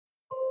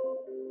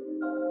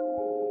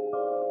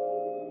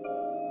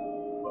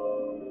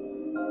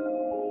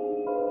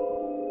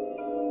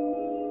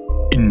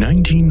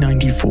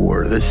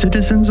1994, the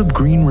citizens of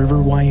Green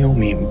River,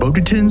 Wyoming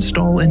voted to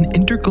install an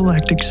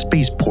intergalactic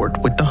spaceport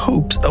with the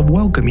hopes of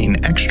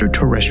welcoming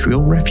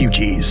extraterrestrial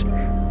refugees.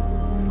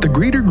 The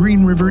Greater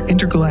Green River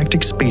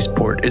Intergalactic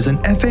Spaceport is an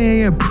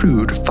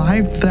FAA-approved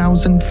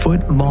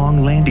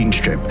 5,000-foot-long landing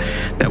strip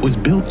that was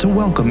built to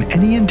welcome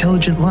any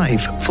intelligent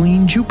life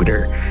fleeing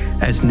Jupiter,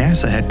 as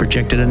NASA had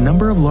projected a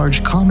number of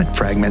large comet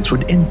fragments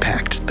would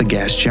impact the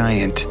gas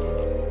giant.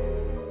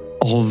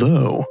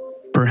 Although,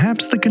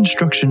 perhaps the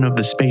construction of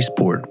the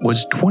spaceport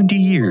was 20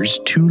 years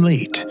too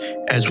late,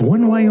 as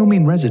one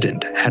Wyoming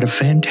resident had a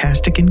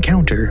fantastic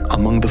encounter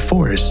among the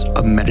forests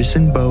of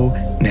Medicine Bow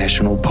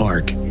National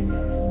Park.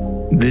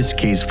 This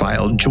case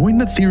file join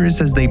the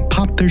theorists as they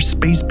pop their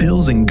space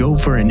pills and go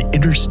for an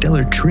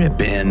interstellar trip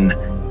in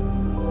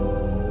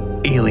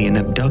Alien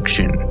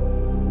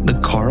Abduction, the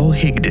Carl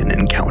Higdon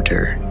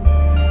Encounter.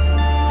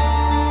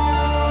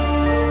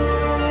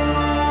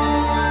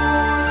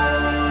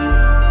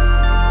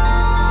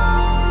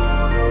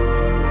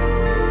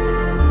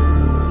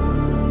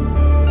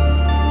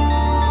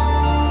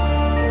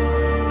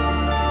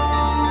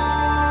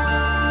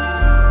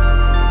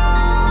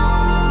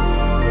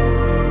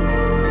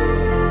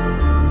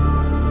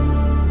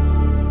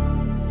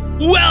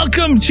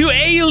 Welcome to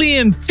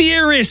Alien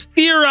Theorist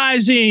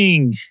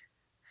Theorizing.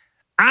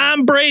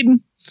 I'm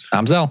Braden.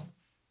 I'm Zell.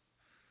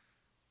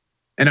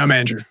 And I'm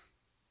Andrew.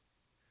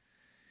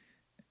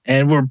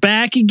 And we're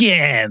back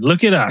again.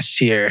 Look at us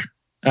here.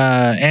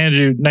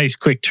 Andrew, nice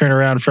quick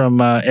turnaround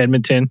from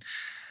Edmonton.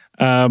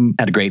 Had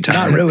a great time.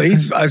 Not really.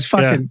 I was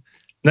fucking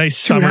nice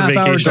summer 2.5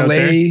 hour vacation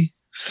delay,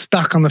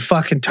 stuck on the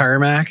fucking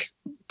tarmac,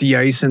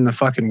 de-icing the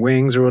fucking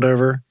wings or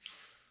whatever.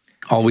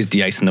 Always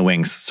de-icing the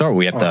wings. So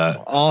we have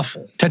to...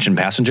 Awful. Attention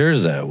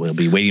passengers, we'll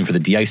be waiting for the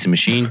de-icing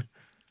machine.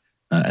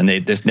 And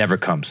this never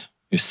comes.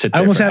 You sit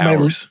there for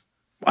hours.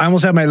 I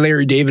almost had my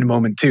Larry David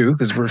moment too,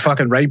 because we're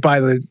fucking right by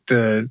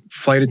the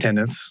flight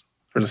attendants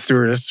or the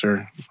stewardess,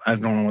 or I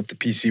don't know what the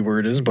PC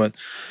word is, but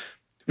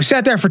we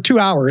sat there for 2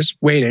 hours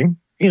waiting,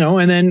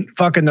 and then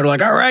fucking they're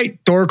like, all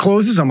right, door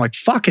closes. I'm like,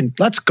 fucking,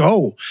 let's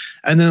go.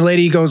 And then the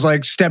lady goes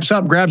like, steps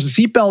up, grabs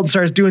the seatbelt and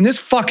starts doing this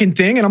fucking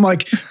thing. And I'm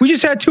like, we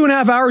just had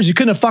 2.5 hours. You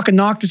couldn't have fucking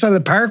knocked us out of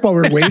the park while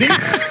we were waiting.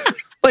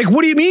 Like,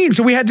 what do you mean?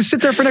 So we had to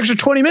sit there for an extra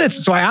 20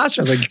 minutes. So I asked her,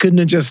 I was like, you couldn't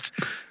have just,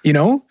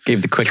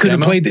 gave the quick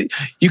demo.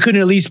 You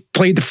couldn't at least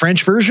play the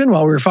French version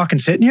while we were fucking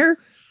sitting here?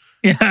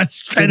 Yeah,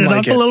 sped it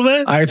up a little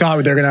bit. I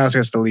thought they were going to ask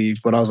us to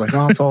leave, but I was like,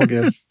 no, it's all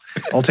good.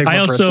 I'll take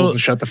my pretzels and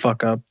shut the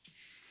fuck up.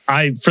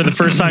 For the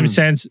first time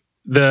since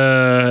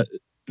the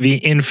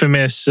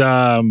infamous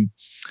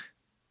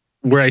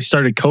where I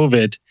started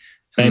COVID,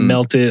 and I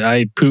melted.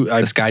 I the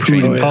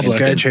SkyTrain in public.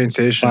 SkyTrain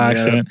station by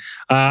accident.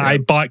 I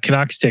bought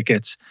Canucks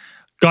tickets.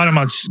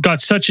 Got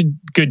such a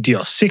good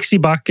deal.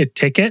 $60 a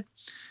ticket.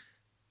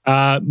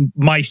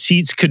 My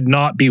seats could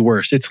not be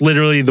worse. It's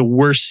literally the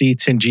worst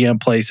seats in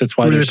GM Place. That's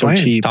why they're so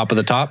cheap. Top of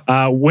the top.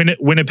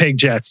 Winnipeg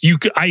Jets.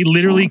 I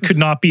literally could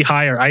not be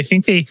higher. I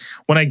think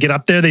when I get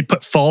up there, they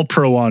put Fall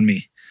Pro on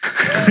me.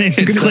 They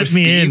clip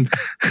me in.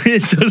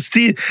 It's so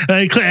steep.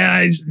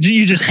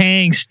 You just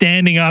hang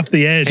standing off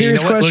the edge.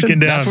 Serious question? Looking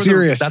down.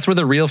 That's where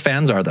the real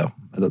fans are, though,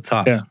 at the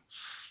top. Yeah.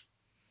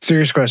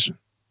 Serious question.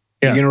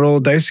 Yeah. You gonna roll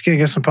a dice and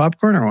get some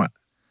popcorn or what?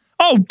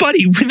 Oh,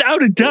 buddy,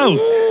 without a doubt.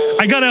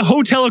 I got a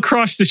hotel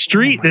across the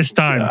street this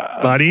time,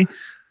 buddy.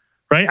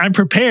 Right? I'm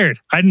prepared.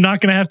 I'm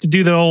not gonna have to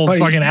do the whole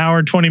fucking hour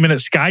and 20-minute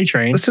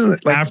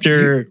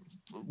SkyTrain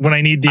when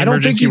I need the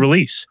emergency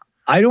release.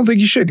 I don't think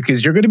you should,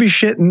 because you're gonna be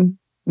shitting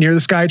near the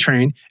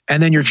SkyTrain,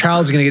 and then your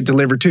child's gonna get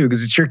delivered too,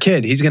 because it's your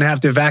kid. He's gonna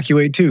have to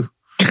evacuate too.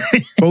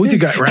 Both you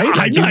got, right?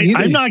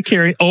 I'm not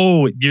carrying.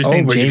 Oh, you're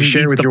saying Jamie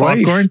share with the your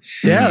popcorn?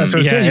 Wife. Yeah, that's what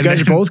I'm saying. You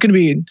guys are both gonna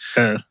be.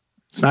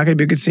 It's not going to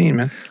be a good scene,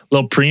 man.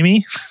 Little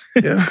preemie?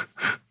 Yeah.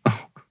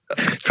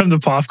 From the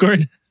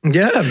popcorn?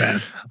 Yeah,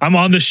 man. I'm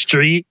on the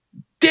street.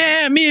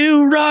 Damn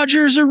you,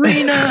 Rogers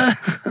Arena.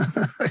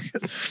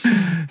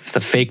 It's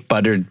the fake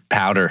buttered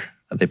powder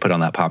that they put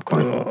on that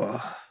popcorn.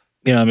 Oh.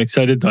 Yeah, I'm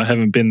excited though. I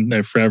haven't been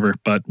there forever,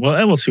 but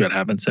we'll see what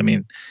happens. I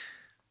mean,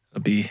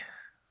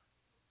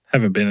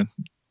 haven't been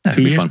in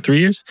 2 years, 3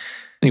 years.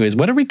 Anyways,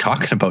 what are we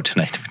talking about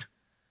tonight?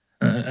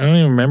 I don't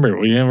even remember.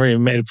 We never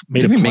even made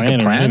a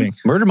plan.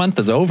 Murder month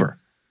is over.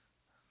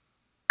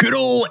 Good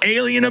old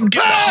alien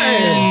abduction.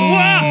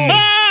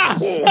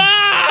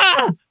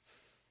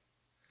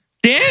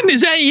 Dan,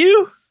 is that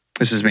you?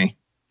 This is me.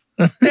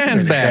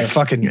 Dan's back.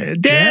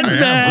 Dan's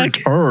back.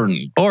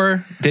 Returned.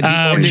 Or did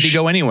he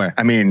go anywhere?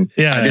 I mean,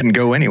 I didn't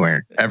go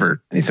anywhere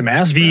ever. I need some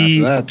aspirin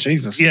after that.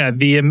 Jesus. Yeah,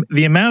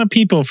 the amount of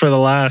people for the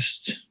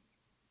last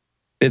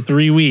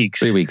 3 weeks.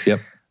 3 weeks, yep.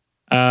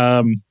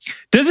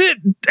 Does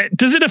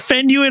it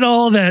offend you at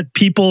all that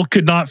people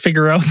could not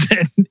figure out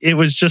that it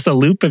was just a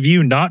loop of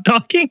you not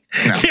talking?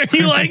 No.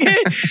 You're like,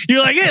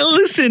 hey,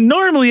 listen,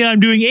 normally I'm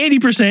doing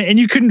 80% and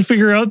you couldn't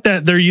figure out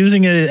that they're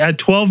using a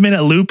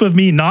 12-minute loop of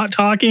me not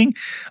talking,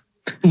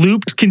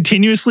 looped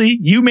continuously.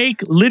 You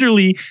make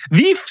literally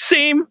the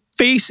same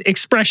face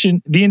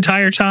expression the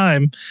entire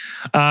time.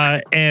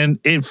 And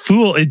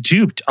it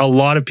duped a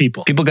lot of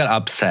people. People got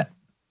upset.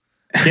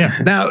 Yeah.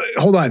 Now,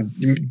 hold on.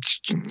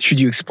 Should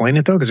you explain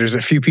it though? Because there's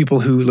a few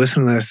people who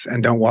listen to this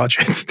and don't watch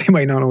it. They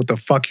might not know what the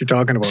fuck you're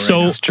talking about.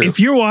 So if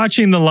you're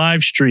watching the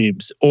live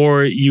streams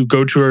or you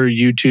go to our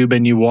YouTube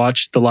and you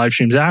watch the live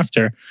streams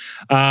after,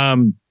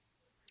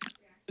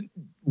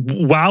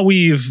 while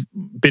we've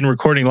been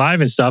recording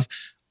live and stuff,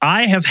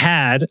 I have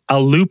had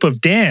a loop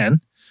of Dan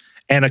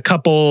and a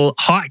couple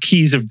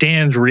hotkeys of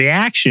Dan's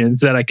reactions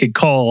that I could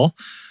call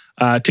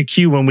to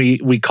cue when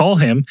we call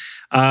him.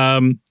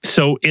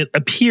 So it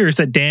appears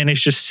that Dan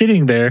is just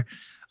sitting there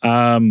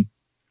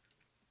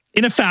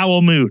in a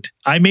foul mood.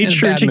 I made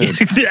sure to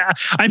get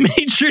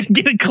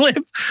a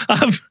clip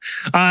of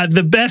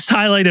the best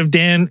highlight of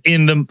Dan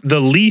in the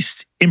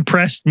least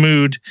impressed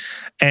mood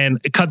and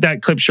cut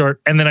that clip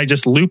short. And then I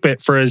just loop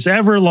it for as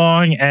ever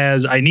long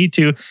as I need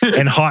to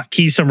and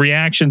hotkey some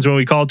reactions when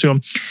we call to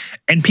him.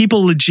 And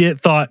people legit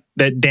thought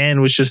that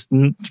Dan was just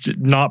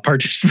not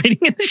participating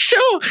in the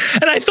show.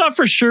 And I thought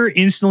for sure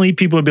instantly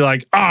people would be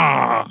like,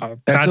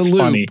 that's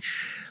funny.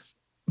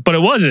 But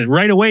it wasn't.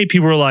 Right away,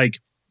 people were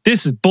like,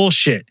 this is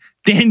bullshit.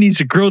 Dan needs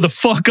to grow the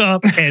fuck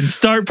up and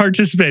start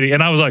participating.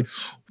 And I was like,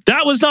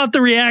 that was not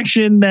the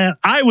reaction that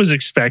I was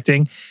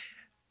expecting.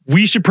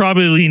 We should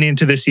probably lean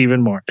into this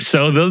even more.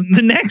 So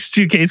the next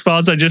two case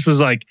files, I just was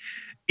like,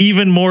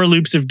 even more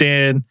loops of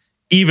Dan,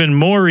 even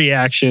more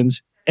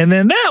reactions. And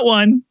then that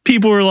one,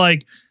 people were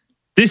like,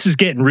 this is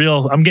getting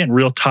real. I'm getting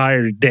real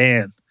tired of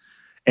Dan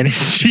and his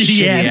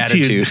shitty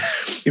attitude.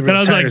 And I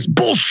was like,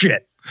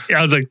 bullshit.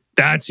 I was like,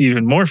 that's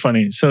even more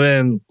funny. So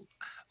then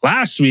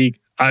last week,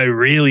 I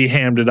really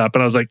hammed it up.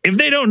 And I was like, if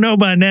they don't know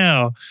by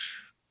now,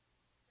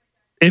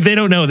 if they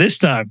don't know this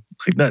time,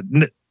 like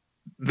that,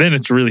 then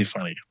it's really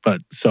funny.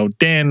 But so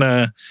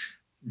Dan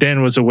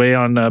was away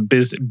on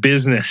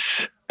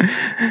business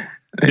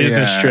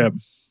trip.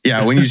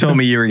 Yeah, when you told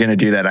me you were going to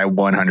do that, I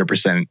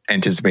 100%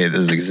 anticipated this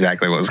is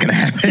exactly what was going to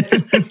happen.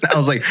 I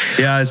was like,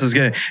 yeah, it's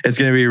going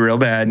to be real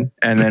bad.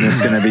 And then it's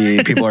going to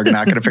be, people are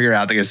not going to figure it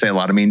out. They're going to say a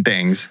lot of mean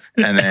things.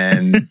 And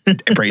then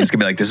Brayden's going to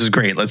be like, this is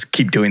great. Let's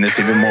keep doing this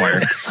even more.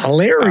 It's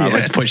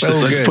hilarious.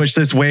 Let's push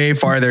this way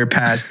farther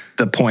past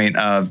the point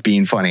of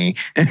being funny.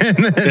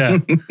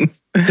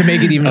 To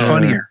make it even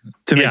funnier.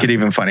 To make it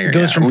even funnier. It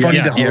goes from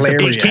funny to hilarious. You have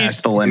to push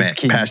past the limit,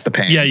 past the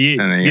pain.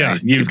 Yeah,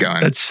 keep going.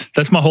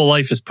 That's my whole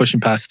life is pushing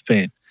past the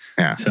pain.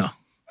 Yeah. So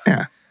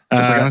yeah.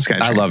 Just like on the sketch.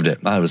 I loved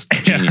it. That was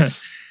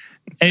genius.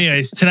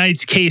 Anyways,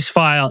 tonight's case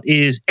file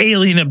is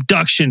alien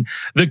abduction,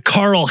 the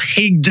Carl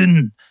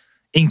Higdon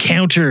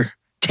encounter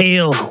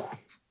tale.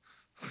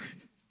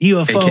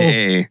 UFO.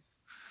 AKA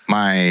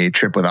my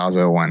trip with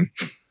Ozzo 1.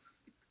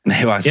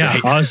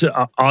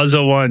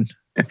 Ozzo 1.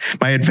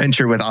 My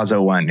adventure with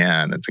Ozzo 1.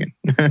 Yeah, that's good.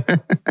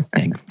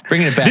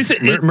 Bringing it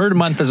back. Murder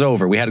Month is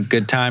over. We had a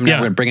good time.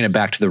 Now we're bringing it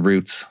back to the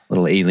roots.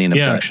 Little alien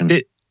abduction.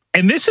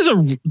 And this is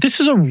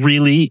a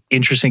really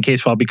interesting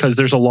case file because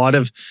there's a lot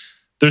of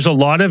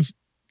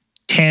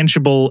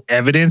tangible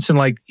evidence, and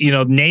like, you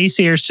know,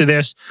 naysayers to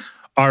this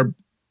are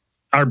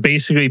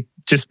basically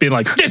just being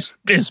like, this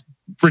is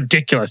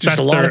ridiculous. There's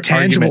a lot of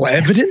tangible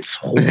evidence.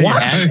 What?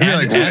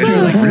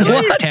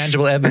 What?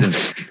 Tangible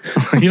evidence.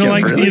 You don't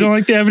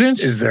like the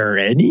evidence? Is there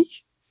any?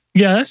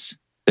 Yes.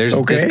 There's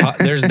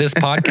this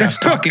podcast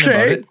talking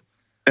about it.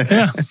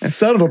 Yeah.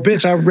 Son of a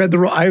bitch!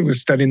 I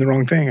was studying the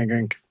wrong thing, I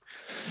think.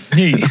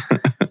 Hey.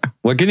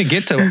 We're going to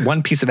get to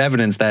one piece of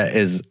evidence that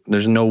is,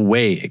 there's no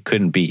way it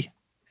couldn't be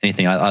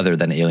anything other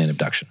than alien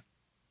abduction.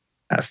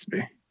 Has to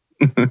be.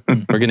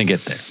 We're going to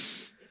get there.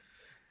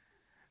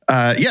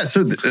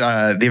 So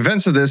the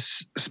events of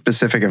this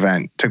specific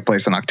event took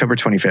place on October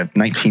 25th,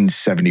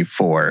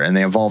 1974, and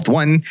they involved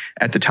one,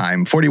 at the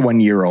time,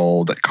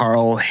 41-year-old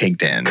Carl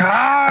Higdon.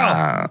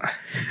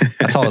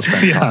 That's all his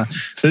friends call him.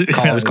 So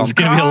Carl was going to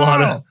be a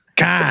lot of...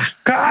 Hey,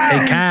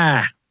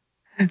 Ka.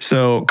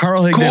 So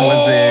Carl Higdon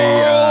was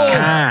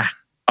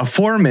a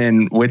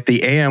foreman with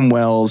the AM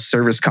Wells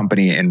Service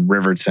Company in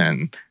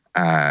Riverton.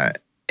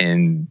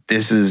 And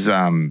this is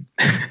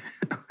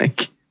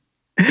like...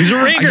 He's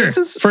a rigger.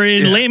 For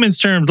in layman's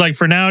terms, like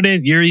for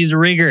nowadays, he's a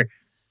rigger.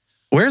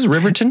 Where's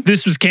Riverton?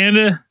 This was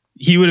Canada.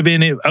 He would have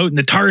been out in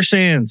the tar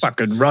sands.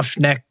 Fucking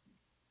roughneck.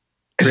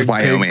 It's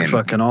Wyoming.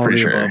 Fucking all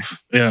the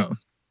above. Yeah.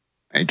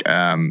 Like,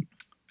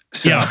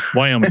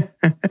 Wyoming.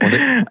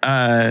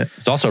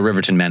 It's also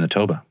Riverton,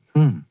 Manitoba.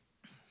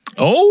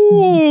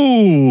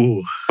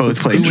 Oh, both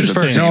places.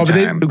 No, but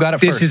who got it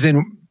first?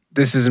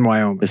 This is in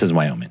Wyoming. This is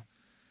Wyoming.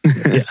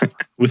 Yeah,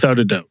 without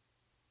a doubt.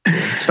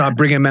 Stop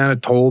bringing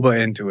Manitoba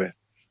into it.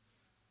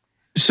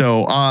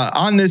 So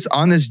on this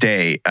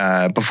day,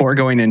 before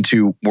going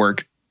into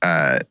work,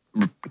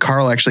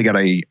 Carl actually got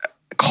a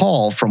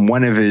call from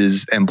one of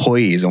his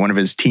employees and one of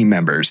his team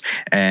members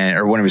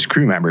or one of his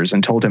crew members,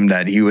 and told him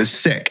that he was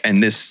sick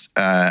and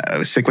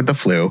sick with the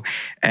flu.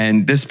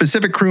 And this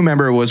specific crew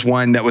member was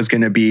one that was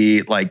going to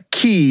be like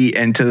key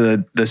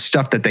into the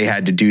stuff that they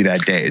had to do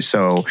that day.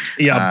 So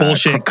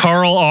bullshit.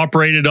 Carl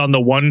operated on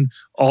the one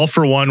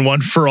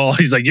for all.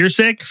 He's like, you're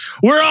sick?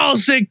 We're all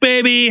sick,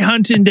 baby.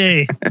 Hunting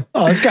day.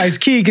 Oh, this guy's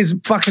key because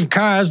fucking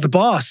Carl's the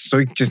boss. So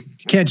he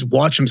can't just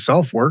watch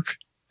himself work.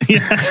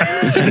 Yeah,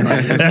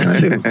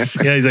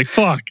 he's like,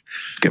 fuck.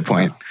 Good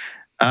point.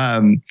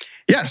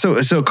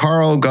 So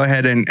Carl go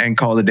ahead and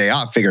call the day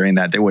off, figuring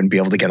that they wouldn't be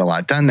able to get a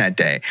lot done that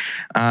day.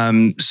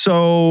 In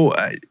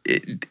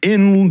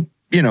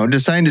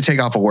deciding to take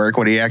off of work,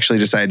 what he actually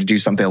decided to do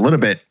something a little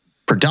bit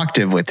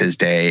productive with his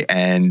day.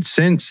 And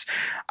since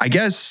I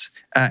guess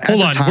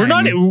hold on, we're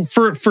not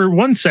for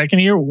 1 second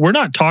here. We're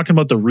not talking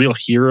about the real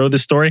hero of the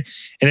story,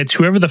 and it's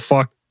whoever the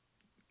fuck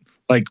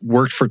like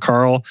worked for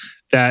Carl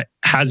that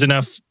has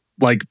enough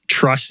like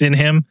trust in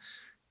him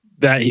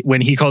that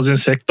when he calls in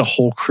sick, the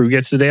whole crew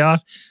gets the day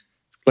off.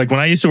 Like when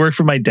I used to work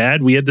for my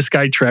dad, we had this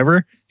guy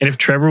Trevor, and if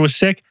Trevor was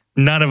sick,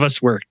 none of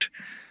us worked.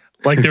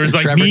 Like there was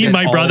like me,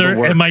 my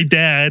brother, and my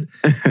dad.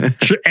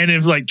 And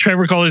if like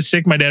Trevor called in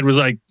sick, my dad was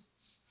like,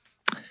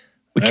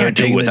 "We can't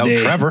do it without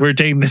Trevor. We're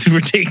taking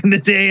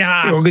the day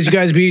off." Because you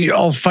guys be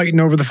all fighting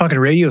over the fucking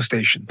radio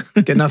station,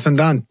 get nothing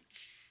done.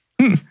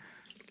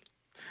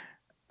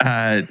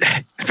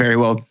 Very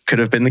well could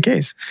have been the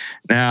case.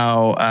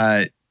 Now,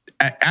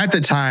 at the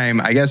time,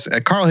 I guess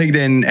Carl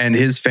Higdon and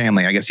his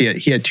family, I guess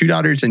he had 2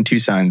 daughters and 2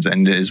 sons,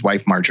 and his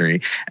wife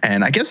Marjorie,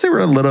 and I guess they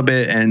were a little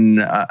bit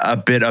in a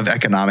bit of dire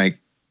economic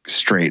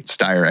straits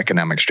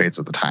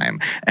at the time,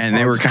 and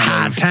they were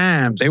kind of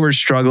times. They were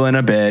struggling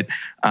a bit,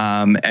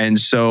 and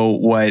so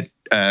what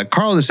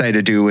Carl decided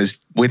to do was,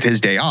 with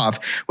his day off,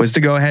 was to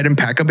go ahead and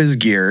pack up his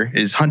gear,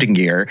 his hunting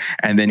gear,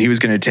 and then he was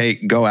going to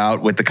go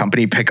out with the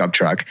company pickup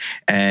truck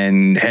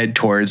and head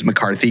towards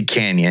McCarthy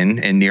Canyon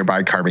in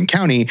nearby Carbon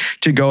County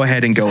to go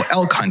ahead and go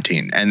elk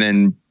hunting, and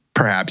then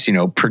perhaps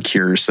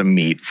procure some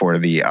meat for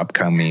the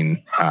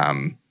upcoming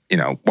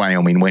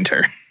Wyoming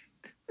winter.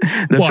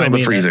 Fill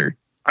the freezer.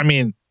 I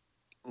mean,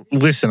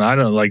 listen, I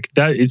don't like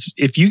that. It's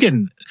if you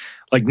can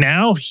like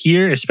now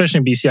here, especially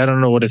in BC, I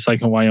don't know what it's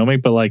like in Wyoming,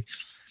 but like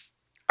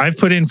I've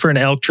put in for an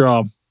elk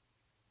draw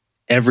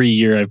every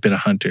year I've been a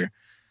hunter,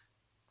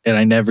 and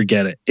I never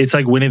get it. It's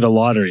like winning the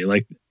lottery.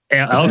 Like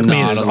elk meat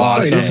is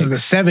awesome. This is the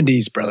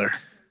 70s, brother.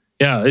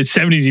 Yeah, it's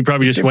 70s. You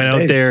probably just went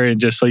out there and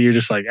just like you're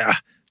just like,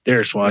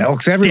 there's one.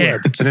 Elks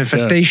everywhere. It's an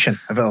infestation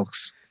of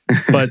elks.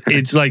 But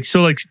it's like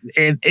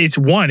it's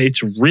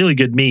really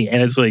good meat,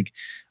 and it's like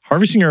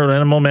harvesting your own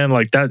animal, man.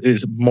 Like that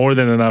is more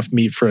than enough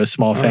meat for a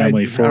small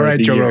family. All right,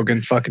 Joe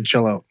Rogan, fucking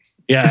chill out.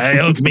 Yeah,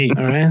 elk meat.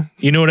 All right.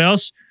 You know what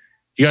else?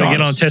 You got to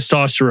get on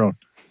testosterone.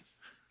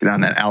 Get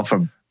on that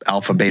alpha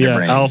beta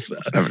brain. I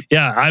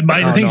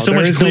think so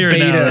much clearer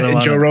beta now in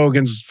Joe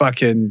Rogan's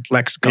fucking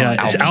lexicon.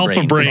 Yeah, it's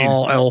alpha brain.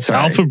 All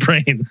alpha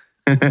brain.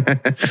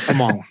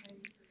 Come on.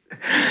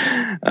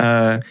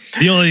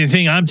 The only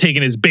thing I'm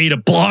taking is beta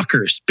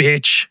blockers,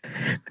 bitch.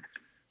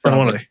 I don't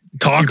want to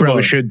talk about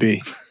it. Should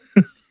be.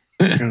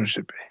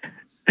 Should be.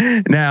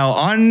 Now,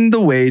 on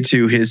the way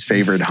to his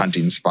favorite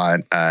hunting spot,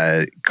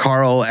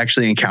 Carl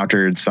actually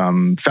encountered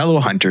some fellow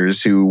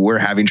hunters who were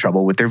having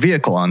trouble with their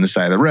vehicle on the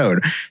side of the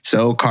road.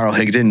 So Carl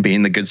Higdon,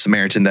 being the good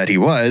Samaritan that he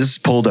was,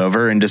 pulled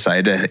over and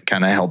decided to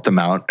kind of help them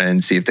out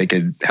and see if they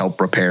could help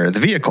repair the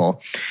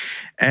vehicle.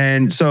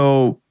 And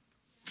so,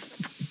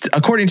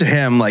 according to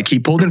him, like he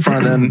pulled in front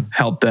of them,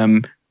 helped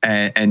them.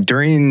 And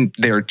during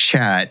their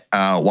chat,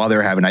 while they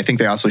were having, I think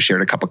they also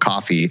shared a cup of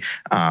coffee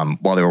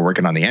while they were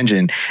working on the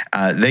engine.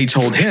 They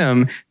told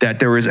him that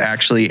there was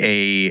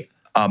actually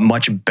a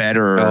much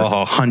better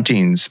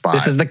hunting spot.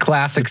 This is the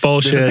classic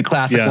bullshit. This is the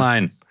classic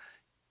line.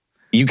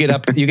 You get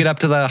up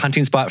to the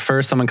hunting spot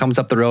first. Someone comes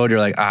up the road. You're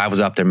like, I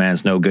was up there, man.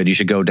 It's no good. You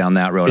should go down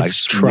that road.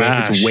 It's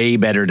trash. It's way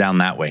better down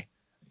that way.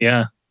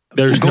 Yeah.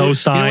 There's no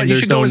sign. You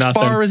there's should no go as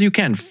nothing. far as you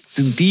can,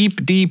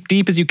 deep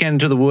as you can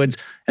into the woods,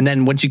 and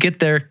then once you get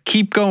there,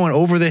 keep going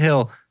over the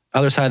hill,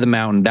 other side of the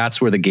mountain. That's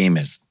where the game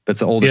is. That's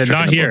the oldest trick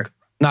in the book.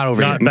 Not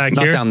over here. Back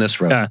not here. down this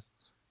road. Yeah.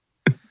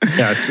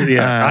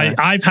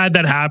 I've had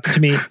that happen to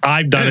me.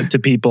 I've done it to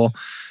people.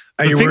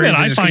 Are you worried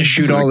you're just going to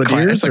shoot all the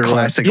deer? It's a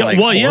classic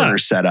horror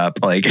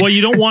setup. Like, well,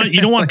 you don't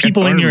want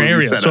people in your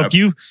area. So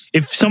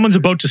if someone's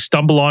about to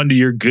stumble onto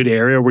your good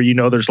area where you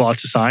know there's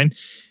lots of sign,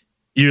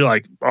 you're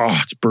like, oh,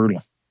 it's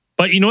brutal.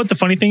 But you know what the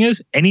funny thing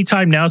is?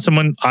 Anytime now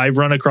I've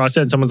run across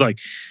that and someone's like,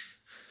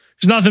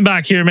 there's nothing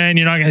back here, man.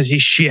 You're not going to see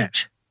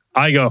shit.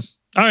 I go,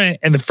 all right.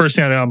 And the first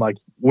thing I know, I'm like,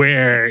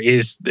 where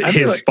is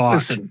his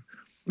spot?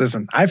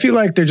 Listen, I feel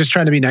like they're just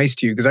trying to be nice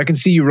to you because I can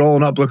see you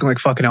rolling up looking like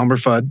fucking Elmer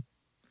Fudd.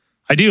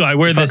 I do. I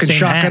wear the same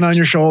shotgun hat on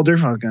your shoulder,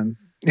 fucking,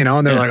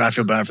 and they're like, I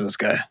feel bad for this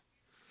guy.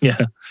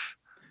 Yeah.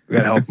 We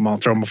got to help him. I'll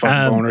throw him a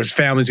fucking boner. His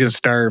family's going to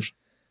starve.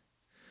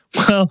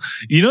 Well,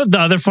 you know, the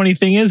other funny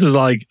thing is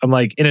like, I'm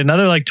like, in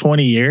another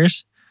 20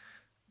 years,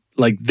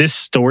 like this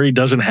story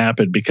doesn't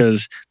happen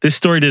because this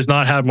story does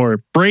not have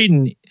more.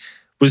 Braden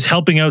was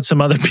helping out some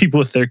other people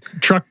with their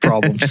truck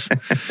problems.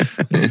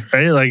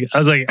 Right? Like, I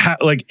was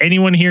like,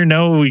 anyone here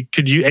know,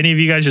 any of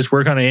you guys just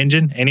work on an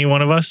engine? Any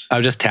one of us? I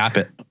would just tap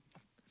it.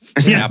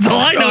 Yeah, that's all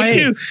I know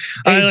too.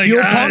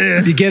 Fuel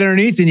pump, you get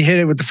underneath and you hit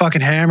it with the fucking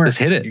hammer. Just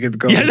hit it. You get the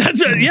go. Yeah,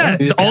 that's right. Yeah,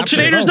 the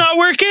alternator's not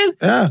working.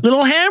 Yeah,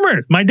 little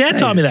hammer. My dad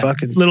taught me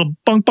that. Little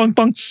bunk, bunk,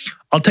 bunk.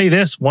 I'll tell you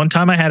this. One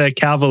time I had a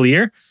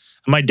Cavalier.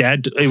 My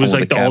dad. It was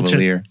like the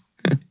alternator.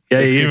 Yeah,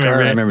 you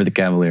remember? I remember the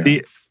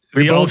Cavalier.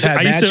 We both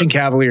had matching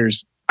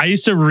Cavaliers. I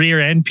used to rear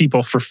end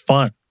people for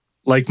fun.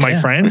 Like my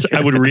friends,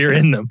 I would rear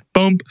end them.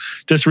 Boom,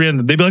 just rear end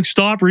them. They'd be like,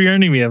 stop rear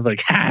ending me. I'm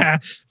like, ha,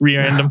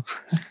 rear end them.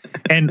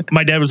 And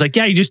my dad was like,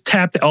 yeah, you just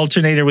tap the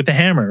alternator with the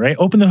hammer, right?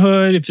 Open the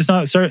hood. If it's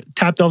not,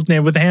 tap the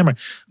alternator with the hammer. I'm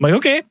like,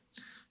 okay.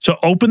 So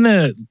open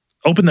the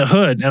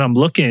hood, and I'm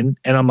looking,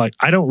 and I'm like,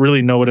 I don't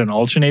really know what an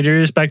alternator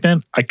is back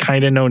then. I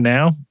kind of know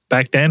now.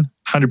 Back then,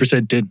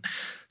 100% didn't.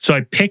 So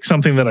I pick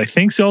something that I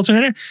think's the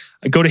alternator.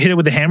 I go to hit it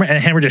with the hammer, and the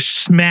hammer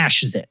just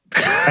smashes it.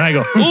 And I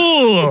go,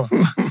 ooh.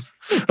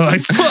 I'm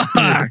like,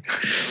 fuck.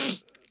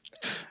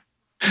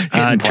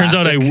 Turns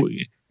out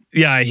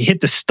I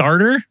hit the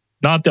starter,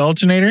 not the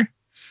alternator.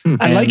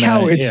 I like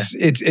how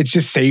it's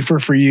just safer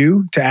for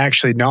you to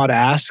actually not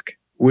ask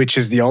which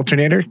is the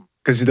alternator,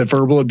 because of the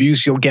verbal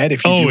abuse you'll get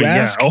if you do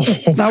ask.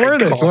 It's not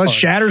worth it. So let's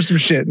shatter some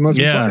shit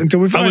until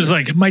we find I was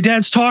like, my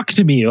dad's talking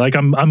to me. Like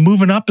I'm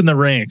moving up in the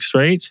ranks,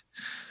 right?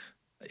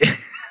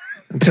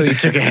 Until you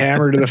took a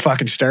hammer to the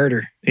fucking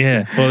starter.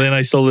 Yeah. Well, then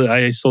I sold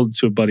it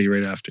to a buddy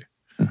right after.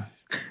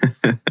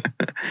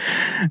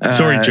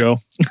 Sorry, Joe.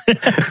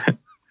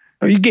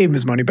 Oh, you gave him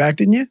his money back,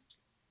 didn't you?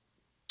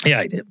 Yeah,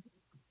 I did.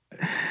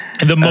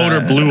 And the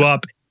motor blew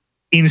up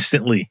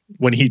instantly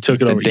when he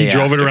took it over. He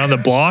drove it around the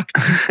block.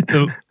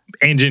 The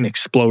engine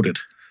exploded.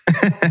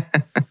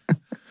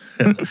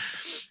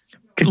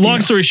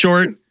 Long story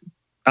short,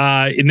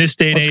 in this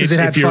day and age,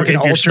 if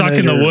you're stuck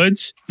in the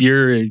woods,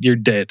 you're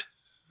dead.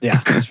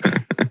 Yeah.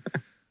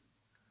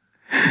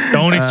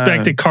 Don't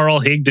expect a Carl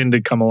Higdon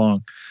to come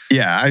along.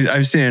 Yeah,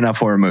 I've seen enough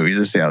horror movies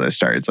to see how this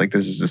starts. Like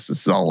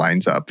this all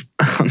lines up.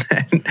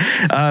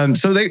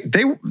 So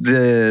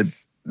the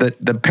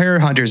pair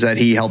of hunters that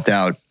he helped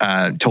out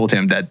told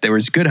him that there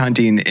was good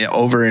hunting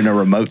over in a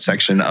remote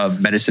section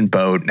of Medicine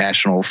Bow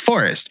National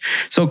Forest.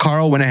 So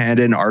Carl went ahead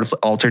and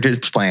altered his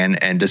plan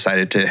and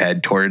decided to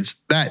head towards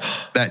that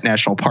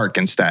national park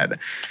instead.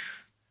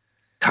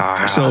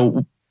 Carl.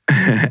 So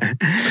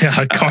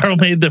Carl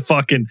made the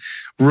fucking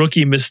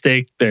rookie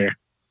mistake there.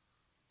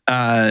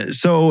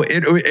 So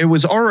it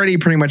was already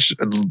pretty much,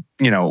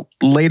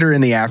 later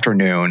in the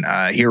afternoon.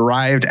 He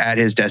arrived at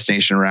his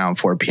destination around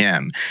 4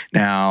 p.m.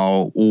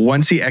 Now,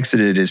 once he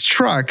exited his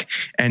truck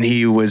and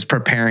he was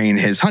preparing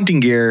his hunting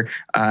gear,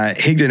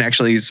 Higdon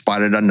actually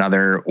spotted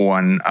another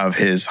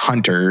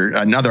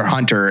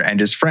hunter and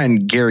his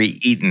friend, Gary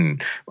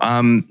Eaton.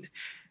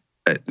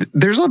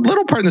 There's a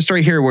little part in the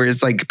story here where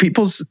it's like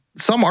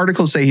some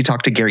articles say he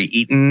talked to Gary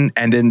Eaton,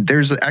 and then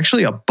there's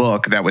actually a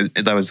book that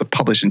was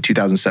published in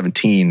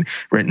 2017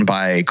 written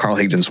by Carl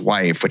Higdon's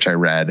wife, which I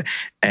read,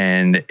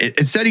 and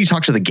it said he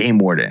talked to the game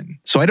warden.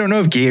 So I don't know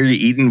if Gary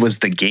Eaton was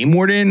the game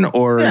warden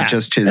or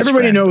just his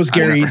Everybody friend. knows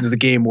Gary Eaton's the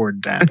game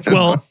warden, Dan.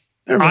 Well,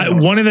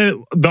 one of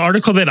the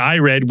article that I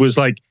read was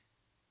like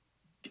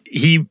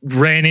he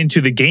ran into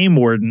the game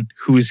warden,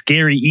 who is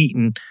Gary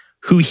Eaton,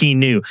 who he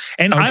knew.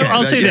 And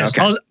I'll say this.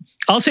 Okay.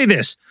 I'll say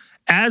this.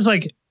 As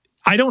like,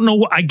 I don't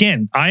know.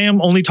 Again, I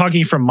am only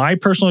talking from my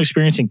personal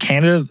experience in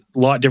Canada, a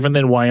lot different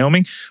than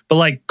Wyoming. But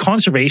like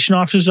conservation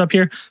officers up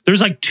here,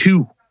 there's like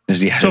two.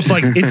 So it's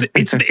like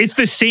it's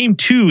the same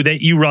two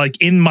that you were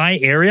like in my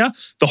area.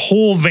 The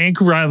whole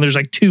Vancouver Island, there's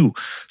like two.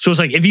 So it's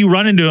like if you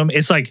run into them,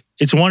 it's like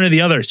it's one or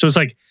the other. So it's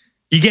like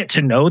you get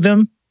to know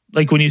them.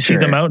 Like when you see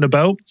them out and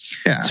about.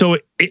 Yeah. So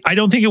I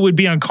don't think it would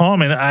be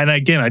uncommon. And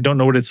again, I don't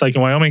know what it's like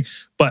in Wyoming,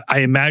 but I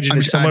imagine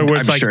it's somewhere where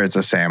it's I'm sure it's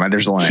the same.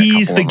 There's only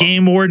he's the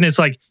game warden. It's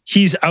like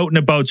he's out and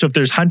about. So if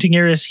there's hunting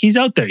areas, he's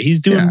out there. He's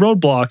doing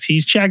roadblocks.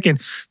 He's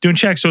doing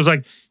checks. So it's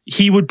like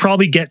he would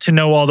probably get to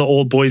know all the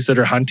old boys that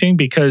are hunting,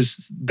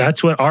 because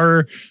that's what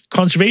our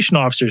conservation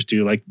officers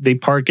do. Like they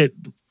park at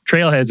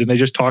trailheads and they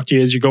just talk to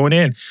you as you're going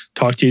in,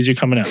 talk to you as you're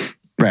coming out.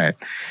 Right.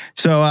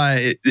 So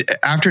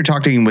after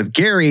talking with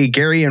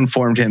Gary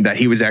informed him that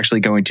he was actually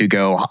going to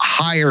go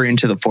higher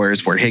into the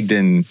forest where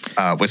Higdon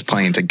was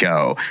planning to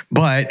go.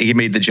 But he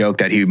made the joke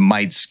that he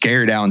might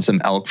scare down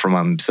some elk from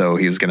him. So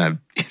he was going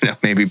to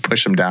maybe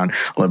push him down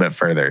a little bit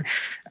further.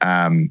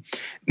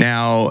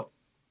 Now,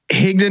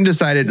 Higdon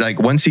decided, like,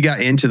 once he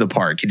got into the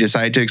park, he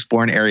decided to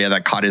explore an area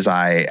that caught his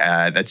eye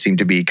that seemed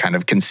to be kind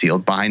of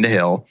concealed behind a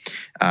hill,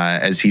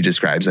 as he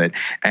describes it.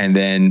 And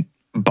then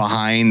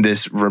behind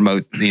this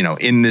remote,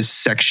 in this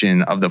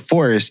section of the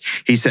forest,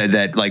 he said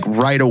that like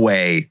right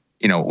away,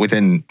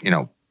 within,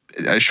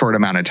 a short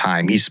amount of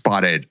time, he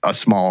spotted a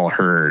small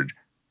herd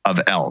of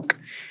elk.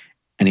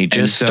 And he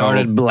just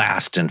started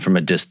blasting from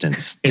a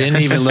distance.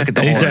 Didn't even look at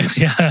the horns.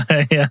 Yeah.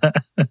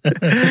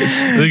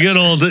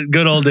 The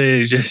good old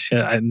days.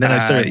 And then I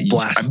started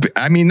blasting.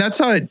 I mean, that's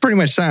how it pretty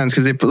much sounds,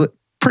 because it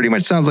pretty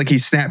much sounds like he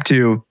snapped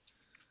to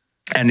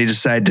and he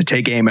decided to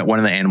take aim at one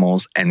of the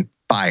animals and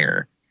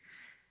fire.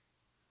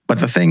 But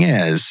the thing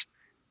is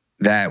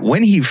that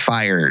when he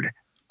fired,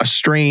 a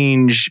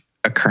strange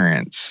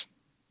occurrence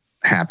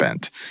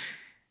happened.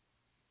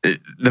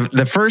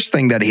 The first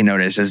thing that he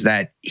noticed is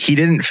that he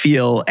didn't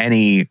feel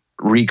any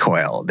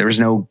recoil. There was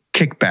no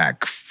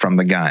kickback from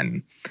the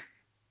gun.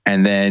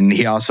 And then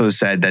he also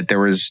said that there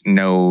was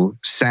no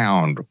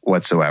sound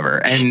whatsoever.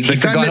 And he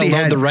forgot to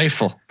load the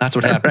rifle. That's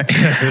what happened.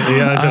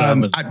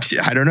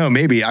 I don't know.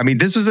 Maybe. I mean,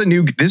 this was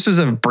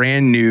a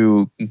brand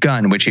new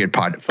gun which he had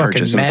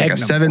purchased. It was like a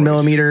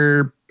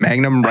 7mm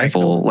Magnum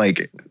rifle.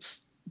 Like,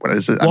 what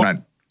is it? I'm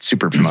not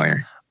super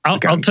familiar. I'll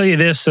tell you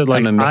this. That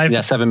like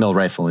 7mm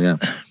rifle. Yeah.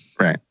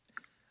 Right.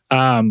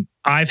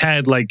 I've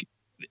had like,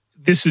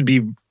 this would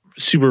be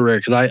super rare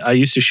because I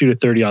used to shoot a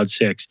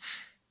 30-06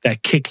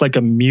 that kicked like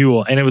a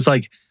mule. And it was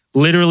like,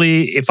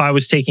 literally, if I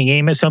was taking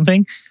aim at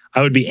something,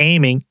 I would be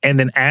aiming. And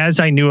then as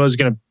I knew I was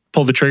going to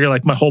pull the trigger,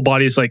 like my whole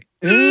body is like,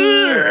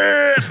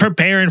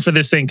 preparing for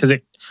this thing because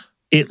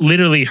it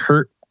literally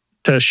hurt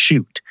to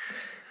shoot.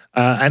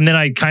 And then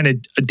I kind of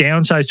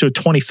downsized to a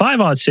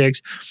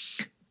 25-06,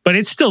 but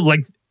it's still like,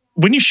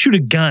 when you shoot a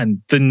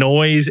gun, the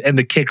noise and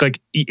the kick, like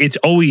it's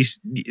always,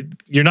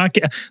 you're not,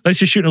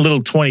 unless you're shooting a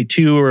little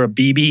 22 or a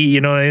BB,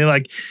 you know what I mean?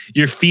 Like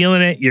you're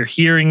feeling it, you're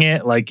hearing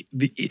it. Like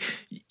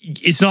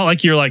it's not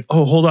like you're like,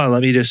 oh, hold on,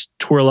 let me just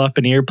twirl up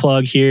an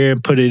earplug here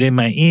and put it in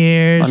my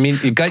ears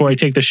before I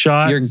take the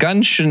shot. Your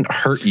gun shouldn't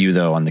hurt you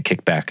though on the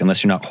kickback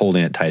unless you're not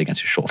holding it tight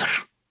against your shoulder.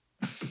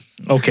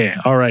 Okay,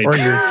 all right. Or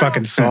you're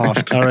fucking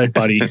soft. All right,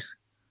 buddy.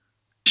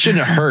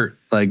 Shouldn't hurt.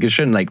 Like it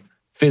shouldn't like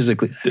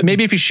physically.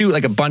 Maybe if you shoot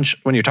like a bunch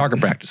when you're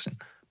target practicing,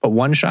 but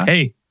one shot.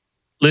 Hey,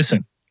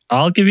 listen,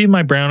 I'll give you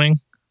my Browning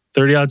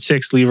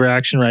 30-06 lever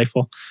action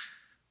rifle.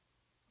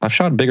 I've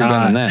shot a bigger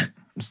gun than that.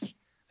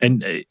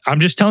 And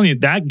I'm just telling you,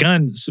 that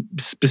gun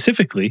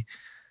specifically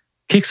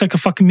kicks like a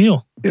fucking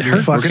mule. It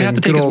hurts. We're gonna have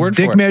to take his word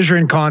for it. Dick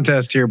measuring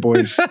contest here,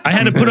 boys. I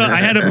had to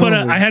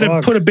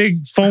put a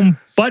big foam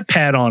butt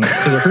pad on it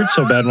because it hurt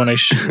so bad when I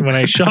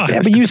shot.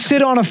 Yeah, but you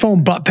sit on a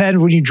foam butt pad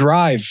when you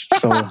drive,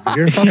 so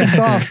you're fucking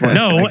soft. Man.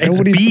 No, like,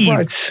 it's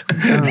beads.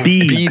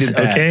 Beads,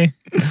 okay?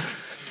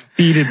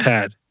 Beaded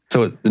pad.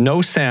 So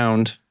no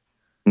sound,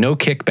 no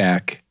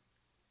kickback,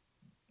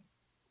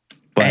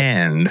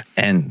 and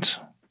in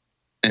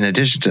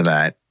addition to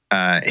that,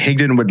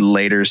 Higdon would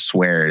later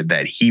swear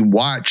that he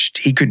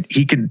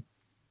could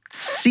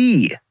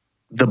see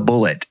the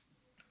bullet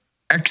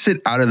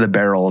exit out of the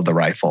barrel of the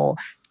rifle,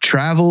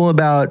 travel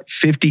about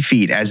 50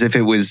 feet as if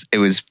it was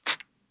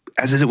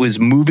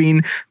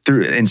moving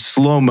through in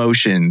slow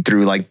motion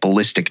through like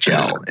ballistic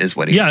gel is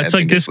what he. Yeah, it's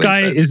like this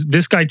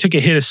guy took a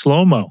hit of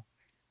slow-mo.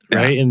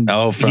 Right. Yeah. And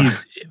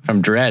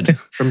from Dredd.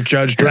 From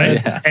Judge Dredd.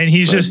 Right? Yeah. And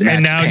he's so just,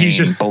 and now he's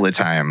just bullet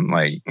time.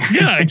 Like,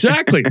 yeah,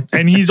 exactly.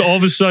 And he's all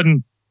of a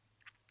sudden,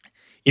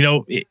 you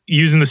know,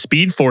 using the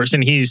Speed Force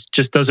and he's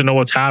just doesn't know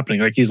what's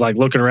happening. Like he's like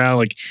looking around,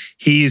 like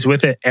he's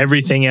with it.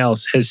 Everything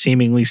else has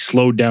seemingly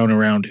slowed down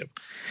around him.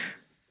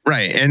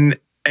 Right. And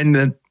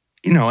the,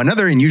 you know,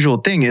 another unusual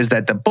thing is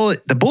that the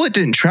bullet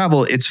didn't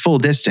travel its full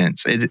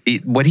distance.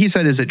 What he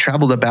said is it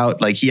traveled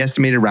about, like he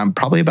estimated around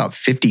probably about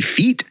 50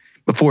 feet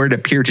before it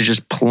appeared to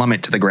just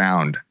plummet to the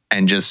ground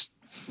and just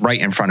right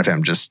in front of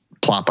him, just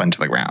plop onto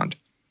the ground.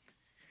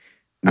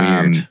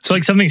 Weird. It's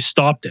like something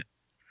stopped it.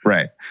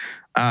 Right.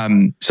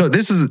 So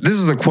this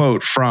is a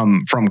quote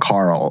from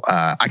Carl.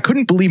 I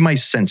couldn't believe my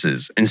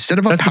senses. Instead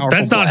of powerful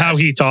that's not blast, how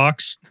he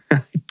talks.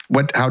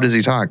 How does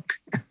he talk?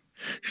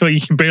 Well,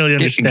 you can barely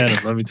understand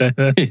him. Let me tell you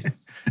that.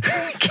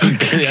 Can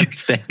barely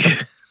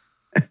understand.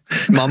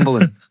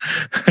 Mumbling.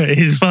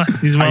 He's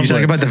mumbling. Are you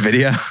talking about the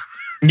video?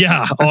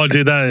 Yeah. Oh,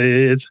 dude,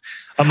 I'm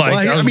like,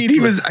 well, I mean,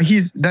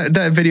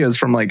 that video is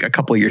from like a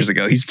couple of years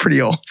ago. He's pretty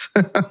old.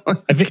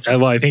 I think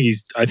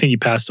he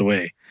passed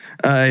away.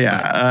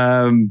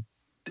 Man.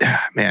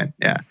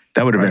 Yeah.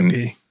 That would have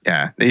been,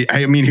 yeah.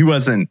 I mean, he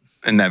wasn't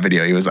in that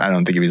video. I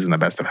don't think he was in the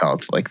best of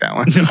health like that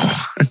one.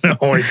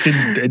 No,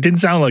 it didn't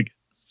sound like.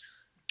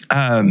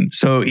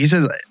 So he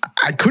says,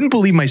 I couldn't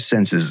believe my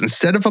senses.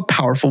 Instead of a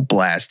powerful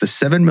blast, the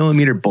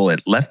 7mm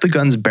bullet left the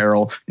gun's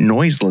barrel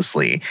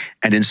noiselessly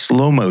and in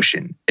slow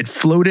motion. It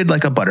floated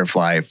like a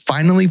butterfly,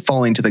 finally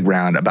falling to the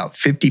ground about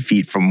 50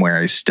 feet from where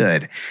I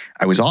stood.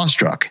 I was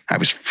awestruck. I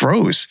was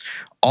froze.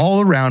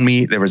 All around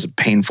me, there was a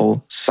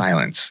painful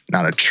silence.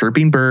 Not a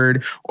chirping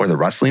bird or the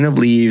rustling of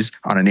leaves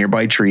on a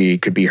nearby tree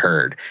could be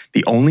heard.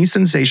 The only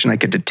sensation I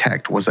could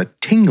detect was a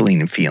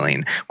tingling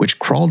feeling which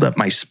crawled up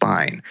my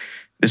spine.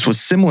 This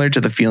was similar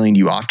to the feeling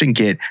you often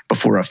get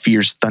before a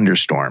fierce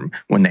thunderstorm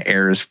when the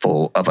air is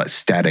full of a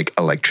static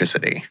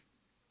electricity.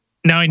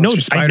 Now I know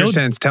spider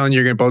sense telling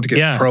you're about to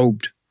get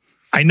probed.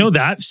 I know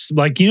that's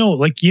like you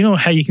know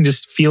how you can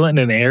just feel it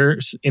in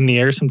the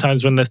air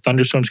sometimes when the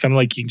thunderstorms come.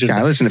 Like you just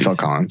I listen to Phil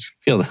Collins.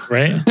 Feel that,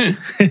 right?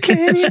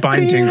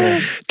 Spine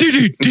tingle.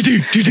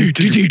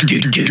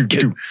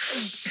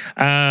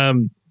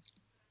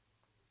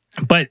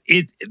 But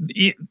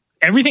it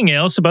everything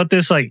else about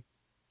this like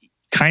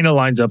kind of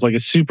lines up. Like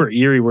it's super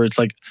eerie where it's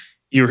like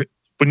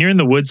when you're in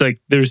the woods,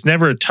 like there's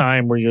never a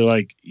time where you're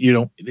like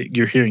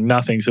you're hearing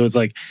nothing. So it's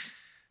like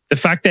the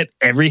fact that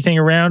everything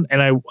around,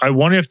 and I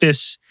wonder if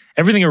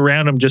everything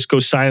around him just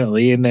goes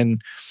silently and then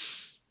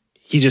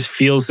he just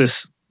feels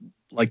this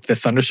like the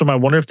thunderstorm. I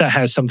wonder if that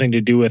has something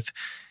to do with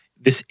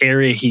this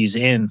area he's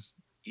in.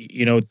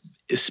 You know,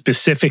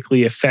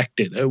 specifically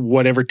affected.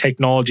 Whatever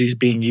technology is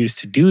being used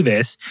to do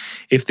this,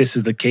 if this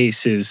is the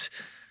case,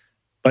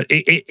 but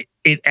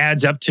it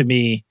adds up to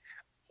me.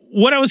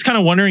 What I was kind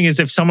of wondering is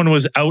if someone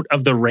was out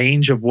of the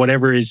range of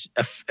whatever is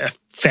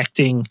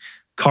affecting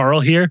Carl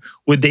here,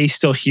 would they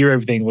still hear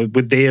everything?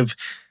 Would they have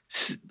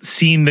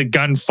seen the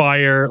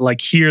gunfire, like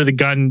hear the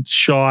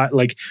gunshot?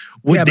 Like,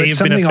 would they have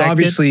been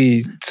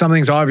affected?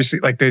 Something's obviously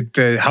like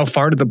the how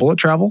far did the bullet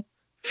travel?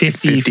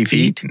 50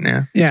 feet.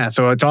 Yeah.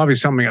 So it's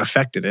obviously something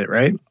affected it,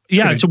 right?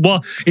 It's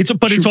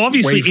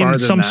obviously in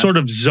some sort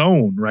of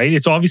zone, right?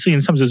 It's obviously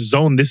in some sort of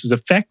zone this is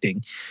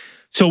affecting.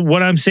 So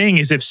what I'm saying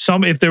is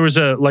if there was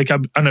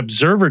an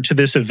observer to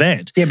this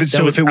event. Yeah, but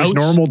so if it was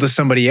normal to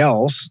somebody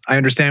else, I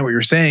understand what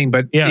you're saying,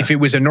 but if it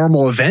was a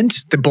normal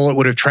event, the bullet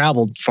would have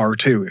traveled far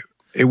too.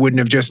 It wouldn't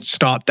have just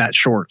stopped that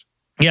short.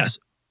 Yes.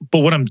 But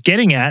what I'm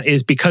getting at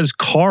is because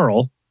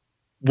Carl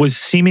was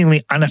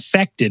seemingly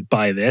unaffected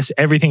by this,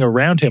 everything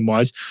around him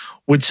was,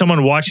 would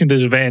someone watching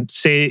this event,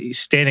 say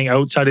standing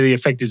outside of the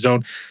affected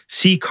zone,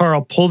 see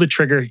Carl pull the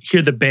trigger,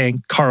 hear the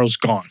bang, Carl's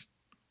gone.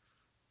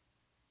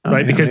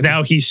 Right? Because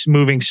now he's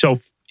moving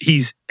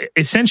he's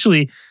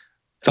essentially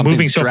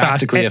moving so fast.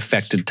 Drastically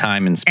affected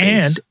time and space.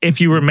 And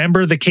if you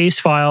remember the case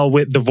file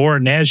with the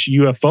Voronezh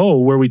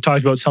UFO, where we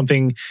talked about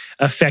something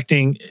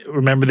affecting,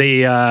 remember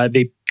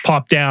they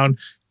popped down,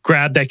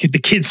 grabbed that kid, the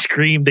kid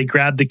screamed, they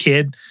grabbed the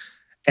kid,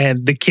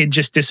 and the kid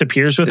just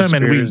disappears with them.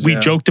 And we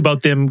joked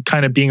about them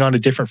kind of being on a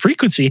different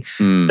frequency.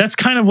 That's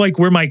kind of like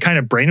where my kind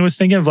of brain was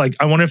thinking of, like,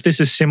 I wonder if this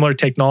is similar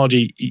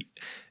technology,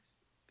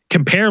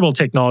 comparable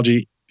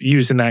technology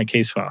used in that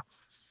case file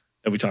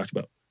that we talked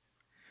about.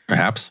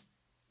 Perhaps.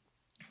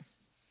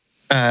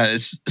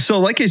 So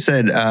like I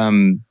said,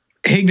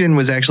 Higdon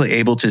was actually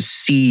able to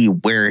see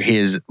where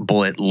his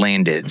bullet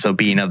landed. So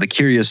being of the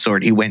curious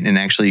sort, he went and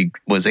actually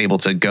was able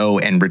to go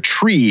and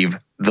retrieve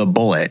the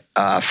bullet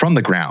from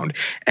the ground.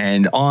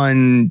 And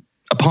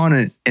upon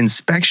an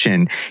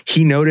inspection,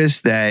 he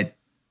noticed that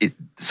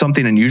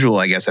something unusual,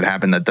 I guess, had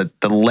happened, that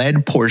the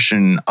lead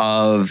portion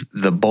of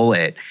the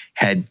bullet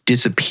had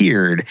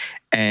disappeared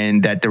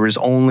and that there was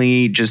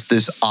only just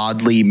this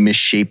oddly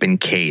misshapen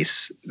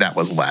case that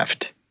was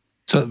left.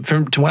 So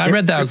when I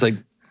read that, I was like,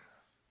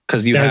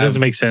 because it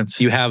doesn't make sense.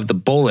 You have the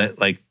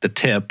bullet, like the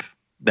tip,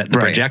 the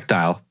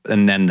projectile,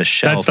 and then the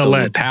shell filled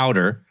with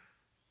powder.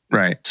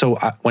 Right. So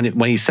when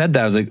he said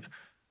that, I was like,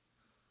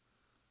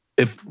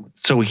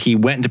 so he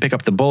went to pick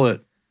up the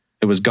bullet,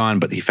 it was gone,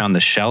 but he found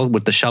the shell.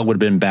 The shell would have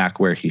been back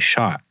where he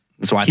shot.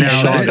 So I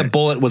thought the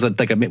bullet was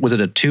was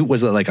it a tube?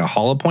 Was it like a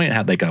hollow point? It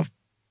had like a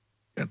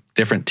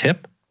different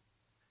tip.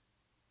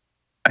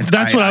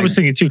 That's what I was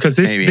thinking too. Because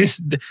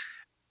this,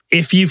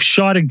 if you've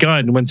shot a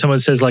gun, when someone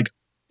says like,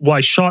 well,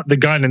 I shot the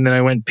gun and then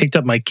I went and picked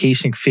up my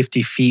casing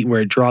 50 feet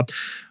where it dropped.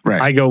 Right.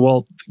 I go,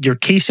 well, your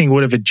casing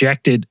would have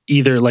ejected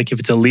either, like if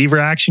it's a lever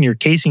action, your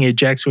casing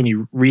ejects when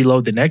you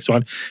reload the next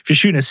one. If you're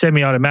shooting a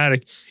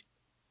semi-automatic,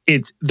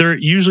 they're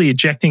usually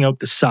ejecting out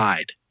the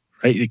side,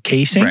 right? The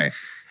casing. Right.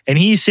 And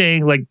he's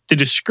saying, like, the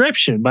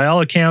description by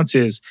all accounts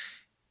is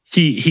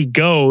he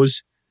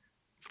goes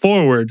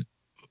forward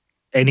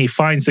and he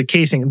finds the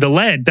casing. The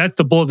lead, that's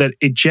the bullet that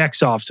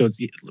ejects off. So it's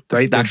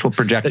right. The actual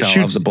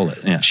projectile of the bullet.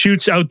 Yeah.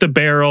 Shoots out the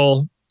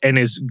barrel and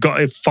it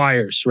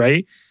fires,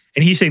 right?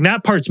 And he's saying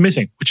that part's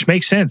missing, which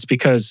makes sense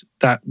because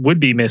that would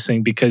be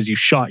missing because you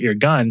shot your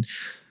gun.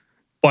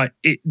 But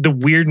the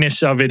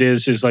weirdness of it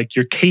is like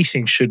your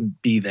casing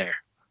shouldn't be there.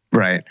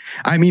 Right.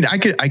 I mean, I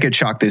could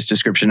chalk this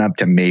description up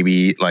to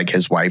maybe like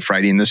his wife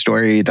writing the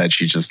story, that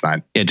she's just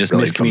not just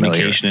really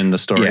miscommunication familiar. In the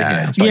story.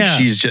 Yeah.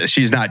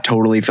 She's not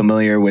totally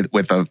familiar with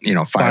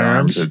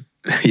firearms.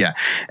 Yeah.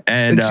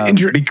 And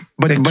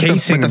but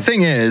the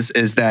thing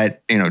is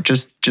that,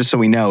 just so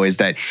we know, is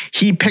that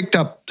he picked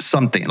up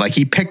something. Like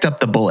he picked up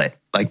the bullet.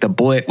 Like the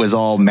bullet was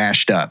all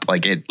mashed up.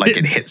 Like it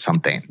hit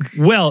something.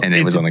 Well, and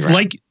it was on the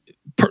ground.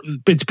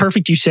 It's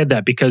perfect you said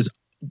that, because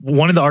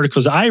one of the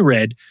articles I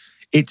read,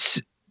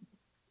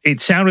 it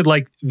sounded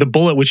like the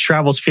bullet, which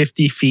travels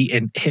 50 feet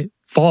and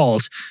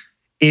falls,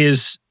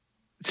 hits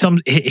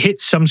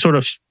some sort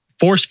of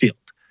force field,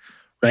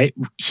 right?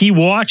 He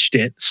watched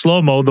it,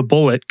 slow-mo, the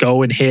bullet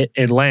go and hit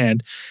and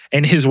land.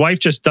 And his wife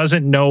just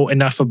doesn't know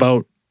enough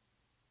about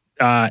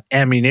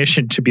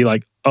ammunition to be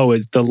like, oh,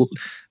 is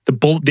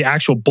the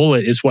actual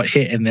bullet is what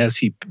hit, and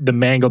that's the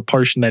mangled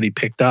portion that he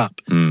picked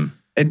up. Mm.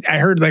 And I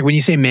heard, like, when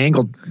you say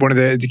mangled, one of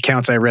the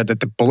accounts I read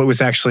that the bullet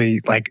was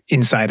actually like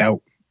inside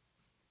out.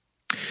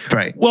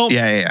 Right. Well,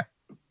 yeah.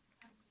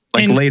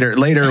 Like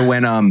later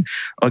when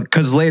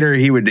because later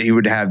he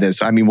would have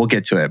this. I mean, we'll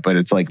get to it, but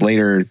it's like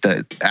later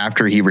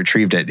after he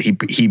retrieved it,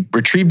 he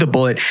retrieved the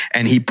bullet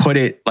and he put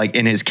it like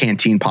in his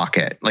canteen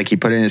pocket. Like he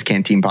put it in his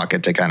canteen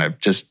pocket to kind of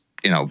just,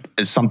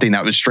 as something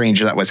that was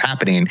strange that was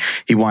happening.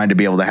 He wanted to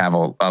be able to have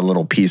a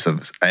little piece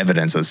of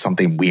evidence of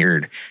something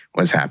weird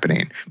was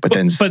happening. But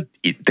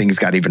things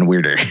got even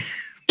weirder.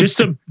 just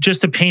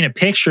to paint a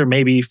picture,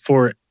 maybe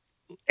for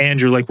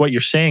Andrew, like what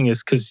you're saying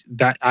is, because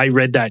that I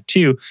read that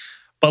too,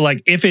 but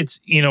like if it's,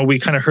 we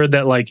kind of heard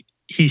that like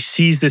he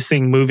sees this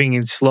thing moving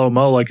in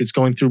slow-mo, like it's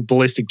going through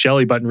ballistic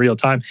jelly, but in real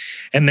time.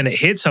 And then it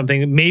hits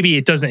something. Maybe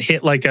it doesn't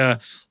hit like a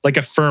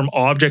firm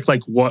object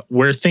like what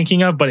we're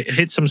thinking of, but it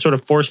hits some sort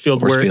of force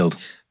field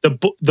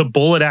the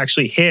bullet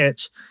actually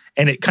hits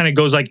and it kind of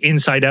goes like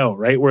inside out,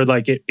 right? Where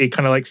like it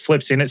kind of like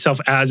flips in itself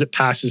as it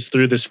passes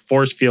through this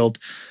force field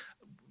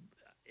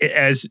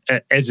as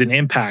an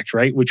impact,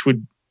 right? Which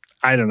would,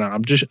 I don't know.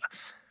 I'm just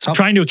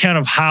trying to account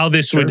of how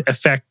this would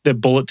affect the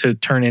bullet to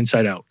turn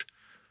inside out.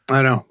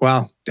 I know.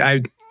 Well,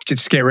 I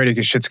just get ready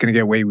because shit's going to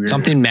get way weirder.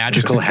 Something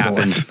magical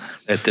happened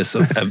at this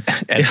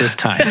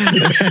time.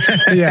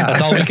 Yeah,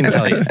 that's all we can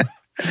tell you.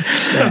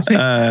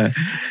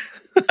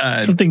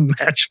 Something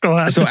magical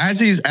happened. So as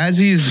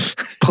he's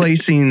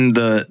placing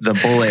the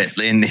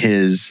bullet in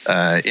his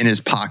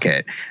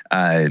pocket,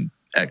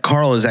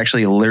 Carl is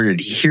actually alerted.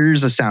 He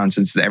hears a sound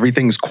since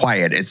everything's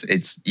quiet.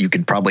 It's you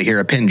could probably hear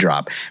a pin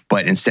drop,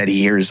 but instead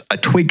he hears a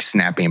twig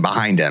snapping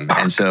behind him,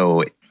 and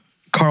so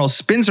Carl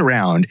spins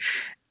around.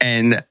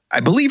 And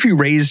I believe he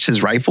raised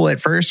his rifle at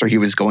first, or he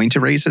was going to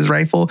raise his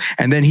rifle.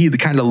 And then he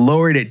kind of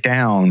lowered it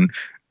down,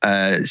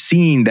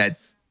 seeing that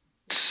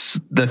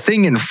the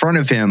thing in front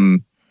of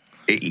him,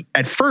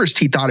 at first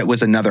he thought it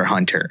was another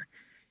hunter.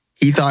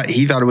 He thought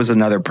it was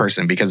another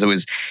person because it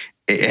was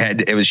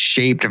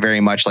shaped very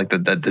much like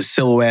the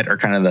silhouette or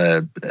kind of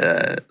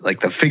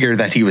the figure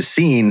that he was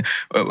seeing.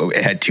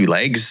 It had 2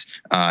 legs,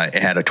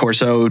 it had a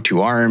torso,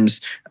 2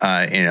 arms,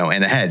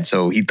 and a head.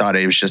 So he thought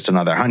it was just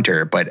another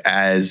hunter. But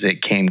as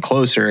it came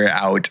closer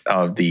out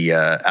of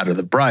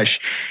the brush,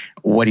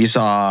 what he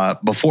saw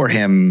before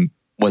him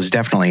was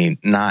definitely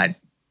not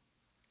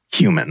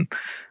human.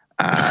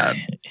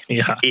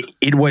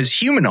 It was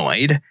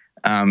humanoid.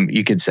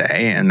 You could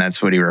say, and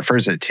that's what he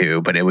refers it to,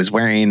 but it was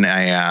wearing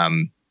a,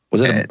 was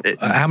it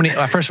how many,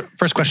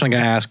 first question I'm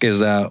going to ask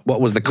is,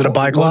 what was the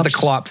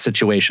clop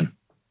situation?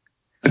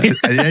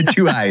 It had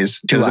 2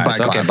 eyes. It was a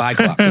biclops. Okay,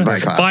 biclops.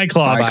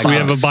 Biclops. We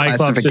have a biclops.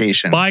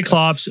 Classification.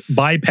 Biclops,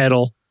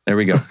 bipedal. There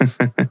we go.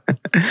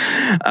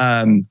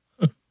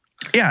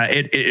 Yeah,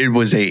 it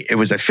was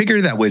a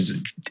figure that was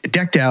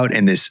decked out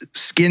in this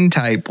skin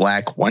tight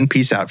black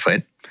one-piece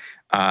outfit.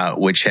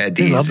 Which had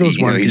these,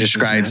 he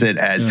describes it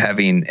as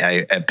having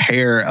a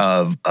pair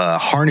of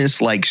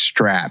harness-like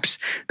straps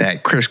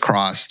that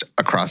crisscrossed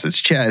across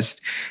its chest,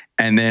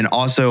 and then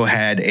also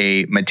had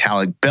a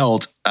metallic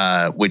belt,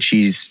 which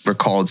he's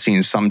recalled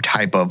seeing some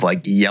type of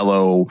like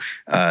yellow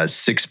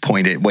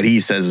 6-pointed, what he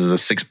says is a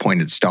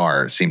 6-pointed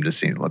star, seemed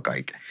to look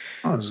like.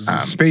 Oh, this is a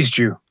space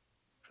Jew.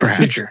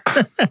 Perhaps.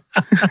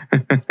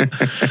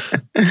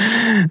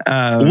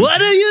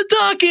 What are you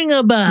talking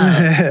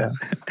about?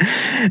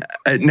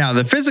 Now,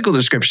 the physical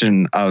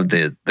description of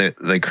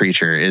the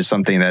creature is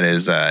something that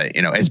is,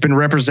 it's been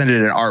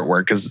represented in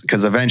artwork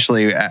because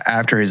eventually,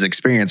 after his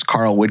experience,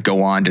 Carl would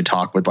go on to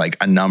talk with like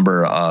a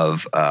number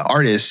of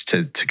artists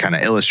to kind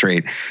of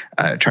illustrate,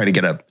 try to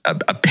get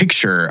a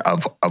picture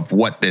of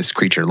what this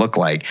creature looked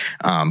like.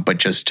 But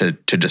just to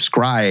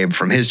describe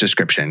from his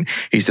description,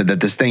 he said that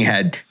this thing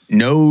had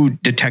no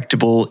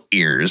detectable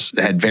ears,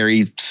 it had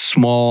very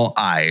small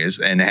eyes,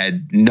 and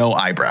had no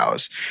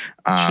eyebrows.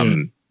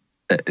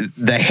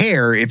 The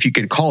hair, if you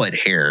could call it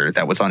hair,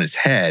 that was on his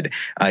head,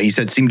 he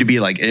said seemed to be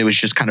like, it was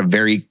just kind of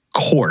very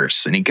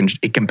coarse, and he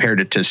compared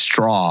it to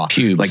straw.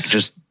 Pubes. Like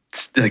just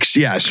like,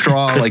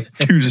 straw, like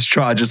tubes of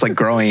straw, just like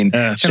growing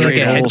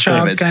straight out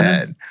of its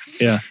head.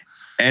 Yeah.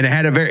 And it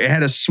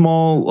had a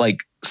small,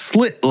 like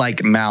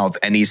slit-like mouth,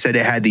 and he said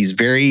it had these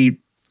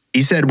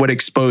he said what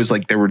exposed,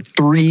 like there were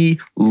 3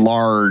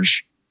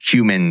 large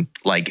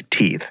human-like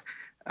teeth.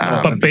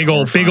 But big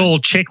old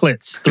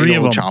chiclets, 3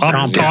 of them,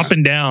 top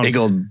and down. Big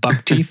old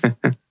buck teeth.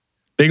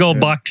 Big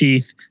old buck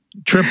teeth,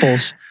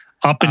 triples,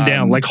 up and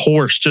down, like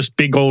horse, just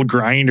big old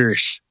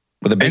grinders.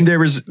 With a big, and there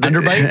was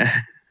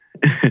underbite?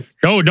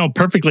 No,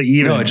 perfectly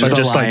even. No, just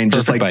a line,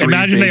 just like 3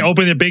 imagine they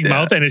open the big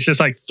mouth and it's just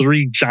like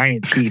 3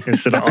 giant teeth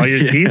instead of all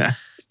your teeth.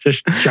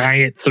 Just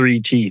giant 3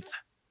 teeth.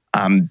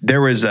 There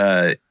was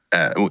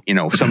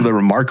some of the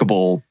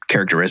remarkable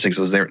characteristics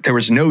was there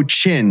was no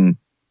chin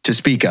to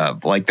speak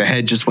of. Like the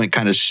head just went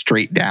kind of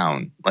straight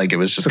down. Like it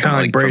was just kind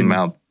of like from the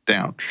mouth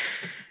down.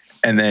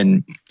 And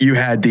then you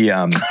had the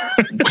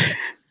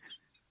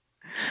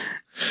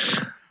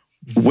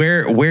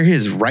where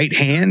his right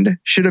hand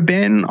should have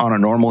been on a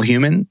normal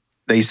human.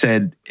 They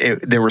said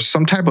there was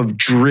some type of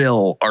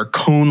drill or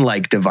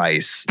cone-like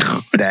device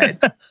that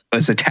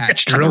was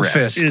attached to the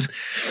wrist. Fist.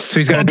 So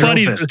he's got a drill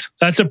fist.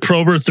 That's a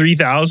Prober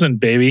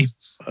 3000, baby.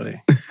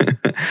 Where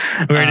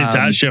does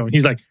that show?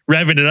 He's like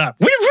revving it up.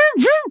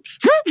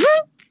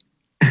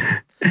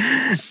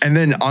 And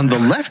then on the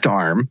left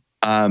arm,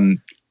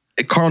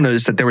 Carl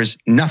noticed that there was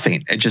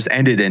nothing. It just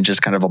ended in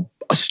just kind of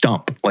a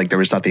stump. Like there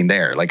was nothing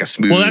there, like a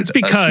smooth. Well, that's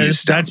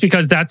because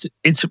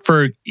it's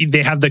for,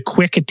 they have the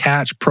quick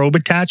attach probe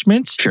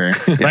attachments. Sure.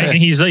 Right. And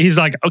he's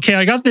like, okay,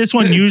 I got this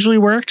one, usually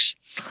works.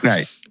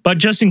 Right. But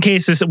just in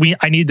case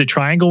I need the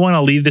triangle one,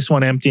 I'll leave this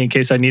one empty in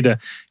case I need to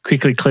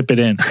quickly clip it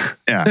in.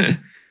 Yeah.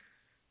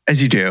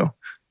 As you do.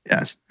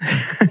 Yes.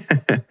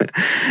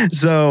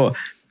 So,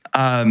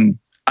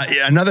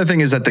 Another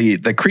thing is that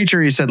the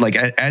creature, he said, like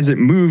as it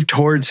moved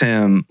towards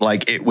him,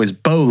 like it was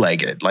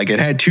bow-legged. Like it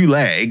had 2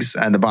 legs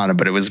at the bottom,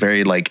 but it was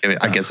very like,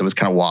 I guess it was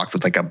kind of walked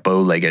with like a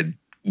bow-legged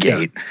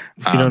gait. Yeah.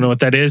 If you don't know what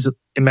that is,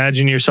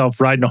 imagine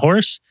yourself riding a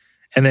horse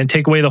and then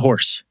take away the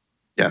horse.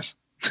 Yes.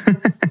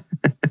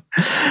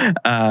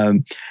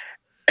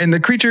 And the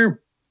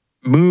creature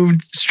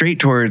moved straight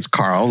towards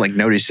Carl, like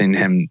noticing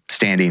him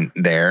standing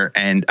there,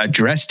 and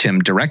addressed him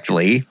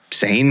directly,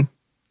 saying,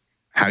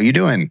 "How you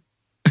doing?"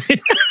 Hey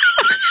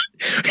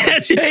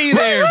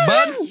there,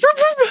 bud.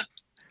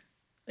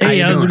 Hey,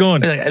 how's it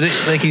going?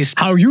 Like he's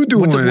How you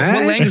doing,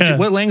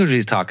 what language is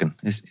he talking?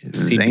 Is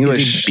English.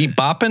 Is he beat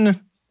bopping?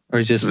 Or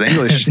is just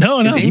English? No,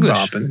 Is he English.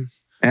 bopping?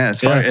 Yeah,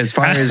 as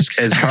far as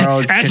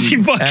Carl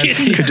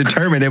could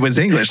determine, it was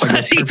English. Like it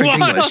was perfect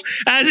English.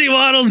 As he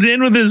waddles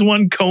in with his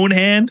one cone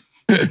hand.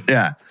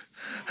 Yeah.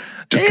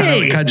 Just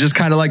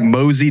kind of like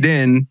moseyed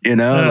in,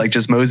 like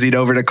just moseyed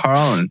over to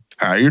Carl and,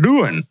 how you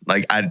doing?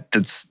 Like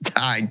that's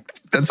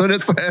what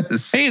it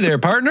says. Hey there,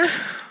 partner.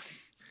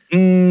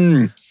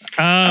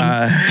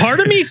 Part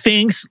of me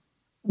thinks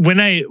when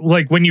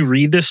you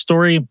read this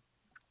story,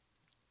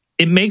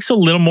 it makes a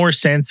little more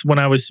sense when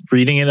I was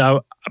reading it.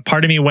 A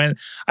part of me went,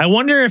 I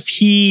wonder if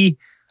he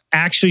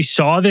actually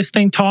saw this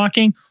thing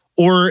talking,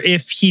 or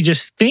if he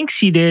just thinks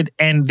he did,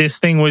 and this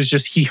thing was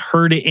just, he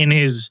heard it in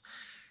his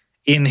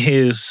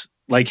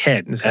like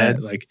head,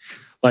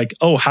 like,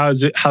 oh,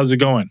 how's it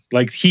going?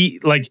 Like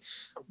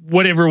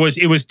whatever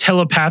it was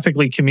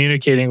telepathically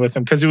communicating with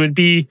him, because I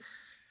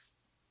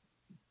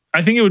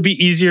think it would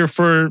be easier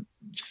for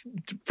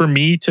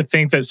me to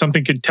think that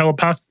something could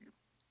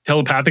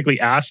telepathically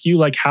ask you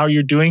like how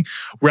you're doing,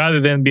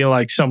 rather than being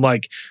like some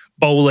like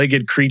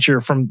bow-legged creature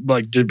from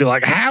like just be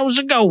like, how's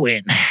it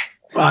going?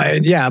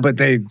 Yeah, but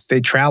they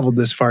traveled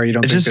this far. You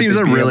don't. It think just that seems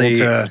they'd a be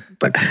really able to,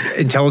 like,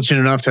 intelligent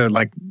enough to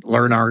like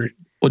learn our.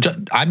 You're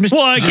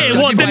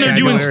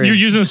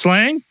using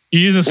slang.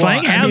 You're using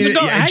slang. Well, how's it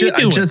going? How you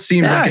doing? It just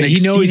seems like an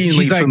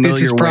exceedingly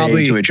familiar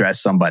way to address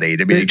somebody.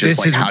 To be just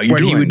like, how you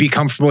doing? He would be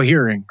comfortable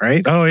hearing,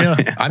 right? Oh yeah.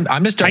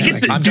 I'm just judging.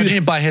 I'm judging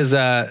it by his.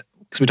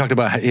 Because we talked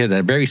about he had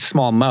a very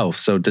small mouth.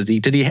 So did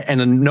he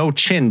and a no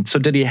chin? So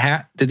did he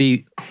have Did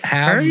he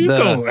have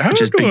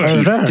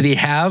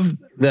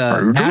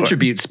the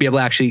attributes to be able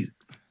to actually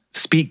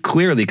speak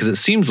clearly? Because it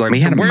seems like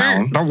he had a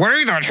mouth. The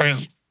way that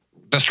his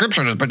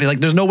description is, but like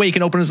there's no way he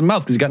can open his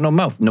mouth because he's got no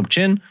mouth, no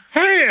chin.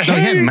 No,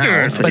 he has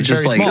mouth, but it's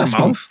just very like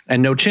small mouth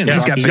and no chin. Yeah,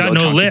 he's got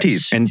no lips.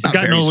 Teeth, and he's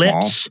got no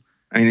lips.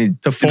 I mean,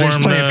 there's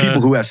plenty of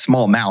people who have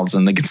small mouths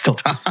and they can still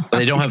talk. But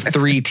they don't have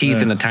 3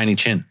 teeth and a tiny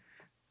chin.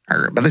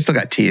 But they still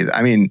got teeth.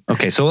 I mean,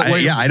 okay, so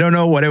I don't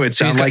know what it would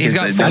sound like.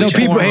 I know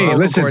people. Hey,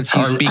 listen.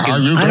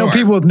 I know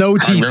people with no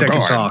teeth that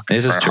can talk.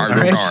 This is true.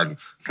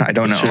 I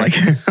don't know. Sure.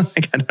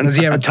 Does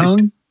he have a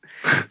tongue?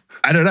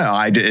 I don't know.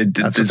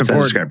 That's what's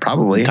important.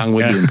 Probably tongue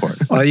would be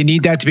important. Well, you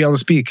need that to be able to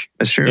speak.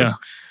 That's true. Yeah.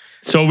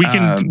 So we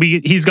can.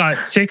 He's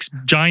got 6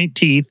 giant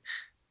teeth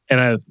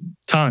and a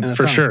tongue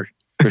for sure.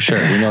 For sure,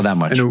 we know that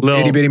much. And a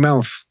itty bitty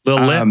mouth,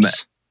 little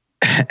lips,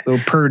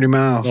 little purdy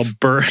mouth,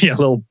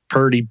 little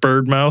purdy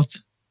bird mouth.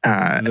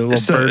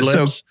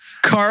 So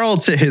Carl,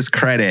 to his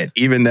credit,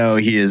 even though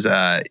he is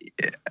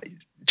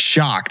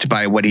shocked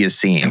by what he has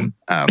seen,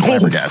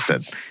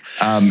 flabbergasted,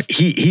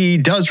 he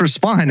does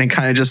respond and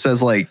kind of just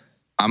says like,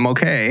 I'm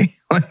okay.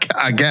 Like,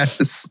 I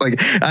guess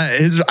like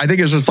I think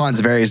his response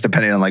varies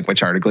depending on like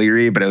which article you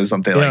read, but it was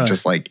something like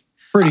just like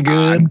pretty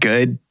good. I'm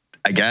good,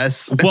 I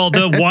guess. Well,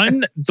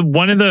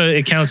 one of the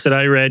accounts that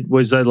I read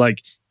was that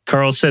like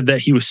Carl said that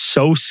he was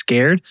so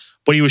scared,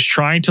 but he was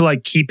trying to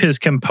like keep his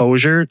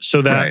composure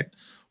so that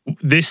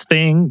this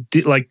thing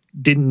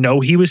didn't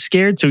know he was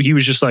scared. So he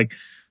was just like,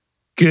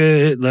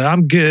 good.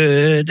 I'm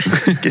good.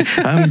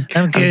 I'm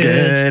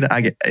good.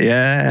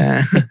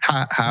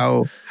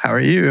 How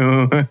are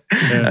you?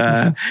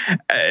 Yeah.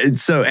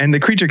 And the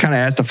creature kind of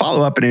asked to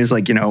follow up, and he was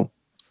like,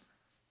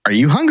 are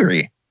you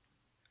hungry?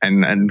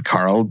 And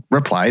Carl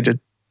replied,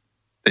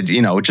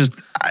 just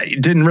I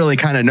didn't really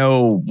kind of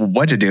know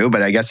what to do,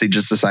 but I guess he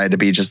just decided to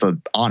be just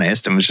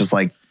honest and was just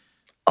like,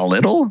 a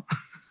little,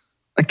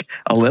 like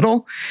a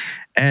little.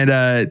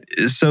 And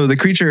so the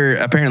creature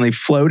apparently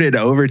floated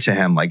over to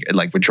him, like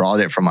withdrawed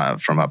it from a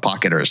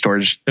pocket or a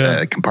storage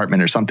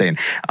compartment or something.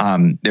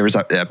 There was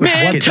a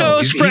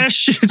Mentos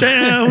fresh. He's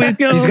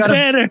got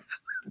better.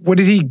 What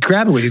did he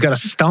grab it with? He's got a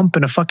stump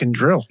and a fucking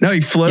drill. No, he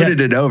floated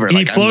it over.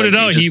 He floated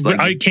out. He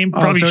came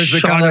probably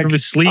shot out of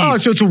his sleeve. Oh,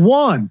 so it's a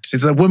wand.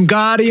 It's a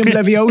Wingardium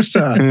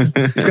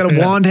Leviosa. He's got a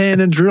wand hand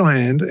and drill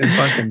hand. And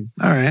fucking,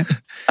 all right.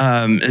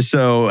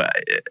 So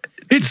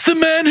it's the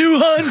man who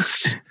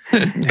hunts.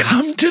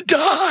 Come to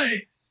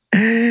die.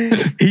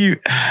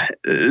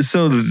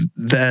 So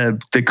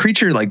the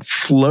creature like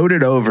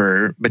floated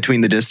over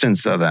between the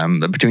distance of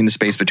them, between the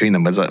space between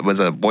them was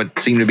what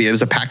seemed to be a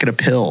packet of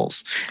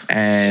pills,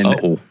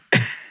 and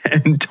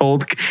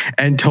told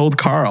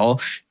Carl,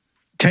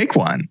 take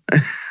one,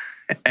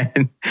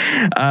 and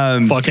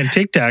fucking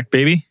Tic Tac,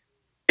 baby.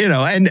 you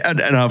know, and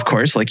of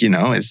course, like, you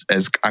know, as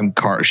I'm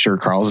sure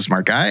Carl's a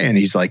smart guy, and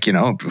he's like, you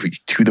know,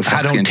 who the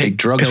fuck's going to take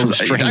drugs pills?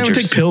 from strangers? I don't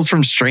take pills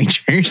from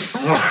strangers.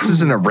 This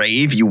isn't a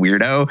rave, you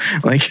weirdo.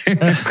 Like,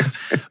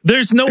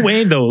 there's no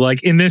way though.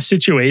 Like in this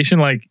situation,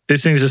 like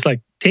this thing's just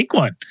like, take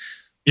one.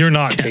 You're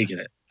not taking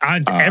it.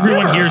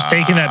 Everyone here is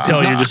taking that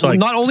pill. You're just like,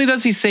 not only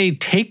does he say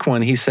take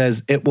one, he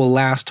says it will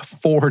last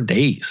 4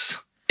 days.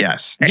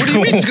 Yes. What do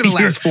you mean it's going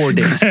to last 4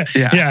 days?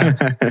 Yeah.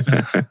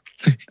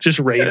 Just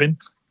raving.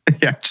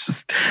 Yeah,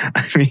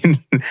 I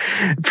mean,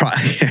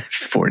 probably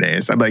 4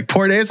 days. I'm like,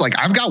 4 days? Like,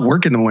 I've got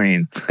work in the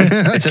morning.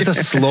 It's just a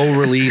slow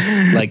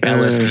release, like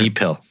LSD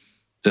pill.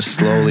 Just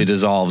slowly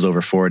dissolves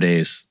over 4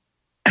 days.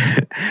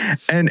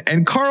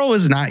 And Carl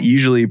is not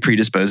usually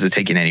predisposed to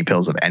taking any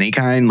pills of any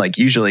kind. Like,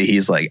 usually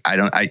he's like,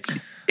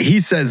 he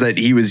says that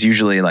he was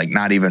usually like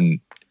not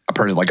even a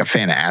person, like a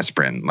fan of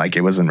aspirin. Like,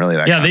 it wasn't really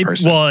that kind of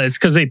person. Well, it's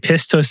because they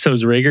pissed us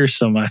those riggers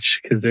so much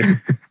because they're...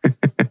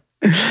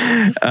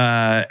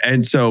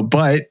 and so,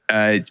 but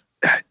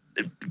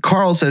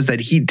Carl says that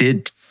he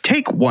did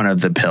take one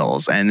of the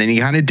pills, and then he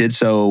kind of did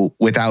so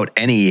without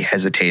any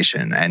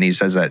hesitation. And he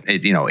says that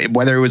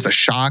whether it was a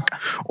shock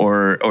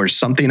or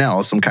something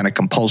else, some kind of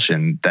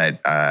compulsion that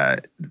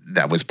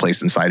was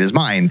placed inside his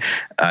mind,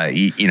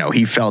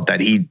 he felt that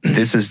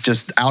this is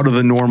just out of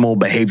the normal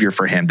behavior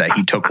for him, that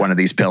he took one of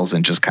these pills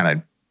and just kind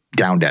of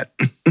downed it.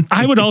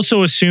 I would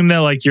also assume that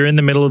like you're in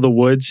the middle of the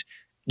woods,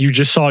 you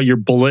just saw your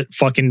bullet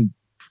fucking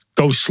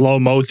go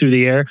slow-mo through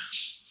the air.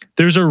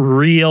 There's a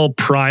real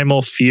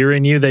primal fear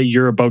in you that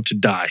you're about to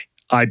die.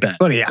 I bet.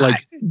 Buddy,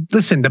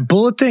 listen, the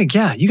bullet thing,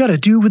 you got to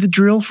do with a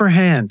drill for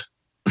hand.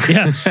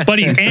 Yeah,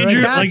 buddy,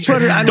 Andrew,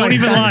 don't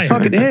even lie.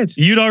 Fucking it.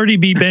 You'd already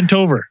be bent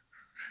over.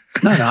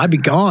 No, I'd be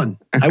gone.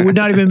 I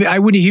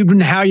wouldn't he'd been,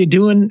 how you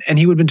doing? And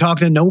he would have been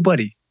talking to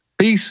nobody.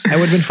 Peace. I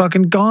would have been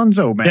fucking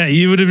gonzo, man. Yeah,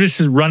 you would have just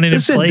running in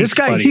place. This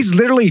guy, buddy. He's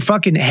literally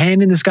fucking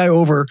handing this guy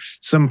over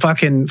some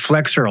fucking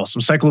Flexeril,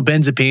 some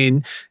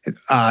cyclobenzapine,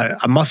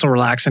 a muscle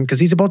relaxant, because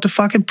he's about to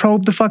fucking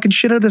probe the fucking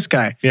shit out of this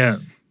guy. Yeah.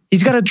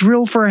 He's got a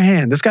drill for a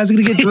hand. This guy's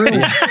going to get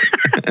drilled.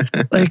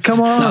 Like, come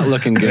on. It's not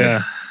looking good.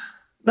 Yeah.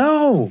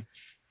 No.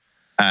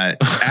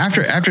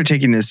 After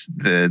taking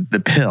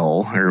the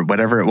pill or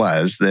whatever it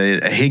was,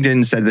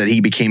 Higdon said that he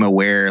became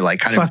aware, like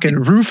kind fucking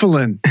of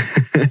Rufalin,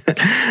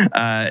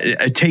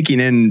 taking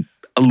in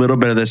a little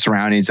bit of the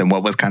surroundings and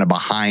what was kind of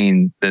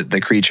behind the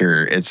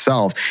creature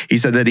itself. He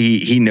said that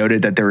he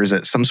noted that there was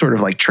some sort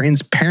of like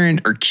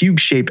transparent or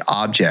cube-shaped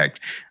object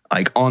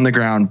like on the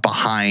ground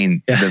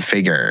behind the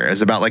figure. It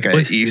was about like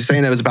he was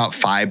saying it was about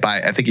 5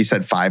 by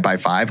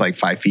 5, like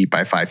 5 feet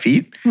by 5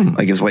 feet,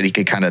 like is what he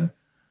could kind of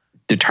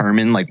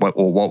determine, like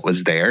what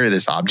was there,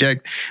 this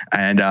object.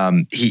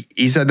 And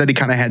he said that he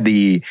kind of had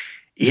the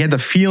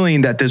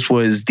feeling that this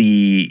was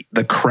the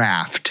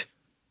craft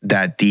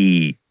that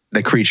the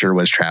creature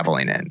was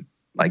traveling in.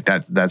 Like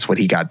that's what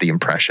he got the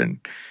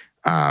impression.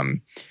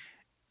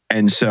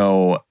 And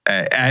so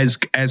as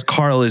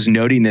Carl is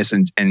noting this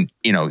and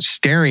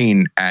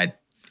staring at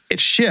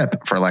its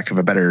ship, for lack of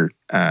a better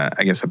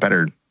a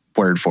better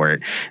word for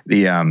it,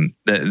 the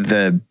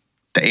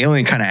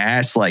alien kind of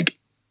asks, like,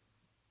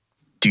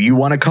 do you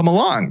want to come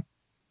along?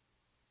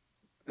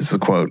 This is a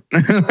quote.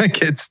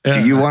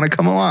 Do you want to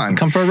come along?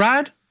 Come for a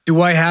ride?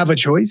 Do I have a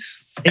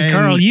choice? Hey,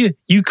 Carl, you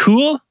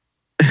cool?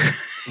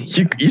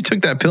 you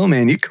took that pill,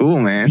 man. You cool,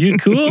 man. You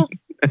cool?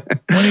 Why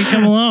don't you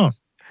come along?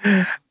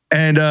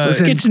 And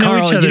listen, get to know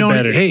Carl, each other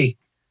better. Hey,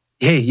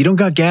 you don't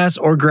got gas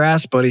or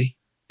grass, buddy.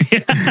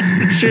 Yeah,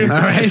 it's true. All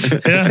right.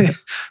 Yeah.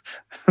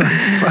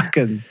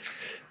 Fucking.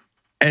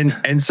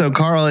 And so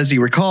Carl, as he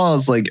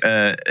recalls, like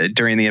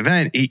during the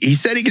event, he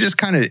said he could just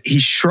he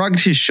shrugged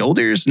his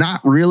shoulders,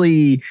 not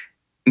really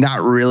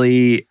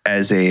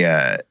as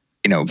a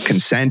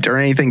consent or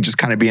anything, just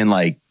kind of being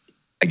like,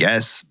 I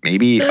guess,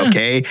 maybe,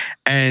 okay.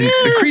 And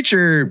the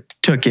creature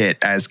took it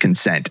as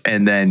consent,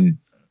 and then.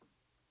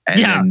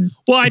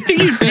 Well, I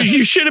think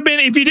you should have been,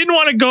 if you didn't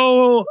want to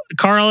go,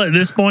 Carl, at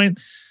this point,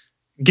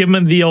 give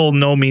him the old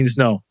no means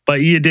no.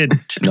 But you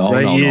didn't. No.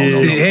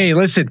 Hey,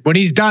 listen, when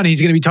he's done,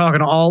 he's going to be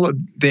talking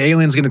the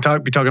alien's going to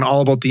be talking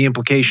all about the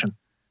implication.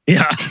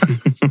 Yeah.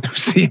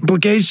 It's the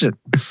implication.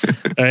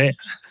 Right.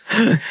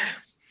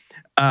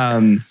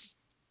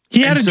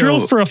 He had a drill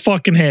for a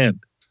fucking hand.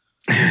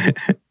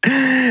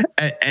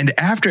 And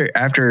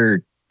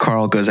after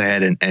Carl goes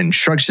ahead and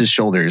shrugs his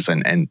shoulders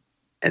and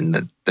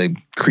the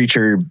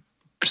creature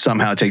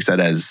somehow takes that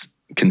as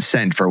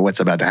consent for what's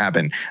about to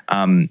happen.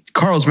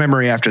 Carl's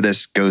memory after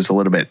this goes a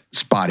little bit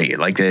spotty.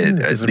 Like the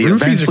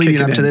events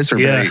leading up to this are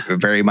very,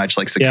 very much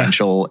like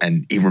sequential,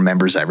 and he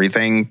remembers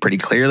everything pretty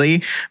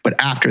clearly. But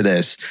after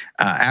this,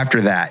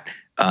 after that,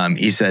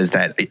 he says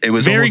that it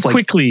was very almost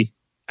quickly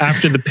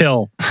after the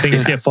pill,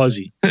 things get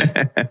fuzzy.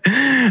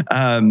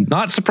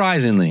 Not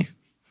surprisingly,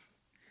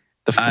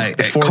 the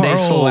 4-day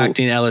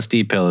slow-acting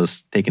LSD pill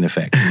is taking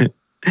effect.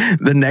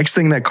 The next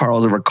thing that Carl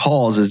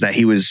recalls is that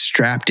he was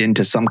strapped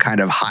into some kind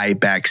of high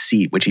back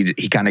seat, which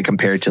he kind of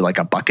compared to like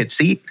a bucket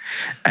seat.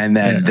 And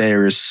that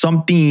there's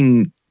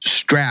something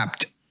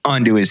strapped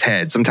onto his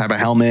head, some type of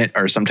helmet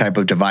or some type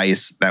of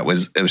device it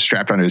was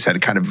strapped onto his head.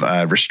 It kind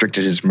of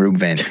restricted his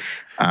movement.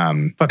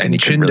 Fucking and he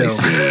couldn't really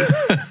see.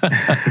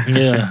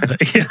 Yeah.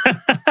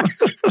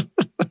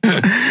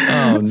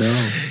 Oh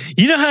no.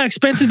 You know how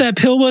expensive that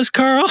pill was,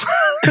 Carl?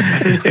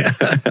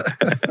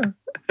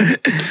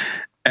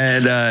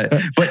 And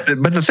but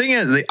the thing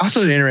is,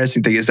 also an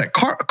interesting thing is that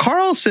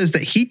Carl says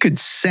that he could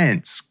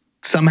sense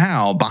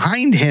somehow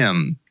behind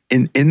him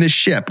in the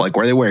ship, like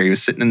where they were. He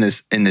was sitting in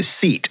this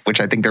seat,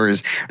 which I think there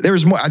was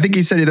more. I think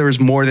he said there was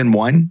more than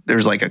one. There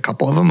was like a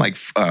couple of them, like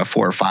 4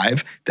 or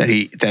 5 that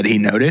he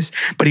noticed.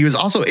 But he was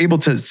also able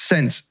to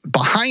sense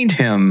behind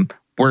him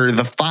were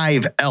the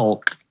 5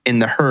 elk in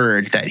the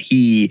herd that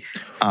he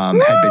had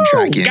been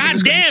tracking. God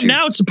damn!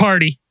 Now it's a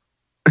party.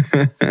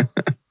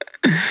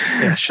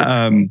 Yeah,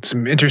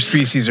 some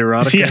interspecies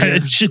erotica. Yeah,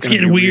 it's just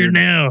getting weird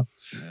now.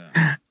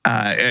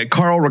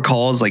 Carl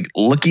recalls like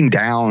looking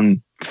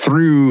down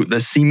through the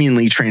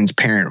seemingly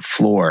transparent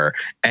floor,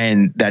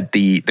 and that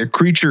the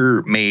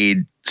creature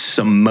made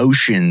some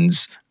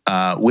motions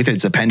with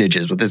its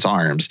appendages, with its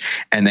arms.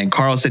 And then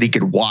Carl said he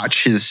could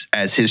watch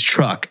as his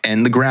truck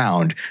and the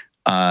ground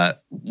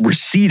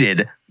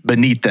receded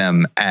beneath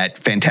them at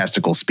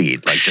fantastical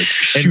speed, like just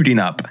shooting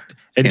up.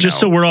 And just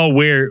so we're all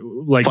aware,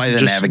 like Fly the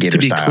just Navigator to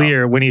be style.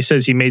 clear, when he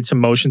says he made some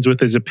motions with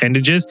his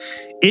appendages,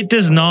 it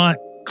does not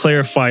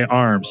clarify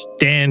arms.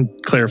 Dan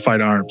clarified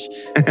arms.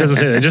 It doesn't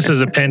say that. It just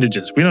says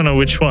appendages. We don't know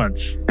which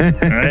ones. All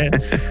right.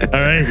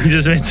 He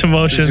just made some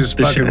motions. Just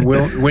fucking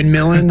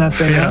windmilling that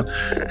thing up.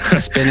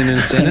 Spinning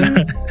and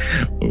sinning.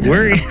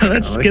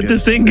 Let's get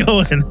this thing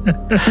going.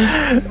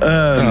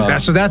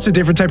 So that's a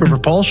different type of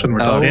propulsion we're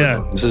talking yeah.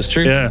 about. This is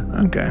true. Yeah.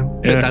 Okay.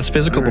 Yeah. That's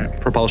physical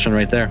propulsion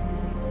right there.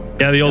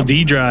 Yeah, the old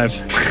D drive.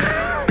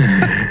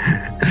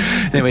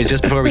 Anyways,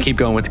 just before we keep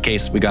going with the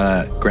case, we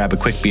gotta grab a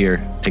quick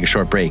beer, take a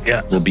short break.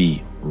 Yeah. We'll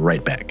be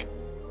right back.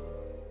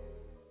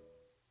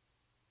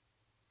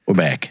 We're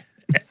back.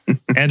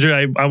 Andrew,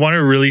 I want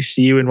to really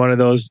see you in one of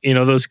those,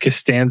 those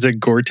Costanza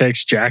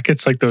Gore-Tex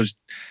jackets, like those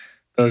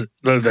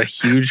the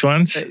huge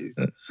ones.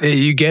 Hey,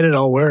 you get it,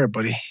 I'll wear it,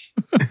 buddy.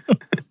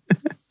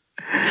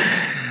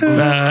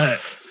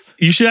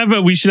 We should have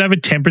a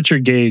temperature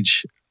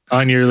gauge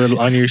on your How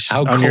on your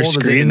cold is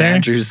it screen in there.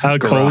 Andrew's How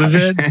cold is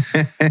garage?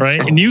 it? Right,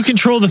 and you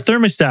control the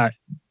thermostat.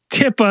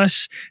 Tip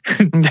us.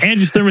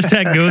 Andrew's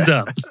thermostat goes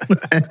up.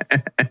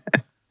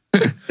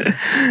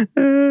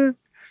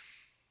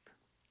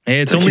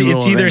 Hey, it's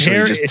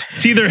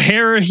either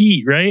hair or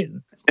heat, right?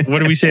 What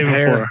did we say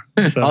before?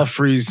 So, I'll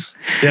freeze.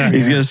 yeah,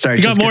 He's gonna start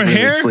You just got more getting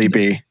really hair?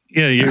 sleepy.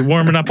 yeah, you're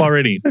warming up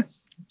already. All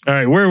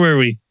right, where were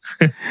we?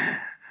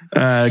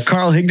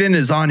 Carl Higdon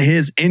is on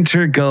his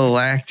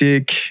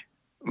intergalactic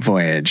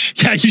voyage.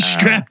 Yeah, he's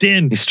strapped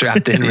in. He's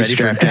strapped in, ready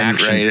for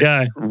action. right?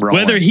 Yeah, Rolling.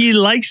 whether he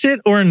likes it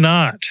or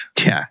not.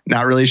 Yeah,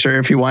 not really sure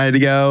if he wanted to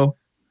go.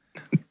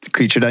 This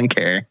creature doesn't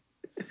care.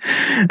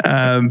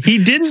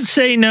 He didn't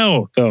say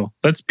no, though.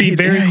 Let's be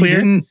very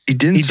clear. He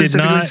didn't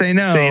specifically not say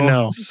no. say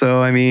no.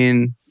 So, I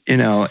mean, in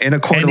a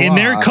court And of in law,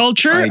 their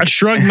culture, like, a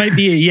shrug might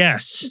be a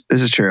yes.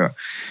 this is true.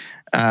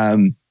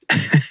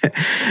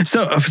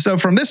 So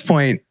from this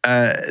point,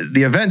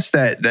 the events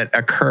that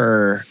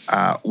occur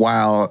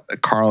while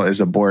Carl is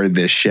aboard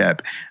this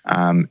ship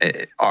are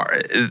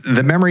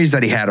the memories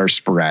that he had are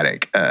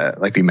sporadic.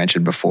 Like we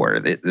mentioned before,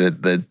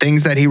 the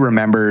things that he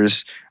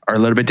remembers are a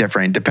little bit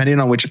different depending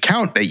on which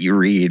account that you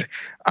read,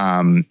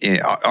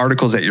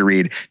 articles that you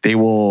read.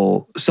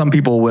 Some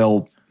people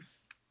will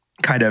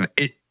kind of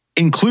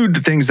include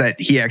the things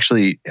that he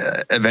actually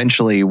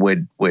eventually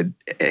would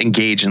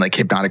engage in, like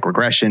hypnotic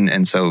regression,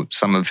 and so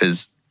some of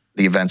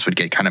the events would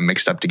get kind of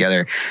mixed up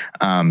together.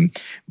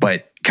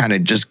 But kind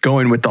of just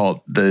going with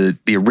the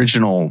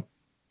original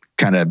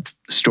kind of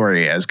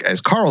story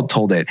as Carl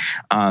told it,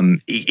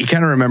 he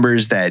kind of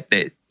remembers that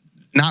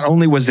not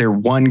only was there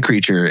one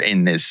creature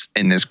in this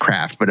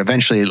craft, but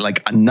eventually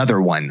like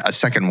a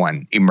second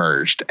one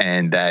emerged,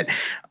 and that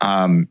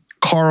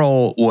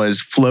Carl was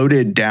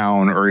floated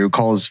down, or he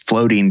calls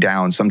floating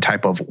down some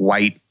type of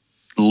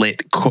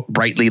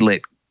brightly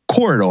lit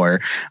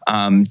corridor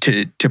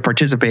to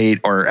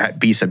participate or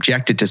be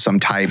subjected to some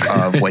type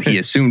of what he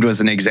assumed was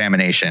an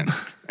examination.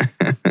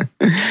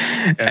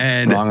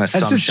 And Wrong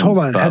assumption. Hold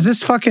on. Bob.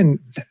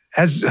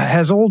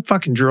 Has old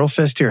fucking Drill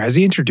Fist here, has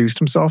he introduced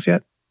himself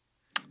yet?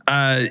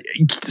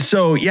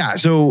 So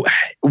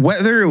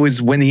whether it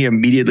was when he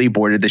immediately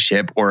boarded the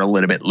ship or a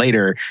little bit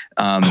later,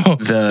 as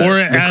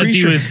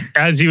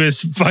he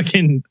was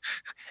fucking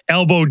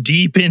elbow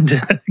deep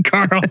into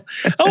Carl.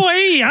 Oh,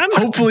 hey,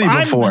 hopefully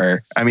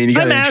before. I mean, you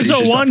got I'm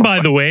Azo One, by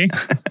the way.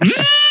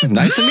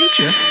 Nice to meet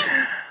you.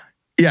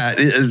 Yeah,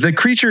 the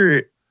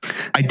creature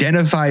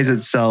identifies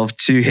itself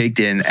to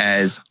Higdon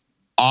as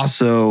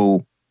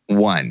also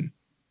one.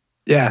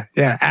 Yeah,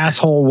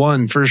 asshole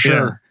one for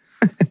sure.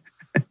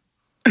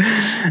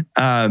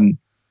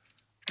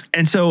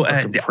 And so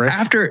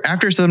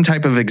after some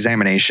type of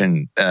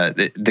examination,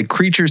 the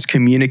creatures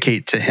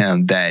communicate to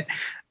him that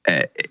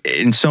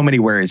in so many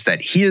words that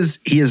he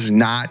is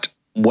not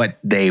what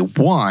they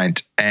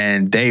want,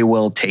 and they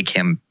will take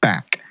him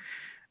back.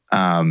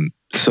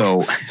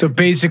 So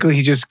basically,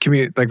 he just fuck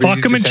him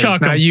and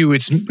chuck him. It's not you.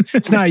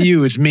 It's not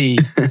you. It's me.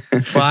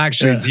 Well,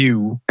 actually, it's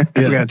you.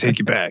 We gotta take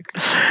you back.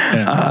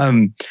 Yeah.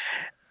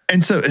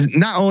 And so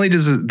not only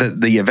does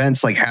the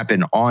events like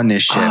happen on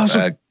this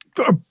ship.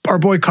 Our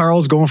boy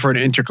Carl's going for an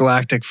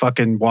intergalactic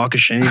fucking walk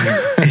of shame.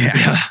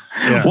 Yeah.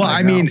 Well,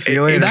 I mean,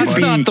 that's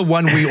not the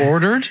one we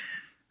ordered.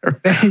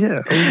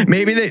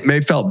 Maybe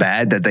they felt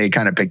bad that they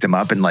kind of picked him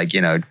up and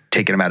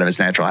taken him out of his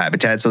natural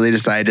habitat. So they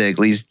decided to at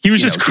least he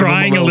was just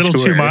crying a little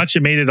too much.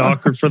 It made it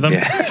awkward for them.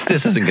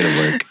 This isn't going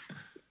to work.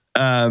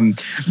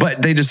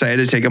 But they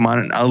decided to take him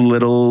on a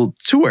little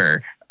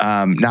tour.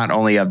 Not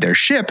only of their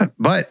ship,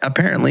 but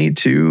apparently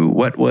to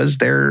what was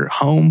their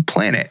home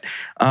planet.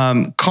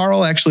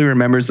 Carl actually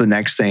remembers the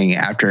next thing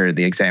after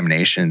the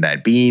examination,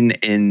 that being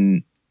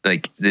in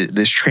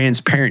this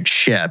transparent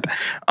ship,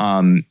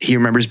 he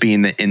remembers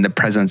being in the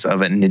presence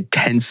of an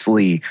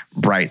intensely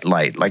bright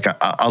light, like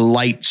a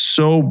light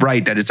so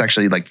bright that it's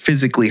actually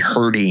physically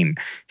hurting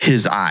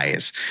his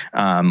eyes.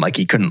 Like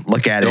he couldn't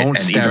look at it. Don't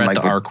stare at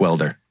the arc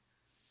welder.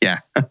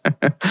 Yeah.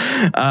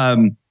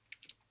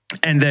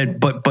 And then,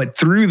 but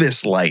through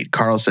this light,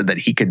 Carl said that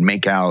he could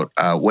make out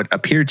what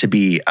appeared to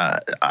be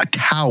a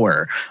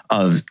tower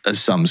of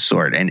some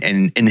sort. And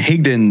in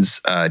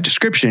Higdon's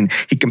description,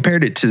 he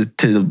compared it to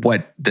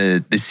what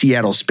the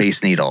Seattle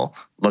Space Needle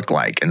looked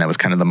like, and that was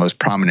kind of the most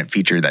prominent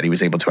feature that he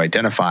was able to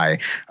identify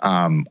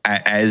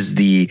as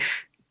the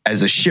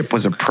ship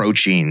was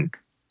approaching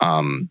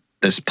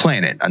this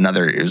planet.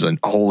 It was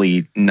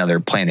another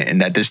planet,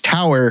 and that this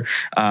tower,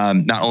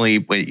 not only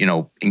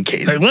in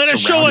case let us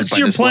show us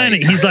your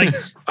planet. He's like,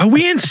 "Are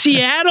we in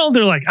Seattle?"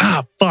 They're like,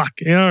 fuck,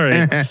 all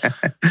right.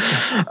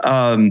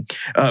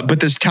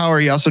 But this tower,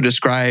 he also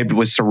described,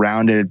 was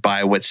surrounded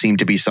by what seemed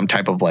to be some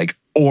type of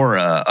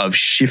aura of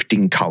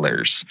shifting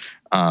colors.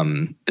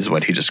 Is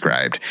what he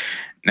described.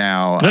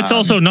 Now, let's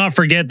also not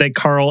forget that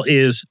Carl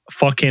is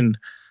fucking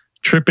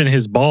tripping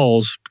his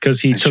balls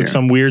because he took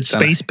some weird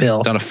space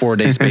pill. Done a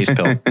 4-day space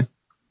pill.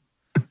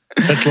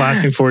 That's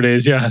lasting 4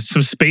 days. Yeah.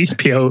 Some space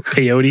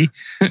peyote.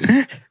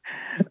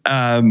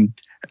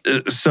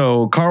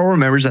 So Carl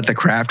remembers that the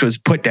craft was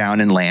put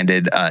down and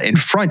landed in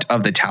front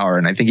of the tower.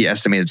 And I think he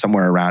estimated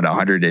somewhere around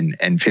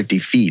 150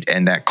 feet.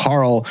 And that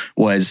Carl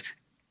was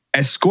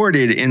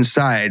escorted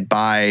inside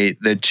by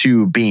the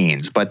two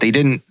beings, but they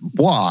didn't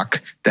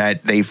walk,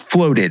 that they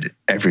floated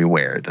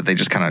everywhere, that they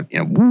just kind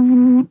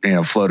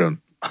of, floated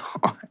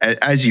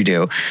as you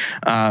do.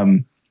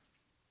 And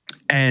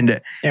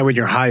when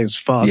you're high as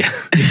fuck. Yeah.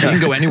 You can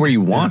go anywhere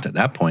you want at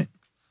that point.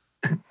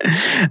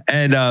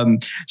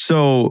 And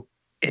so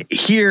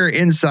here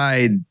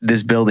inside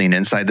this building,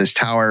 inside this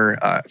tower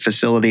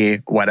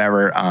facility,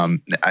 whatever, I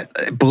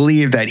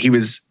believe that he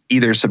was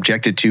either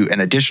subjected to an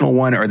additional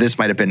one, or this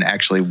might have been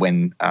actually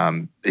when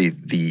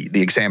the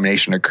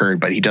examination occurred.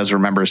 But he does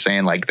remember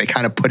saying they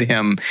kind of put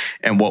him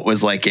in what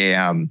was he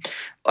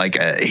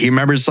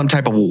remembers some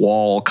type of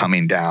wall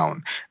coming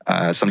down,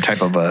 some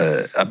type of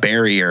a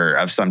barrier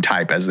of some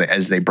type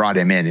as they brought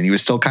him in, and he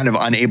was still kind of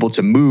unable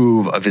to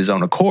move of his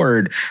own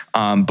accord.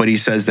 But he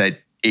says that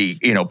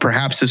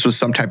perhaps this was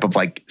some type of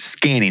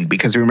scanning,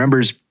 because he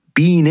remembers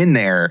being in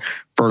there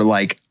for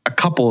a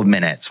couple of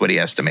minutes, what he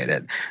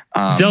estimated.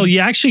 Zell,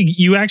 you actually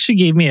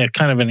gave me a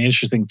kind of an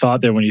interesting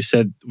thought there when you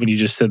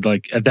just said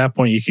at that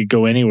point you could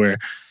go anywhere.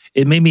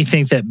 It made me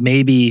think that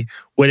maybe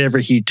whatever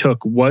he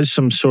took was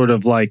some sort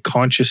of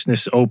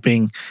consciousness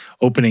opening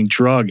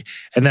drug,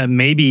 and that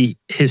maybe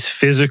his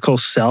physical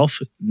self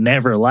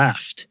never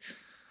left,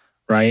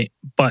 right?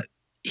 But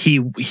he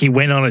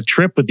went on a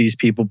trip with these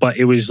people, but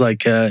it was on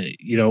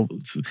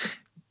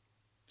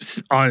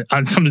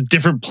some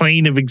different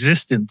plane of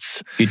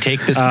existence. You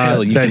take this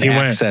pill, you can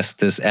access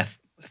this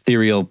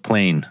ethereal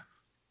plane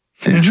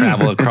and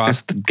travel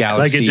across the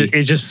galaxy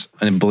it just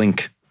and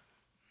blink.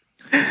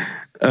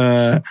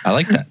 I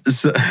like that.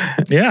 So,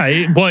 yeah,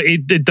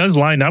 it does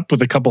line up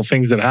with a couple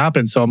things that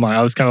happened. So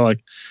I was kind of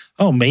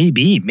oh,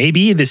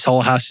 maybe this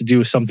all has to do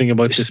with something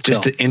about this pill.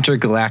 Just an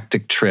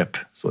intergalactic trip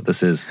is what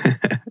this is.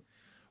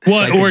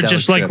 Well, or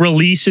just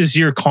releases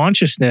your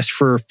consciousness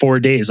for 4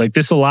 days.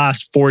 this will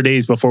last 4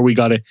 days before we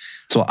got to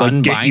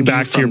unbind you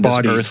back to your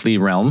body, earthly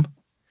realm,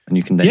 and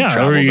you can then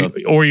travel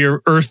or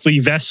your earthly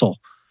vessel,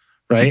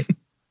 right?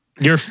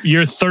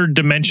 your third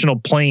dimensional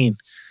plane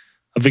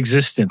of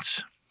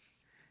existence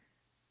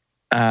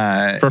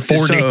for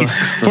 4 days,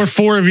 for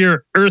 4 of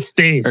your Earth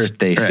days. Earth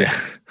days, right.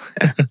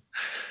 Yeah.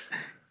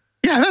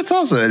 Yeah, that's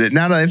also it.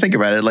 Now that I think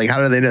about it,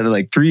 how do they know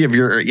 3 of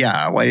your?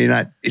 Yeah, why do you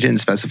not? You didn't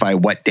specify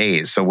what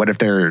days. So what if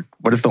the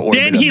orbit?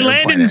 Then he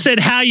landed planet? and said,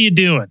 "How you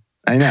doing?"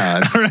 I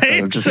know. All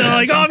right. So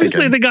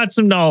obviously they got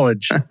some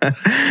knowledge.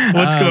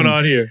 What's going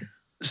on here?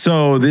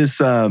 So this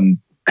after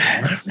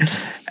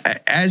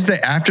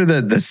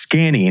the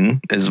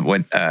scanning is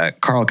what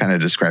Carl kind of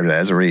described it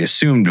as, or he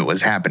assumed it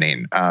was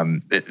happening.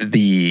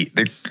 The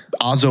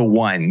Ozo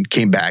 1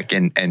 came back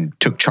and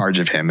took charge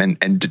of him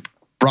and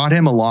brought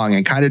him along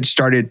and kind of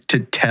started to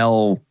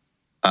tell,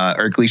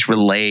 or at least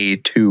relay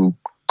to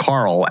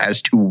Carl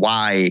as to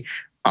why,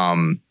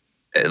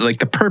 like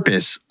the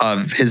purpose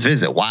of his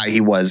visit, why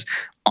he was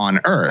on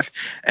Earth.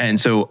 And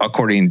so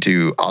according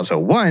to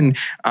Ozo One,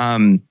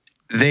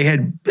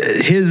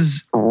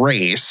 his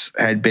race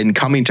had been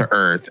coming to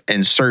Earth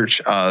in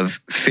search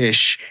of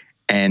fish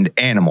and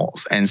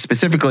animals, and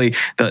specifically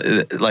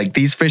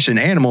these fish and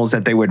animals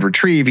that they would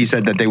retrieve. He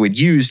said that they would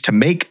use to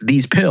make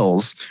these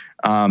pills,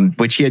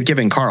 which he had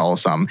given Carl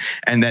some,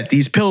 and that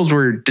these pills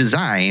were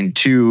designed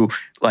to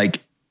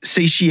like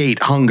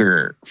satiate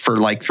hunger for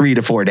like 3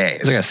 to 4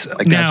 days. Yes.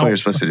 Like that's what you're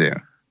supposed to do.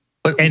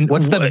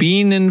 What's the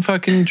bean in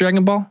fucking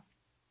Dragon Ball?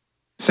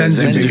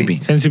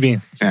 Senzu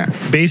bean. Yeah,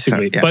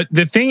 basically. So, yeah. But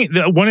the thing,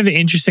 one of the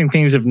interesting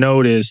things of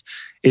note is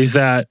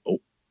that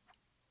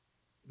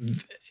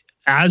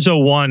Azo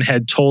One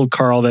had told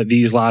Carl that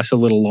these last a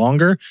little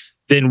longer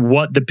than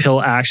what the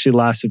pill actually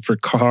lasted for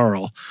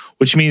Carl,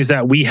 which means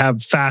that we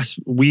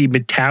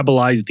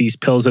metabolize these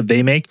pills that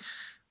they make.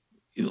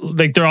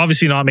 Like they're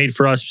obviously not made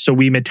for us, so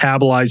we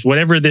metabolize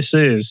whatever this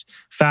is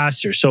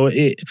faster. So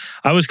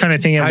I was kind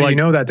of thinking, how do you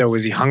know that though?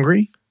 Was he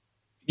hungry?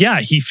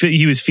 Yeah,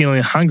 he was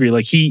feeling hungry.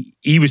 Like he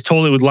was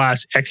told it would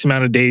last X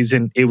amount of days,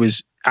 and it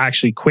was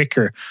actually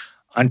quicker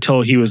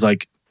until he was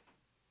like,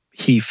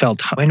 he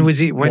felt hungry. When was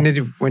he? When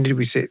did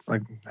we say?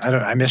 Like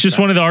I missed. Just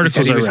that. one of the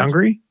articles. He was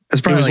hungry. It's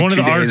probably like one of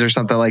 2 the days or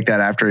something like that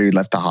after he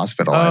left the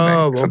hospital. I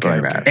think,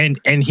 something like that.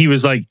 And he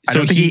was like, I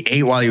don't think he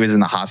ate while he was in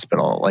the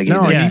hospital. Like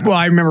no,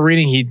 I remember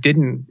reading he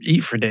didn't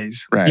eat for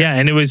days. Right. Yeah,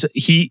 and it was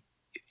he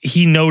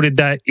noted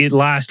that it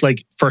lasts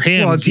like for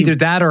him. Well, it's either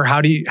that or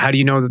how do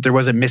you know that there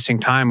wasn't missing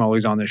time while he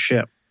was on this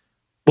ship?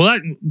 Well,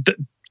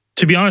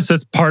 to be honest,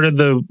 that's part of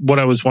what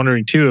I was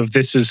wondering too. If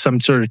this is some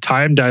sort of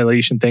time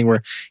dilation thing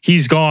where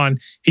he's gone,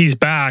 he's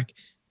back,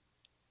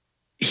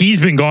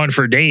 he's been gone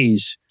for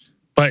days,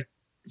 but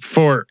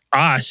for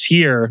us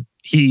here,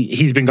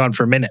 he's been gone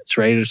for minutes,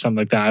 right, or something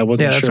like that. I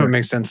wasn't. Yeah, that's sure. what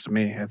makes sense to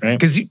me. I think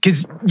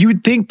because you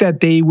would think that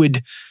they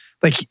would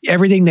like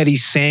everything that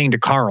he's saying to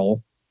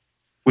Carl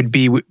would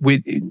be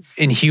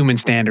in human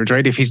standards,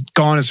 right? If he's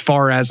gone as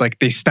far as like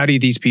they study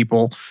these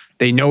people,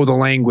 they know the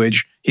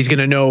language, he's going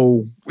to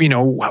know, he's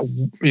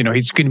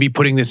going to be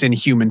putting this in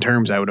human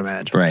terms, I would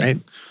imagine. Right?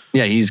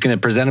 Yeah, he's going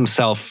to present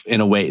himself in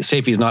a way, say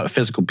if he's not a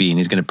physical being,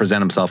 he's going to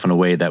present himself in a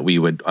way that we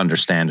would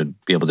understand and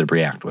be able to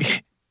react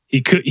with.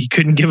 He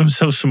couldn't give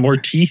himself some more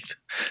teeth.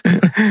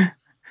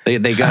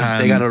 They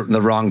got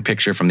the wrong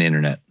picture from the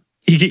internet.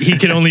 He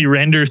could only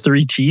render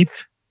 3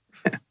 teeth.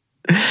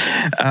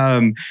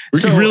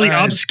 Really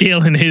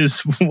upscaling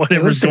his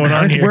whatever's going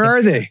on here. Where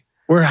are they?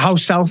 How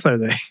south are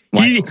they?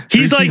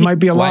 He's like might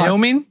be a lot.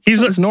 Wyoming.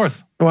 It's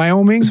north.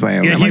 Wyoming.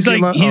 Yeah, he's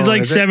like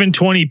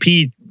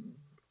 720p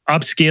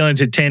upscaling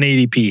to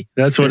 1080p.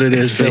 That's what it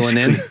is. Filling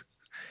in.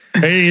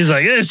 He's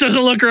like, this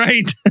doesn't look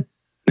right.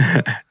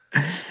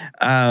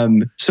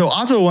 So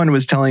Ozo One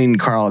was telling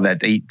Carl that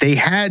they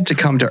had to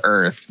come to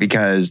Earth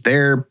because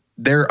their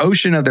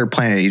ocean of their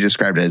planet, he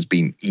described it as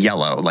being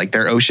yellow. Like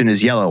their ocean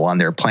is yellow on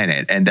their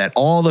planet, and that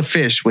all the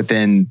fish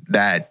within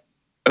that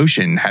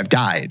ocean have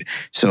died.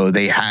 So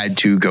they had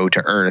to go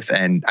to Earth.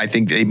 And I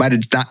think they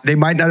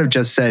might not have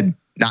just said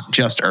not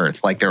just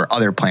Earth. Like there were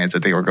other planets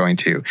that they were going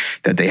to,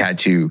 that they had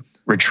to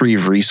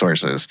retrieve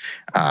resources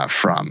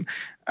from.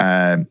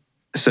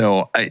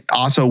 So I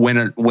also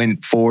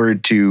went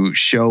forward to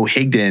show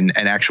Higdon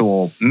an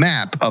actual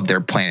map of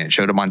their planet,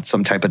 showed him on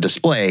some type of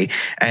display,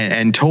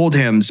 and told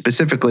him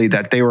specifically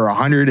that they were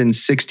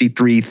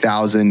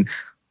 163,000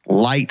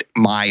 light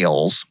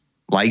miles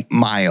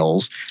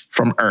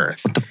from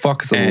Earth. What the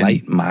fuck is a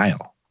light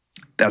mile?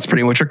 That's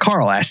pretty much what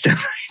Carl asked him,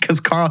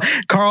 because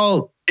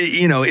Carl,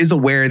 is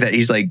aware that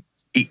he's like,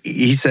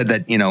 he said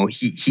that,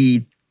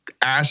 he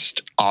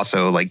asked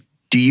also like,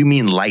 do you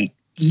mean light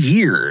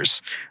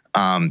years?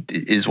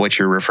 Is what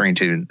you're referring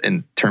to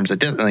in terms of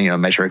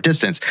measure of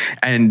distance,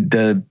 and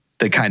the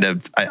kind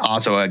of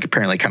also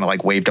apparently kind of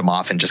like waved him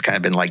off and just kind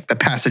of been like the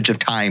passage of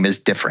time is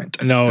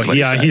different. No,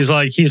 yeah, he's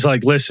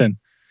like, listen,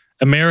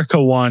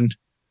 America won.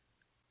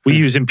 We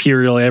use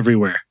Imperial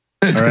everywhere.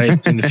 All right,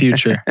 in the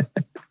future,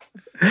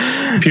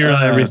 Imperial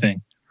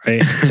everything.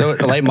 Right. So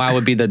a light mile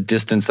would be the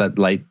distance that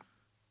light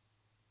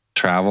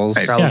travels.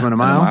 Travels in a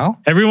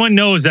mile. Everyone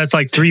knows that's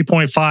like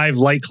 3.5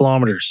 light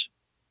kilometers.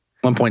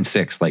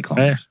 1.6 light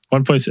kilometers.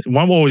 1.6.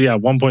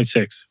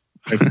 1.6.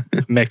 I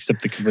mixed up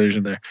the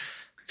conversion there.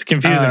 It's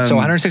confusing. So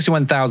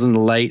 161,000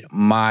 light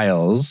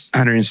miles.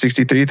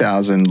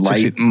 163,000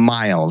 light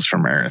miles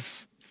from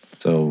Earth.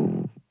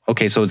 So,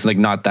 okay, so it's like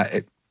not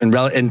that,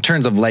 in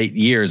terms of light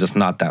years, it's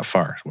not that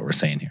far, is what we're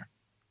saying here.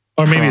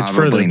 Or maybe it's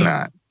further than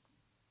not.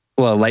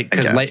 Well,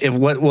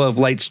 if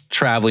light's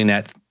traveling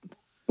at,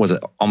 was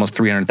it almost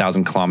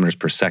 300,000 kilometers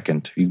per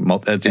second?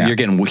 You're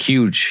getting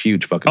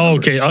huge fucking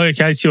numbers.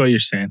 Okay, I see what you're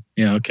saying.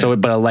 Yeah, okay. So,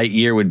 but a light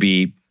year would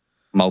be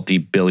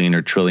multi-billion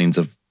or trillions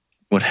of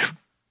whatever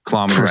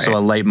kilometers. Right. So a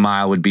light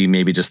mile would be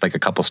maybe just like a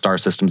couple star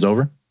systems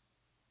over.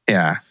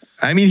 Yeah.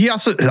 He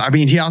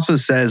also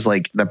says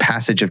like the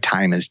passage of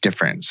time is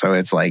different. So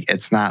it's like,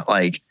 it's not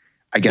like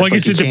I guess, Well, I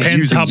guess like, it he can't depends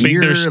use a how big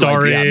year. their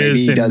star Like, yeah, maybe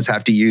is he and- does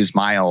have to use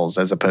miles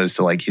as opposed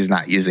to like he's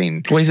not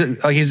using. Well, he's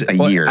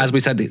A year. As we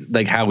said,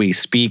 like how he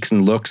speaks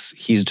and looks,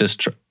 he's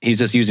just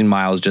using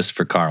miles just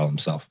for Carl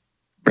himself.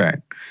 Right.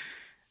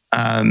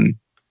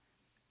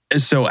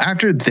 So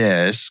after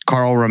this,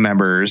 Carl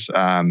remembers,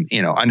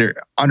 under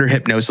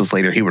hypnosis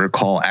later, he would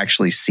recall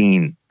actually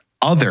seeing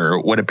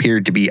what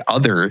appeared to be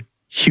other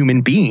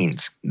human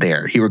beings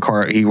there. He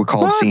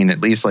recalled seeing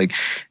at least like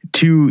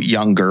two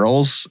young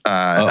girls,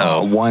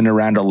 one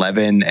around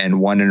 11 and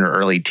one in her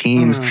early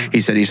teens.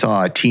 He said he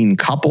saw a teen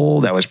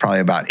couple that was probably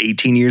about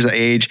 18 years of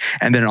age,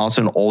 and then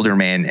also an older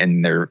man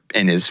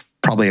in his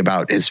probably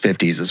about his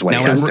 50s is what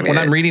he estimated. When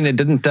I'm reading it,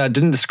 didn't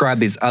describe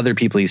these other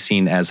people he's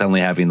seen as only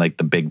having like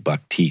the big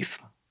buck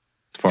teeth.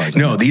 As far as I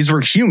know. These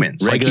were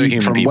humans, Regular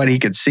human from people. what he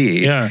could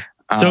see. Yeah.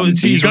 So you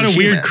these got were a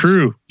weird humans.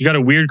 crew. You got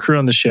a weird crew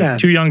on the ship. Yeah.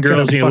 Two young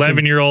girls, Got a an fucking-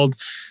 11-year-old,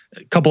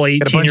 a couple of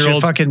Got a bunch of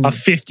 18-year-olds, fucking- a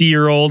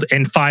 50-year-old,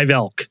 and 5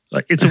 elk.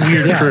 Like, it's a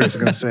weird Yeah, I crew. was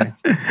gonna say.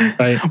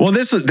 Right? Well,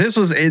 this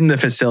was in the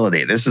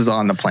facility. This is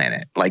on the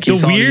planet. Like he The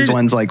saw these weird-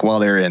 ones like while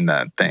they're in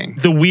the thing.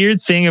 The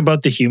weird thing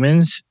about the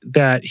humans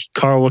that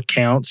Carl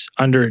accounts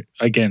under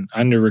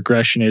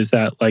regression is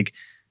that like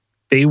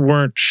they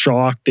weren't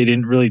shocked. They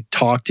didn't really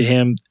talk to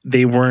him.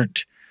 They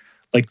weren't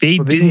like they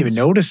Didn't even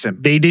notice him.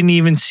 They didn't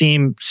even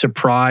seem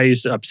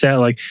surprised, upset.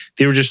 Like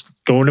they were just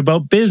going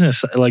about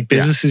business, like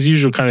business as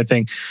usual kind of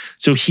thing.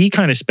 So he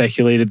kind of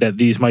speculated that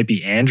these might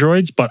be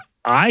androids, but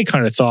I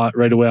kind of thought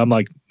right away, I'm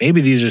like, maybe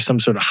these are some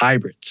sort of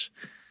hybrids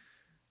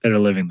that are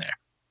living there.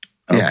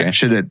 Yeah,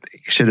 should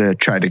have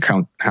tried to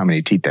count how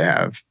many teeth they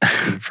have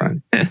in the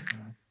front.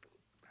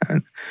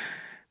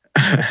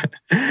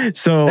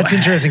 So That's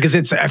interesting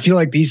because I feel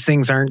like these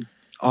things aren't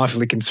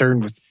awfully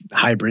concerned with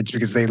hybrids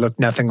because they look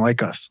nothing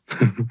like us.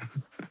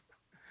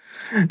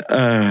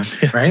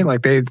 Right?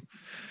 Like they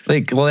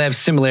they have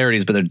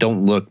similarities, but they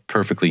don't look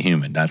perfectly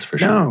human. That's for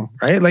sure. no,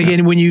 right? Like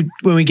and when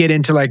we get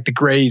into like the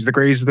grays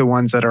are the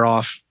ones that are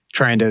off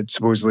trying to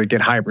supposedly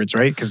get hybrids,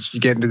 right? Because you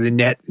get into the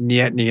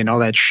Netany and all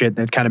that shit, and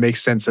it kind of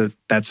makes sense that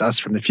that's us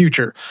from the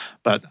future.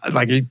 But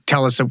like you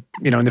tell us, in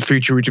the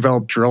future we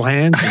develop drill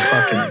hands and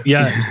fucking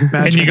Yeah. And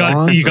magic you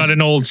wands got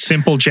an old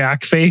simple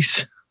Jack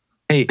face.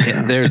 Hey,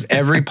 there's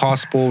every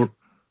possible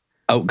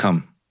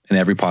outcome in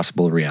every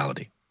possible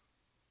reality.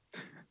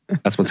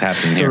 That's what's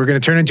happening So we're here. going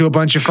to turn into a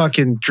bunch of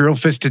fucking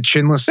drill-fisted,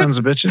 chinless sons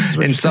of bitches. is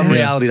what In you're some saying?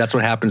 reality, that's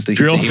what happens to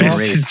Drill the human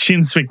fist is race.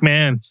 Chins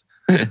McMahon's.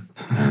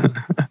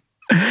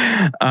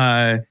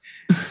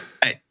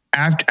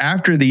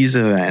 After these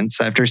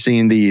events, after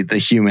seeing the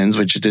humans,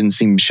 which didn't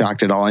seem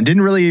shocked at all, and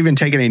didn't really even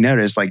take any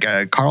notice, like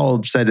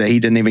Carl said that he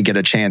didn't even get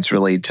a chance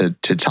really to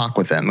talk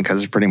with them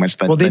because pretty much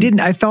that. Well, they didn't.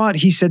 I thought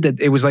he said that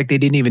it was like they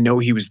didn't even know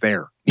he was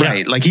there.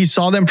 Right, like he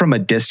saw them from a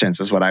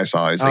distance, is what I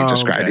saw as they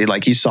described okay. it.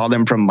 Like he saw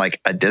them from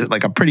like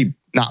a pretty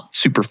not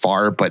super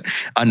far, but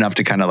enough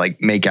to kind of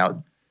like make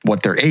out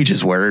what their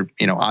ages were,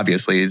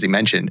 obviously, as he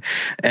mentioned.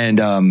 And,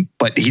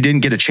 but he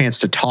didn't get a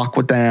chance to talk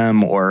with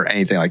them or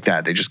anything like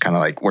that. They just kind of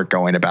like were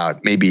going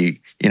about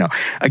maybe,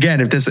 again,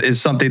 if this is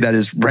something that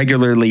is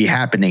regularly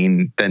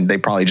happening, then they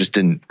probably just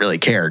didn't really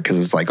care because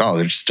it's like, oh,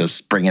 they're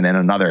just bringing in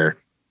another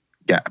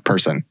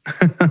person.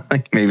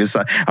 Like maybe it's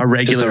a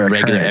regular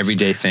occurrence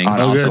everyday thing.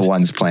 on also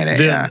one's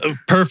planet.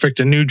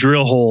 Perfect. A new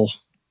drill hole.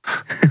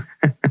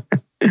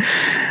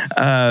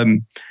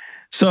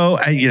 So,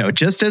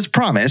 just as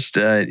promised,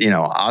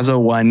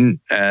 Ozo 1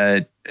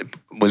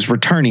 was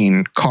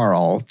returning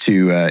Carl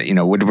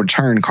would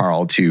return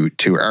Carl to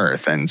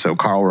Earth. And so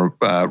Carl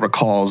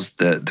recalls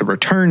the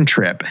return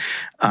trip.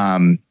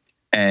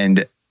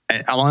 And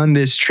on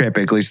this trip,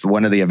 at least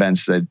one of the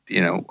events that,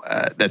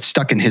 that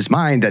stuck in his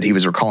mind that he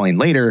was recalling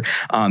later,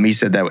 he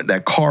said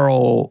that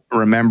Carl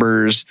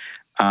remembers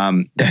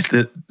that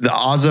the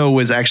Ozo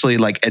was actually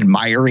like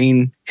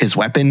admiring his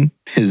weapon,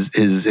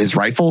 his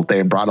rifle they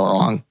had brought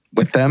along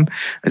with them,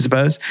 I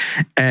suppose.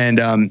 And,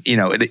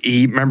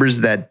 he remembers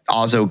that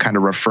Ozo kind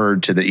of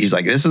referred to he's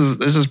like, this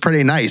is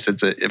pretty nice.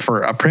 It's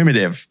for a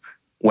primitive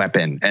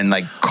weapon. And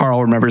like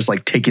Carl remembers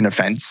like taking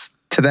offense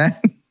to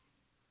that.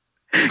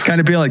 Kind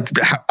of be like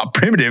a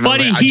primitive.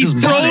 Buddy, like, he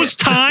froze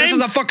time This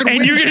is a fucking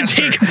and you're going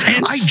to Winchester. take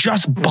offense. I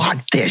just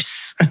bought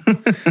this.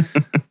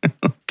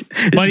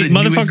 Buddy,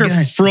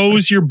 motherfucker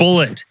froze your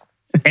bullet.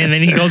 And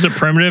then he goes at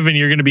primitive and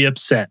you're going to be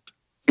upset.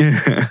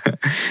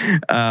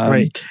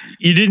 Right.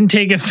 You didn't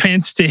take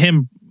offense to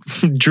him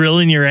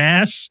drilling your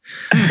ass,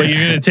 but you're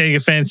going to take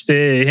offense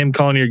to him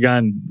calling your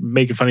gun,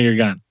 making fun of your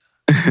gun.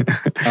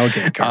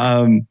 Okay.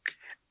 Carl.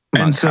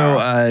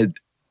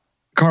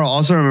 Carl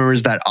also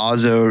remembers that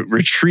Ozo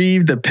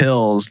retrieved the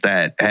pills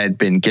that had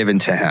been given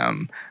to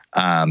him.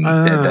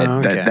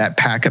 That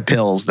pack of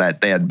pills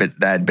that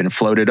had been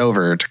floated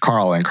over to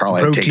Carl, and Carl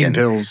had taken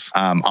pills.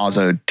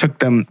 Ozo took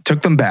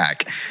them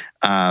back.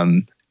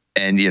 And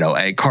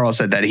Carl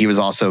said that he was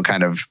also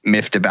kind of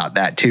miffed about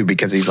that too,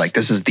 because he's like,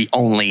 this is the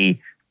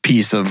only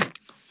piece of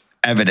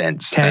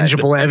evidence,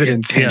 Tangible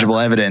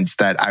evidence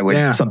that I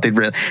would something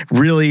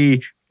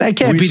really That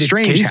can't be the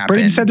strange case. happened.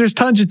 Braden said there's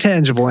tons of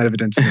tangible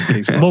evidence in this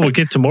case. Well, we'll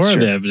get to more of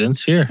the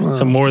evidence here.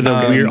 Some more of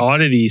the weird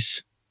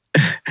oddities.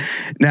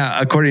 Now,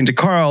 according to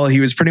Carl, he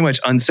was pretty much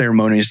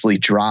unceremoniously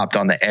dropped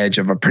on the edge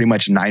of a pretty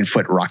much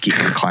 9-foot rocky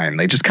incline.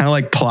 They just kind of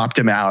like plopped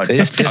him out. They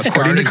just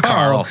according to discarded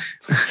Carl.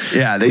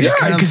 Yeah, they just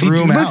kind of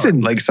threw him out.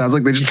 Like, sounds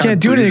like they just can't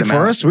do anything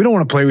for us. We don't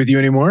want to play with you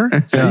anymore.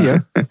 See ya.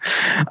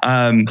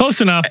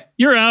 Close enough.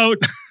 You're out.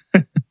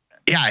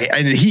 Yeah,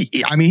 and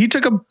he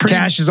took a pretty...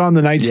 Cash is on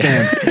the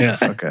nightstand. Yeah.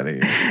 Fuck out of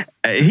here.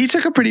 He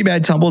took a pretty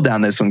bad tumble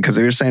down this one because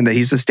they were saying that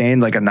he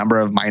sustained like a number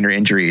of minor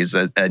injuries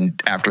and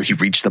after he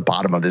reached the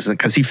bottom of this,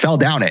 because he fell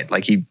down it.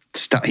 Like he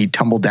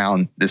tumbled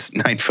down this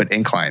 9-foot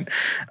incline.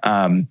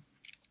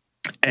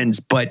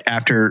 But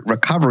after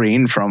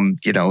recovering from,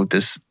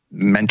 this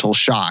mental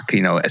shock,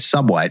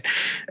 somewhat,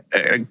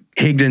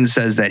 Higdon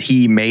says that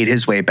he made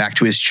his way back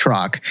to his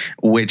truck,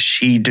 which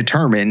he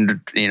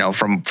determined,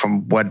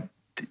 from what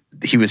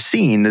he was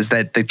seeing, is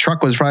that the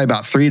truck was probably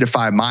about 3 to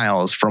 5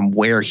 miles from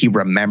where he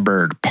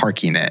remembered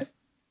parking it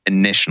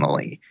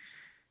initially.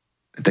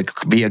 The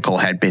vehicle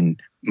had been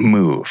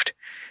moved,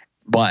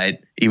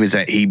 but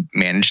he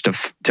managed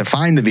to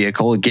find the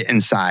vehicle, get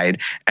inside,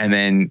 and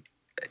then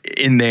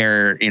in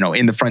there,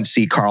 in the front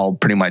seat, Carl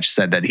pretty much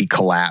said that he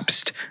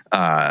collapsed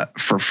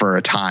for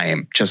a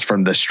time just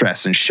from the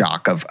stress and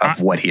shock of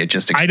what he had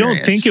just experienced.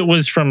 I don't think it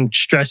was from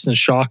stress and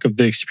shock of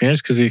the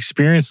experience, because the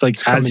experience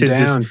has his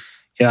down.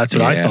 Yeah, that's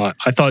what I thought.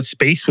 I thought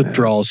space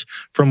withdrawals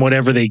from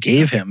whatever they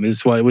gave him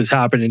is what was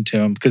happening to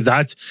him, because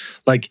that's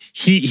like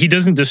he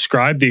doesn't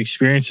describe the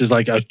experience as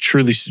like a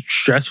truly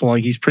stressful.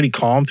 Like he's pretty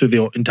calm through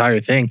the entire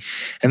thing,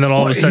 and then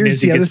all of a sudden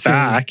as he gets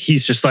back,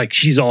 he's just like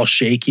she's all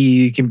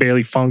shaky. He can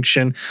barely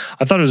function.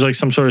 I thought it was like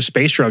some sort of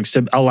space drugs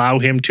to allow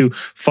him to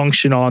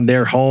function on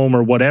their home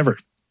or whatever.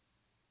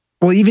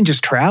 Well, even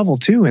just travel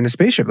too in the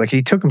spaceship. Like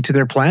he took him to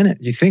their planet.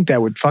 You think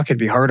that would fucking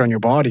be hard on your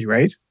body,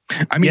 right?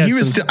 I mean,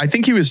 I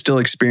think he was still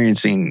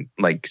experiencing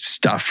like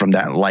stuff from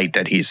that light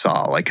that he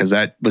saw, like, because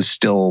that was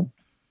still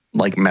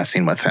like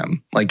messing with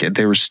him. Like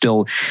they were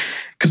still,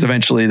 because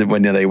eventually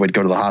when they would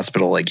go to the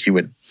hospital, like he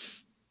would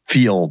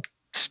feel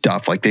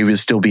stuff, like they was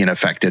still being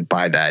affected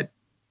by that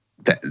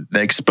the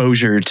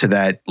exposure to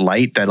that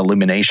light, that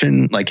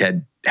illumination, like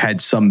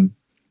had some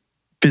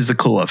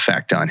physical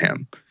effect on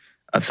him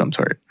of some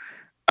sort.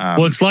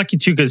 Well, it's lucky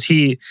too, because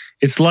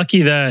it's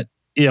lucky that,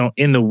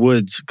 in the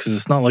woods, because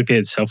it's not like they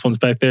had cell phones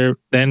back there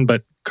then,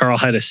 but Carl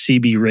had a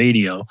CB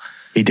radio.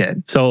 He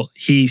did. So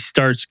he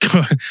starts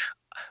going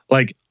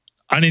like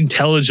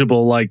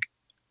unintelligible, like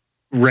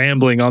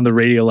rambling on the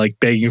radio, like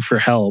begging for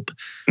help.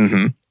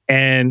 Mm-hmm.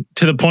 And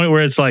to the point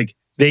where it's like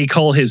they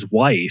call his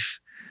wife.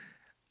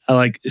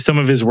 Like some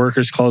of his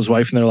workers call his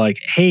wife and they're like,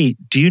 "Hey,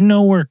 do you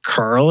know where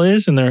Carl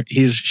is?" And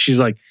she's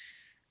like,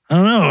 "I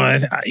don't know.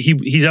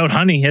 He's out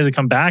hunting. He hasn't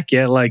come back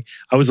yet. Like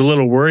I was a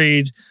little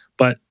worried,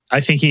 but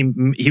I think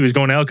he was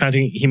going elk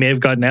hunting. He may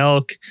have gotten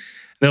elk." And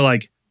they're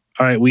like,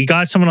 "All right, we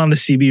got someone on the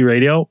CB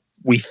radio.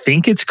 We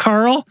think it's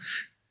Carl,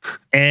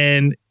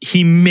 and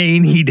he may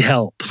need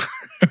help."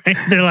 Right?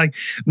 They're like,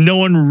 no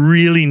one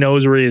really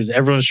knows where he is.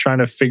 Everyone's trying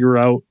to figure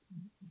out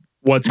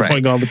what's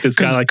going on with this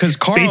guy. Like, because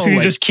Carl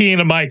basically just keying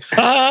a mic.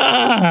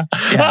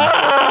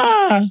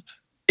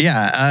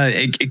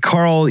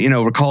 Carl,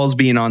 recalls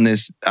being on the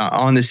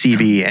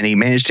CB, and he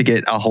managed to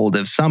get a hold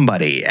of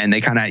somebody, and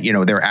they kind of,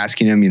 they were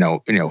asking him,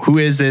 who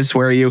is this?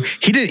 Where are you?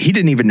 He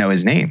didn't even know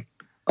his name.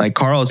 Like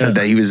Carl said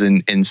that he was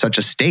in such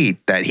a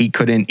state that he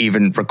couldn't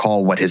even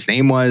recall what his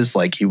name was.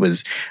 Like he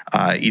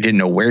didn't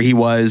know where he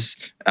was.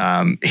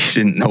 He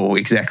didn't know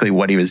exactly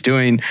what he was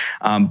doing.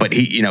 But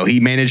he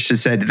managed to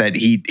said that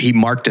he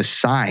marked a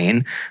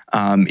sign,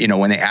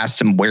 when they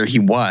asked him where he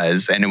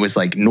was, and it was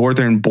like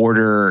Northern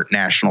Border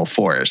National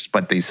Forest.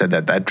 But they said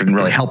that didn't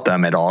really help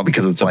them at all,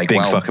 because it's like, big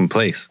fucking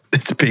place.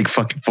 It's a big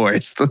fucking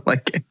forest.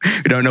 Like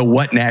we don't know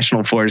what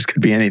national forest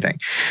could be anything.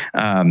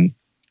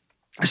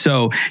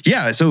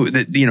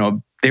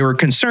 They were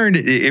concerned.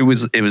 It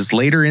was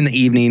later in the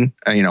evening.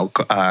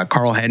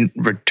 Carl hadn't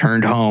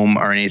returned home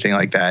or anything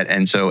like that,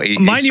 and so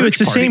mind you, it's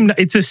the same night.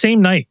 It's the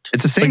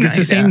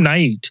same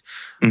night.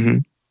 Mm-hmm.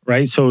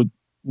 Right? So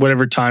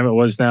whatever time it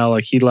was now,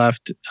 like he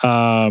left.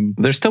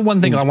 There's still one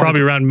thing.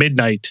 Probably around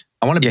midnight.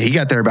 He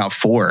got there about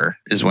 4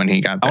 is when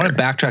he got there. I want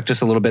to backtrack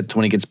just a little bit to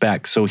when he gets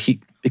back. So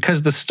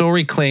because the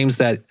story claims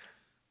that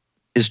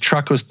his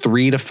truck was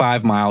 3 to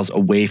 5 miles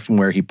away from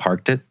where he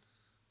parked it.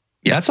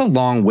 Yeah, that's a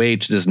long way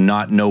to just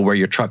not know where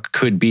your truck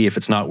could be if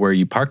it's not where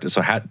you parked it.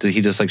 So did he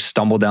just like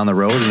stumble down the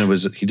road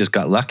and he just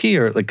got lucky,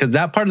 or like, because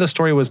that part of the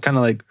story was kind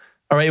of like,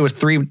 all right, it was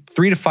 3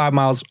 to 5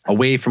 miles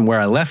away from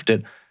where I left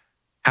it.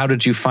 How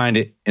did you find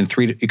it in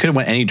you could have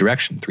went any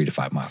direction 3 to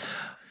 5 miles.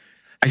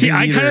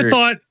 I kind of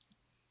thought.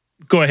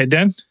 Go ahead,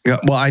 Dan. Yeah,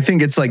 well, I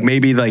think it's like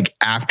maybe like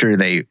after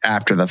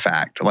the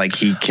fact, like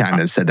he kind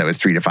of said that was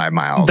 3 to 5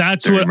 miles.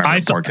 That's what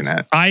I thought.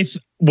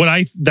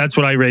 That's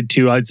what I read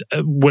too.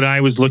 When I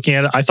was looking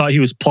at it, I thought he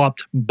was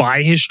plopped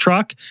by his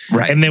truck,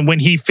 right? And then when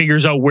he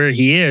figures out where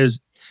he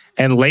is,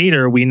 And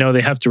later we know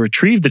they have to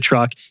retrieve the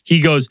truck. He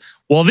goes,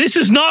 well, this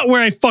is not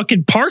where I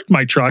fucking parked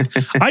my truck.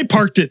 I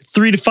parked it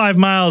 3 to 5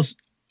 miles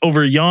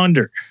over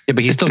yonder. Yeah,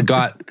 but he still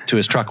got to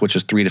his truck, which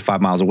is 3 to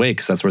 5 miles away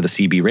because that's where the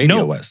CB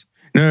radio was.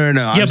 No.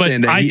 Yeah,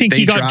 but I think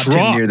he got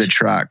dropped near the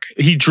truck.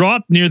 He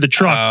dropped near the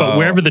truck, but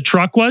wherever the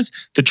truck was,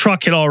 the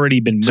truck had already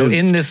been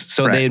moved.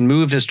 So they had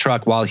moved his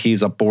truck while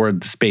he's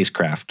aboard the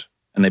spacecraft,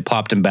 and they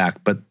plopped him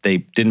back, but they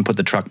didn't put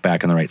the truck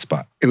back in the right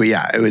spot. It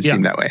would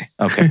seem that way.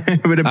 Okay,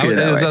 it would appear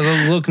that way. I was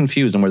a little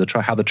confused on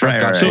how the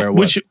truck got to where it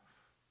was.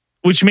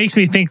 Which makes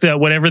me think that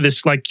whatever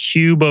this like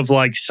cube of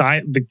like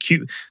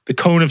the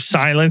cone of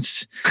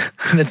silence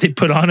that they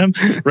put on him,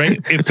 right?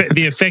 If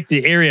the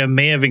affected area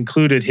may have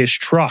included his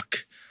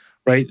truck,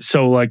 right?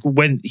 So like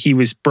when he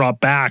was brought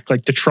back,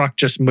 like the truck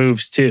just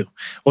moves too.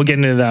 We'll get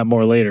into that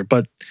more later.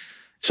 But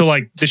so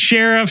like the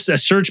sheriffs, a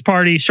search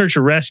party, search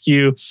and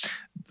rescue,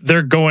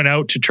 they're going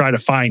out to try to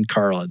find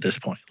Carl at this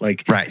point.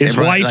 Like his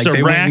wife's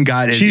a wreck.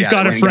 She's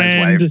got a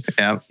friend.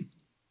 Yep.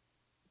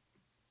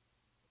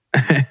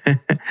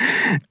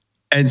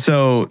 And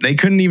so they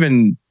couldn't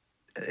even,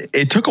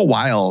 it took a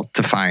while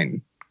to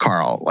find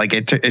Carl. Like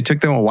it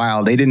took them a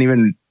while. They didn't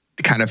even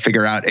kind of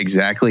figure out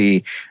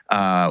exactly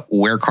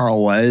where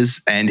Carl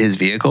was and his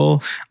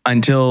vehicle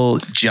until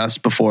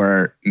just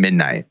before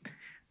midnight.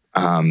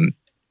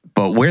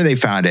 But where they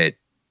found it,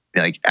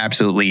 like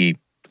absolutely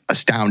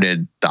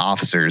astounded the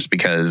officers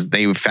because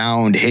they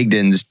found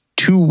Higdon's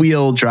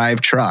 2-wheel drive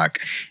truck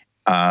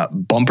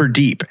bumper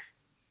deep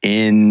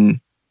in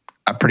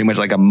pretty much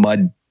like a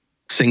mud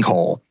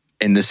sinkhole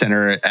in the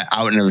center,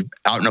 out in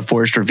a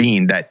forest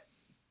ravine that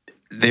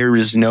there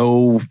is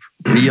no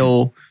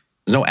real,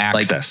 there's no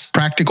access, like,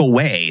 practical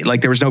way.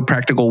 Like there was no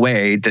practical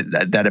way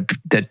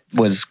that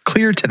was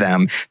clear to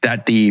them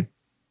that the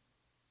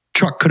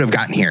truck could have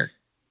gotten here,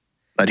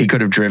 that he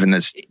could have driven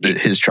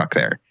his truck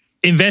there.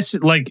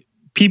 Like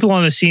people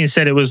on the scene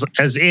said it was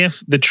as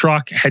if the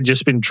truck had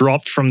just been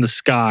dropped from the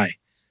sky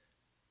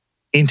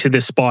into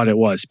this spot it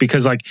was,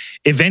 because like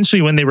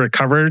eventually when they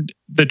recovered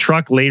the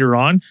truck later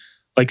on,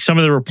 like some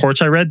of the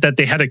reports I read that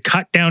they had to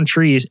cut down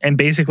trees and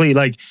basically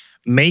like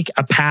make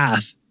a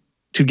path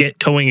to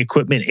get towing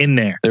equipment in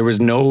there. There was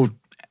no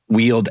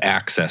wheeled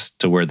access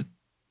to where the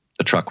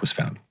truck was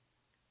found.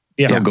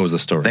 Yeah. There goes the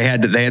story. They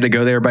had to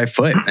go there by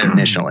foot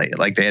initially.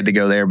 Like they had to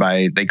go there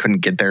they couldn't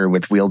get there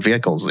with wheeled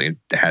vehicles. They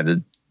had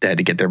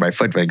to get there by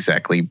foot,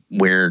 exactly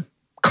where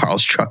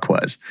Carl's truck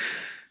was.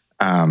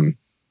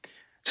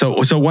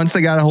 So once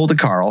they got a hold of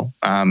Carl,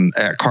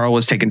 Carl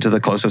was taken to the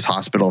closest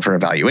hospital for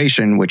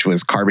evaluation, which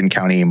was Carbon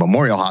County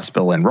Memorial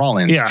Hospital in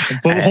Rawlins. Yeah,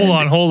 but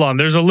hold on.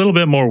 There's a little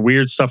bit more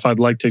weird stuff I'd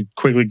like to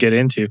quickly get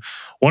into.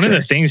 One of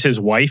the things his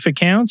wife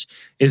accounts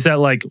is that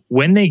like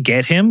when they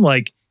get him,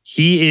 like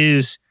he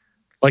is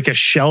like a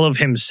shell of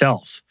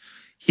himself.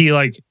 He's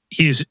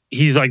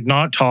like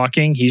not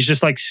talking. He's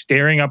just like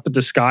staring up at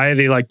the sky.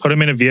 They like put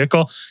him in a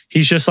vehicle.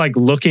 He's just like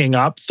looking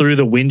up through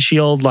the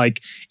windshield,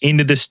 like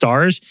into the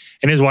stars.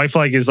 And his wife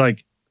like is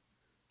like,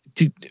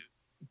 did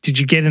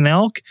you get an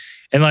elk?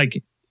 And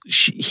like,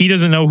 he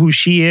doesn't know who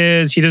she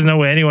is. He doesn't know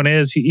who anyone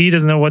is. He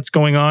doesn't know what's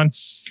going on.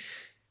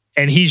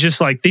 And he's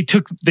just like, they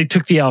took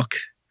the elk.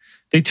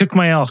 They took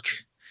my elk.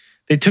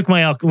 They took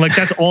my elk. Like,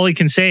 that's all he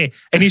can say.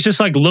 And he's just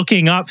like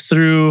looking up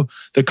through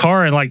the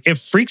car, and like it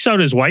freaks out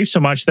his wife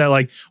so much that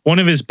like one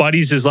of his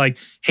buddies is like,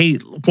 hey,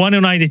 why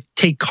don't I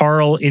take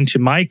Carl into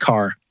my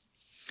car,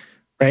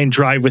 right, and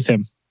drive with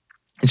him?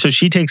 And so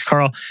she takes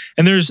Carl,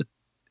 and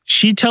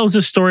she tells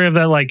the story of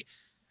that, like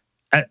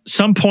at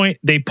some point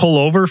they pull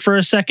over for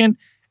a second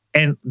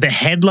and the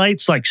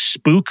headlights like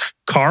spook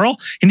Carl,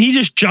 and he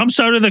just jumps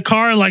out of the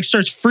car and like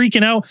starts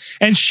freaking out,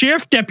 and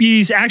sheriff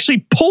deputies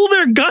actually pull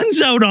their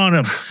guns out on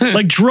him,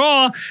 like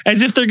draw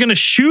as if they're going to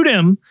shoot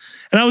him.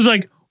 And I was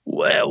like,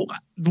 well,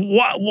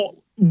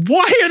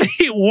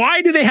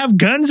 why do they have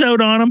guns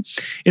out on him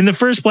in the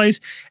first place?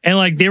 And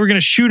like they were going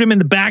to shoot him in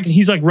the back, and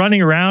he's like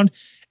running around.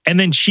 And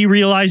then she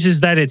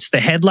realizes that it's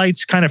the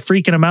headlights kind of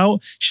freaking him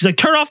out. She's like,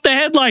 turn off the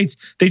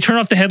headlights. They turn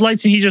off the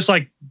headlights, and he just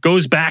like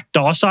goes back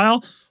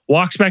docile,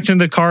 walks back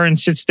into the car and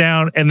sits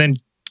down, and then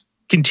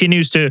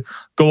continues to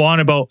go on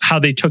about how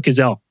they took his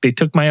elk. They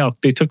took my elk.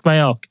 They took my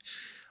elk,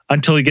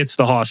 until he gets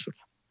to the hospital.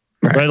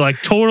 Right?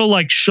 Like total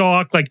like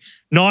shock, like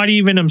not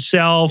even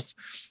himself,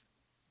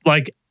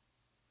 like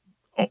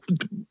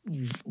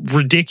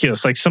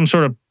ridiculous, like some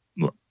sort of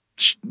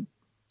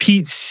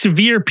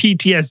severe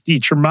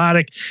PTSD,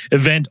 traumatic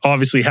event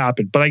obviously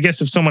happened. But I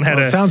guess if someone had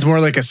it sounds more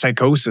like a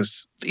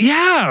psychosis.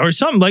 Yeah, or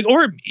something like,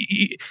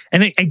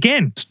 and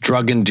again, it's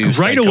drug-induced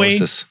right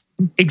psychosis. Away.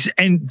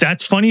 And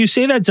that's funny you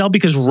say that, Zell,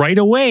 because right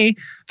away,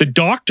 the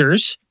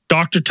doctors,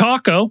 Dr.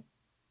 Taco,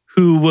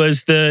 who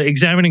was the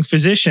examining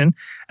physician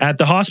at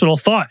the hospital,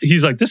 thought,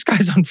 he's like, this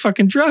guy's on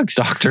fucking drugs.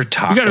 Dr.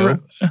 Taco.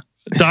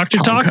 Dr.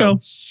 Taco.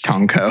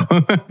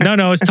 Tonko.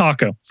 No, it's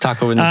Taco.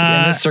 Taco in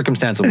this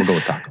circumstance, we'll go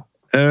with Taco.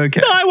 Okay.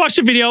 No, I watched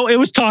the video. It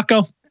was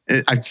Taco.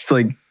 I just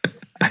like,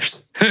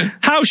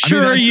 How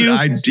sure are you?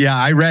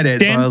 I read it.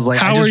 Dan, so I was like,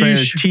 how I just are read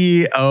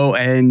you it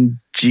as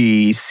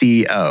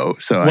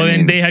TONGCO. So well,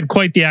 then they had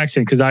quite the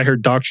accent because I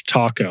heard Dr.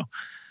 Taco.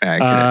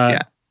 yeah.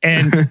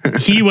 And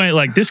he went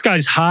like, this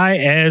guy's high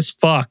as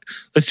fuck.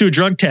 Let's do a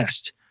drug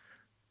test.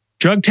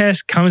 Drug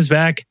test comes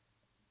back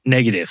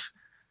negative.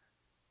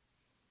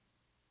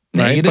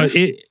 Right?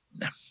 Negative?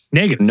 But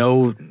negative.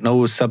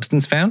 No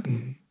substance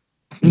found?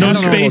 No I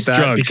don't know space about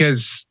that drugs.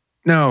 because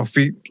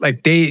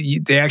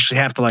they actually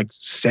have to like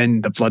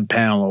send the blood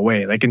panel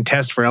away, like and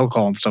test for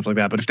alcohol and stuff like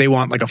that. But if they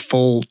want like a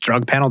full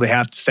drug panel, they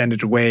have to send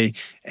it away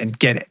and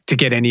get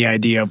any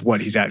idea of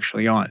what he's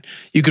actually on.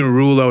 You can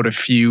rule out a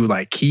few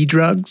like key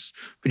drugs,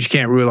 but you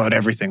can't rule out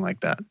everything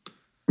like that.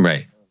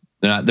 Right.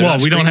 We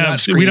don't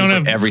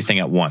have everything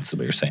at once, is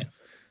what you're saying.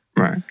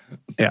 Right.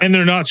 Yeah. And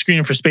they're not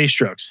screening for space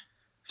drugs,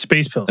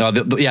 space pills. No,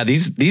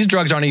 these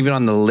drugs aren't even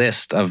on the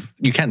list of,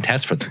 you can't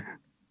test for them.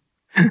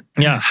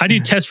 Yeah. How do you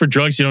test for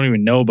drugs you don't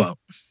even know about?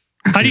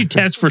 How do you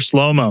test for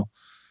slow-mo?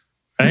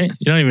 Right?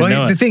 You don't even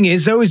know The it. thing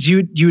is, though, is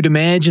you'd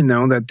imagine,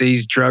 though, that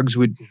these drugs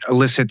would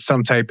elicit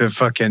some type of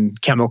fucking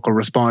chemical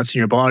response in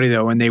your body,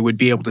 though, and they would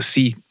be able to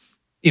see,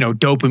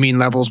 dopamine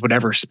levels,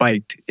 whatever,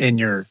 spiked in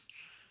your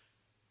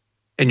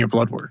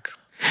blood work.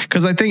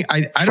 Because I think,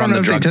 I don't know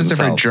if they tested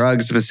for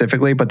drugs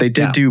specifically, but they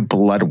did do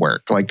blood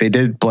work. Like they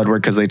did blood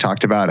work because they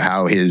talked about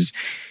how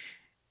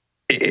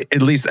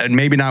at least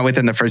maybe not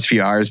within the first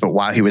few hours, but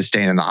while he was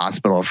staying in the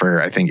hospital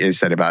for, I think he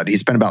spent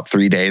about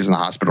 3 days in the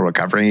hospital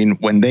recovering.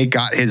 When they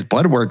got his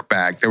blood work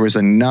back, there was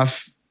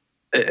enough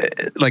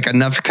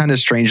kind of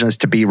strangeness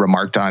to be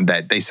remarked on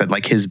that they said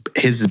like his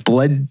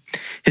blood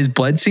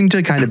seemed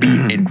to kind of be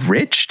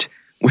enriched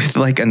with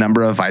like a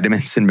number of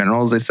vitamins and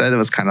minerals. They said it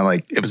was kind of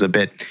like, it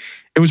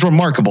was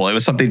remarkable. It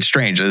was something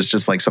strange. It was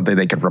just like something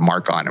they could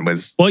remark on. It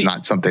was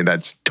not something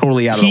that's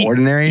totally out of the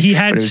ordinary. He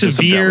had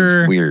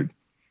severe, weird.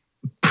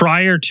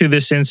 Prior to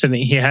this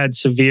incident, he had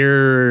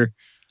severe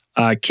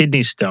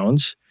kidney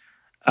stones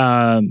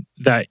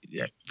that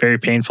very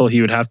painful.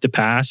 He would have to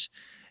pass,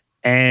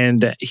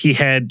 and he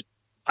had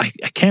I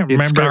can't remember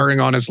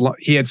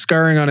he had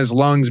scarring on his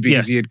lungs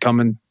because he had come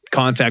in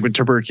contact with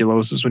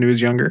tuberculosis when he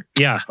was younger.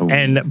 Yeah,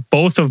 and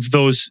both of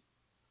those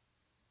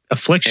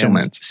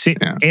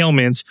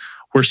ailments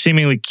were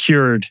seemingly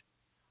cured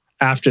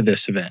after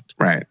this event.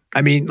 Right.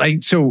 I mean,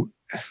 like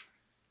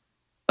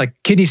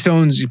kidney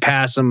stones, you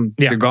pass them,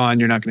 they're gone,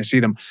 you're not going to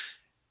see them.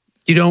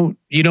 You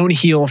don't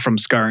heal from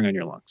scarring on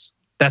your lungs.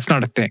 That's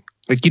not a thing.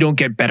 Like you don't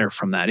get better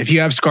from that. If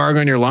you have scarring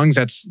on your lungs,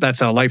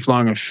 that's a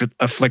lifelong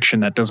affliction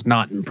that does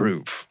not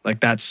improve. Like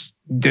that's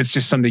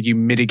just something you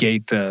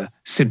mitigate the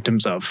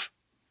symptoms of.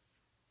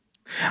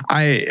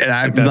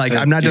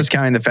 I'm not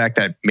discounting the fact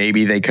that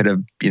maybe they could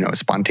have,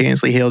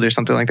 spontaneously healed or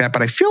something like that.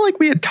 But I feel like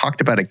we had talked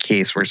about a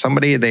case where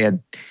somebody they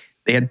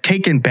had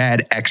taken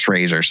bad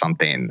x-rays or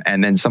something.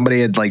 And then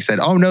somebody had like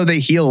said, oh no, they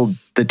healed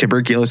the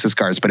tuberculosis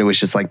scars, but it was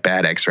just like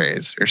bad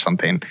x-rays or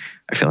something.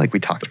 I feel like we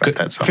talked about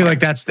that somewhere. I feel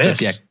like that's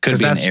this. Yeah, could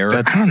be an error.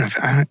 I don't know if,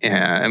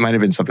 it might have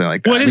been something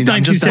like that. Well, it is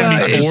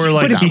 1974.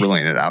 Like not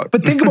ruling it out.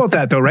 But think about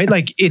that though, right?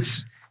 Like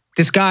it's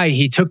this guy,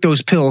 he took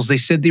those pills. They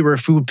said they were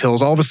food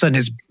pills. All of a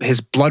sudden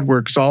his blood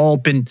work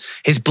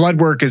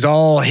is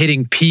all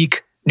hitting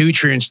peak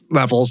nutrient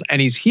levels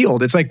and he's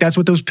healed. It's like, that's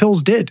what those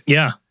pills did.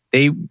 Yeah.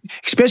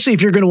 Especially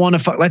if you're going to want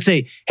to, let's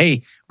say,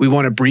 hey, we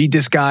want to breed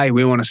this guy,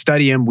 we want to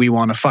study him, we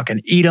want to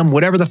fucking eat him,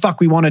 whatever the fuck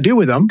we want to do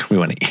with him. We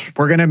want to eat.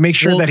 We're going to make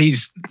sure that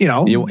he's,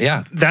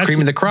 that's cream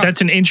of the crop.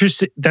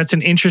 That's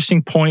an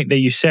interesting point that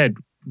you said,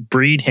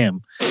 breed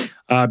him.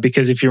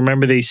 Because if you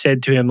remember, they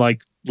said to him,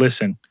 like,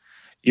 listen,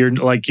 you're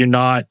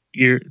not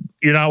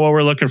what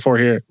we're looking for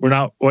here. We're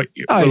not what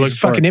we're looking for. He's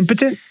fucking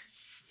impotent.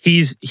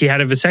 He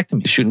had a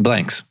vasectomy. He's shooting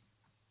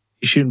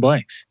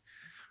blanks.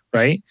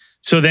 Right?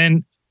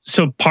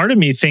 So part of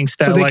me thinks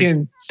that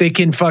they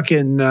can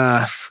fucking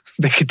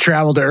they could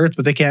travel to Earth,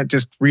 but they can't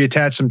just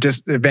reattach some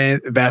vas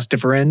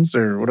deferens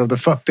or whatever the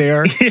fuck they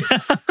are.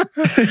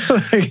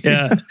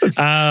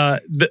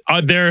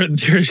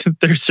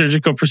 Their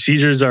surgical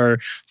procedures are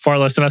far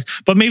less than us,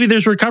 but maybe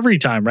there's recovery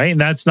time, right?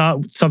 And that's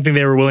not something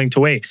they were willing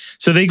to wait.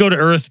 So they go to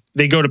Earth,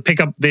 they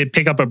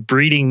pick up a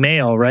breeding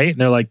male, right? And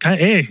they're like,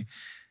 hey,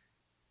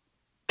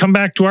 come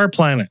back to our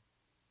planet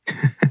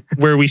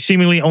where we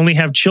seemingly only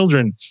have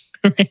children.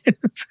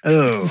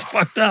 It's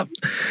fucked up.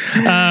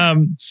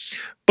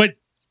 But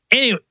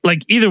anyway,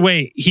 like either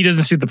way, he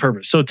doesn't suit the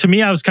purpose. So to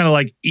me, I was kind of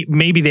like,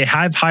 maybe they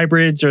have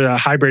hybrids or a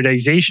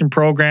hybridization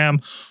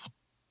program,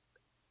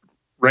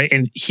 right?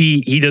 And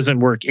he doesn't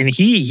work. And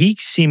he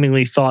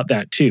seemingly thought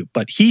that too.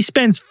 But he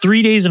spends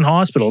 3 days in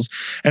hospitals.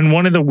 And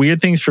one of the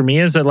weird things for me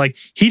is that like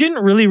he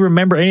didn't really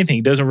remember anything.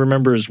 He doesn't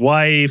remember his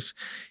wife.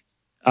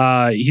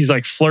 He's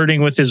like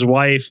flirting with his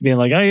wife, being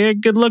like, "Oh, you're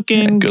good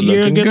looking.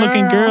 You're a good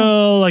looking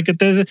girl." Like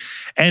this,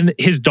 and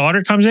his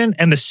daughter comes in,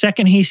 and the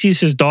second he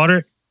sees his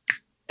daughter,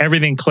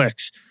 everything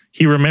clicks.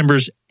 He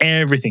remembers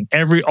everything.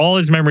 All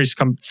his memories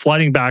come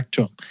flooding back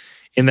to him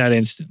in that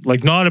instant.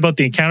 Like not about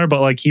the encounter,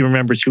 but like he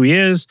remembers who he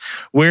is,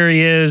 where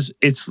he is.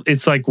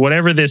 It's like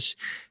whatever this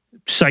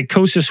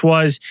psychosis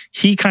was,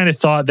 he kind of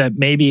thought that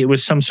maybe it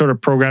was some sort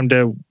of program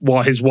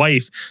his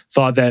wife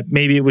thought that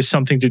maybe it was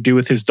something to do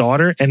with his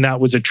daughter, and that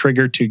was a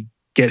trigger to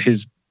get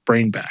his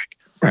brain back.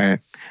 Right.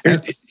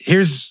 I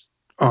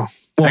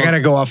got to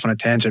go off on a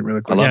tangent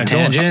really quick. I love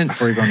tangents.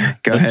 Before we go on there.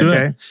 Go Let's ahead. do it.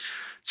 Okay.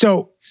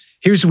 So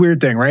here's the weird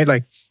thing, right?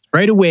 Like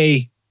right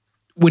away,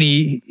 when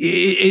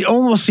it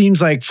almost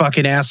seems like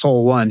fucking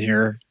asshole one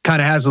here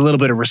kind of has a little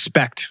bit of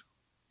respect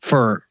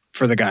for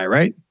the guy,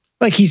 right?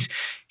 Like he's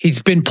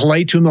been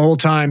polite to him the whole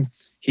time.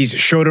 He's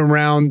showed him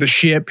around the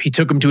ship. He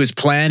took him to his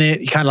planet.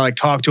 He kind of like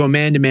talked to him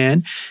man to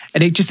man.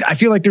 And I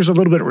feel like there's a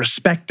little bit of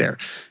respect there.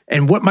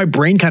 And what my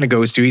brain kind of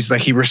goes to, he's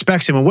like, he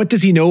respects him. And what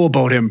does he know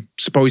about him,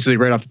 supposedly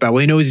right off the bat?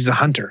 Well, he knows he's a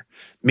hunter.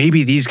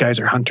 Maybe these guys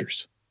are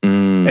hunters.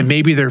 And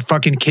maybe they're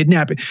fucking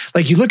kidnapping.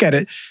 Like you look at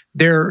it,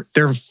 they're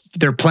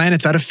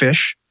planets out of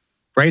fish,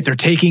 right? They're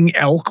taking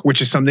elk,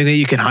 which is something that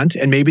you can hunt,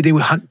 and maybe they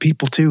would hunt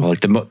people too. Well,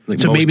 like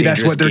So most maybe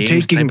that's what they're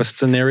dangerous taking. games type of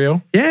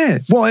scenario. Yeah.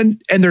 Well,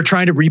 and they're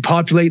trying to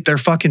repopulate their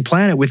fucking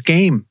planet with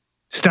game,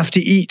 stuff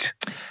to eat.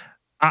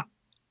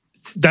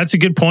 That's a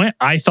good point.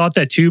 I thought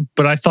that too,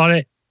 but I thought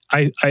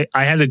I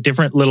had a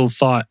different little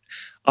thought.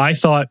 I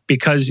thought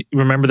because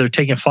remember they're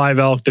taking 5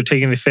 elk, they're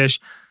taking the fish,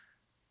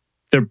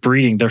 they're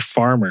breeding, they're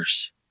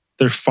farmers.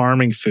 They're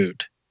farming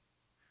food.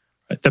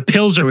 The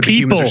pills are So the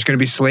people. humans are going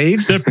to be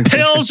slaves? The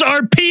pills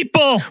are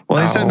people.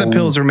 Well, they said the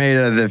pills were made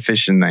of the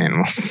fish and the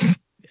animals.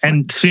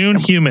 And soon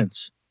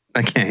humans.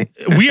 Okay.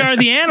 We are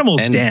the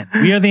animals, And- Dan.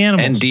 We are the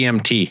animals. And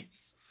DMT.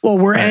 Well,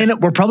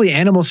 we're probably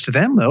animals to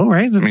them, though,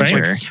 right? That's Right.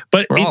 like- Sure.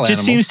 But We're it all just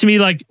animals. seems to me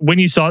like when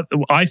you saw,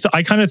 I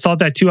kind of thought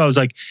that too. I was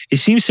like, it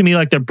seems to me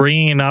like they're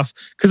bringing enough.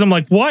 Because I'm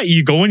like, what?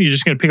 You going? You're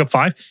just going to pick up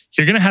 5?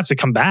 You're going to have to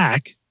come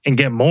back and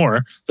get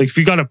more. Like if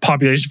you got a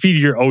population feed,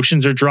 your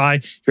oceans are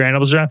dry, your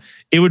animals are dry.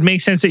 It would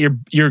make sense that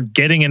you're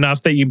getting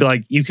enough that you'd be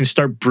like, you can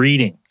start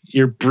breeding.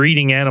 You're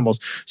breeding animals.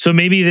 So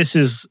maybe this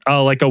is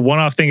like a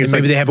one-off thing. It's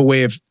maybe like, they have a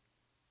way of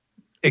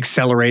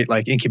accelerate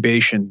like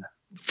incubation.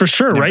 for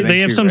sure, and right?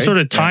 They everything have too, some right? sort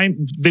of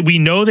time that we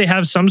know they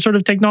have some sort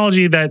of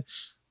technology that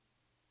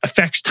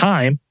affects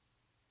time.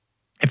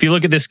 If you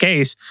look at this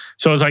case,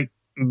 so I was like,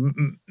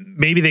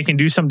 maybe they can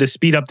do something to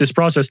speed up this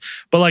process.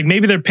 But like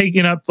maybe they're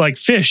picking up like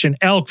fish and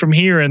elk from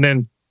here, and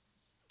then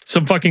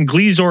some fucking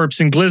glizorps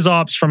and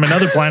glizops from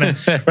another planet,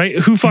 right?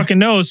 Who fucking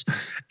knows?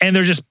 And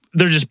they're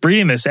just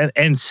breeding this,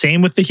 and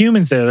same with the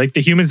humans there. Like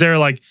the humans there,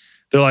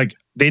 they're like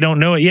they don't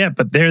know it yet,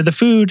 but they're the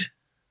food.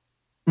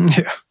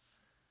 Yeah.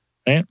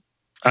 Right?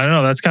 I don't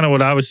know. That's kind of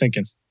what I was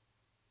thinking.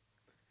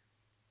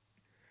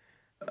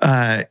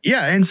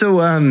 Yeah, and so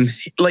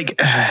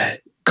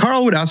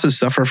Carl would also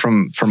suffer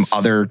from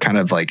other kind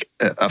of like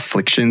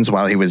afflictions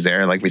while he was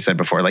there. Like we said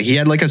before, like he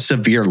had like a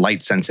severe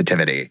light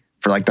sensitivity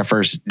for like the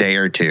first day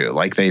or two.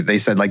 Like they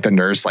said like the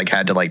nurse like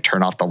had to like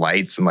turn off the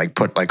lights and like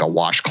put like a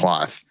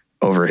washcloth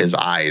over his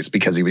eyes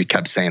because he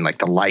kept saying like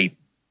the light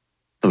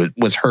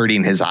was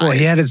hurting his eyes. Well,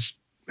 he had his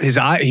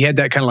eye. He had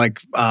that kind of like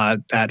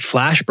that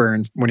flash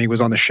burn when he was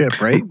on the ship,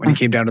 right? When he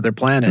came down to their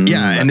planet.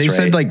 Yeah, and they That's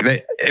said right. like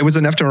that it was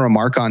enough to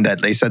remark on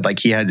that. They said like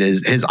he had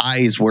his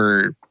eyes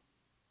were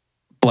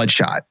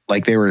bloodshot,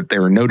 like they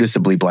were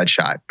noticeably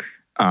bloodshot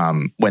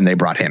when they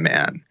brought him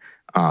in,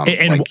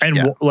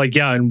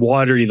 and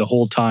watery the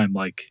whole time.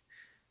 Like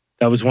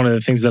that was one of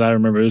the things that I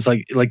remember. It was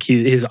like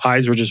his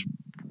eyes were just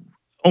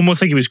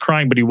almost like he was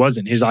crying, but he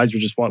wasn't. His eyes were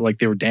just like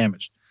they were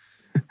damaged.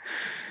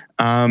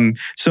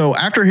 So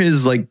after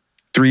his like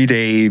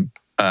 3-day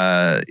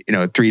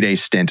 3-day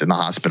stint in the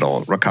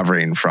hospital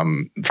recovering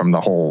from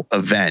the whole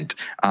event,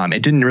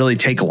 it didn't really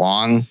take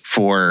long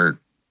for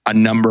a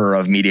number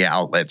of media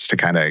outlets to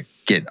kind of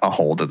get a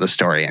hold of the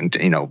story. And,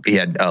 he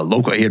had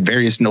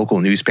various local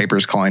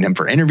newspapers calling him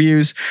for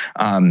interviews.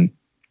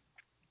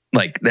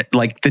 Like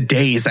the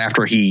days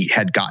after he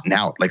had gotten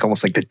out, like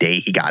almost like the day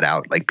he got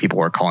out, like people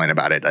were calling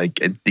about it. Like,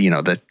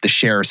 the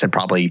sheriffs had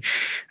probably,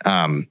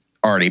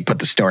 already put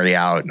the story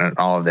out and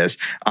all of this.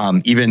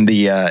 Even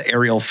the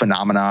Aerial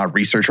Phenomena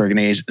Research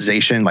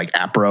Organization, like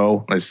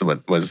APRO,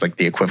 was like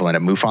the equivalent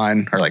of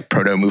MUFON or like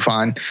proto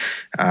MUFON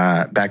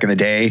back in the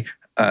day,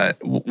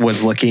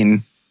 was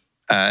looking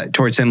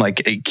towards him,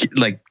 like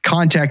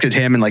contacted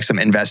him, and like some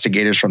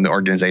investigators from the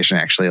organization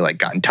actually like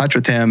got in touch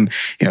with him,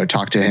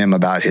 talked to him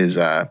about his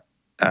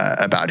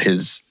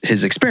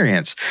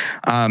experience.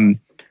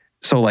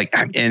 So like,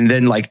 and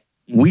then like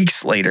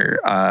weeks later,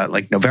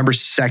 like November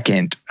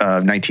 2nd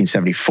of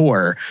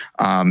 1974,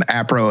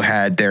 APRO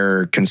had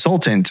their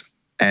consultant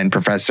and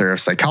professor of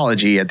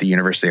psychology at the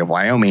University of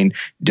Wyoming,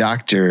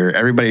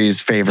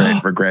 everybody's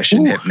favorite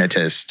regression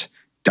hypnotist,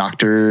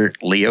 Dr.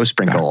 Leo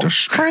Sprinkle. Dr.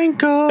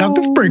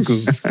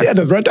 Sprinkles. Yeah,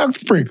 that's right, Dr.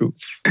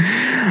 Sprinkles.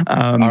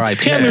 R.I.P.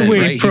 Tell me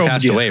where he He probed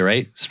passed you. away,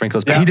 right?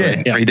 Sprinkles He passed did.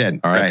 away. Yeah. He did.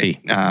 R.I.P.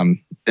 Right.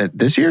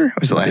 This year? Or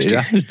was it last year?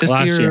 I think it was this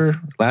Last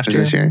year. Last Was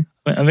year. this year?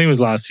 I think it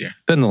was last year.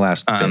 Been the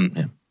last. Um,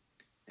 yeah.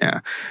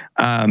 Yeah.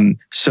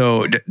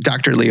 So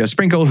Dr. Leo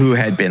Sprinkle, who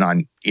had been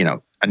on,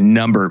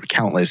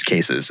 countless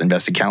cases,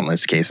 invested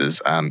countless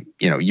cases,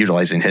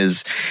 utilizing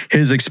his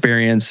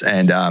experience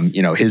and,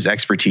 his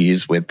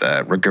expertise with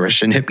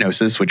regression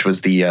hypnosis, which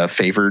was the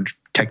favored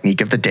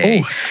technique of the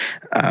day.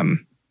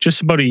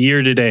 Just about a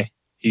year today,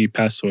 he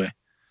passed away.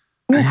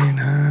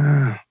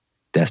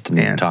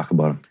 Destiny to talk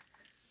about him.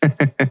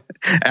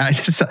 I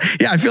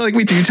feel like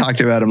we do talk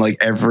about him like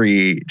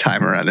every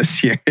time around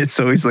this year. It's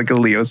always like a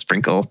Leo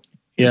Sprinkle.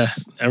 Yeah,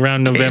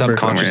 around November.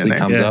 Subconsciously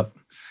comes up.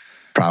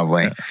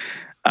 Probably.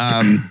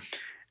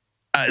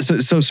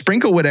 So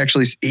Sprinkle would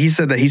actually, he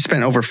said that he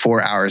spent over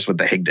 4 hours with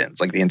the Higdons,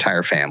 like the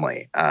entire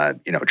family,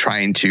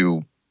 trying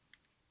to,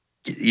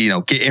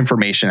 get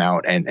information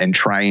out and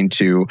trying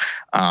to,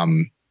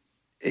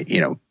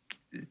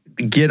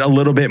 get a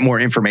little bit more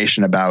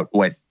information about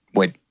what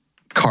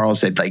Carl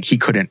said, like he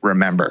couldn't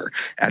remember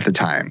at the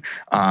time.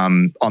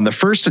 On the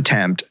first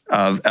attempt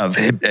of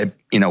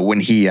when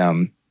he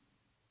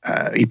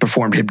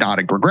performed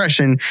hypnotic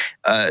regression,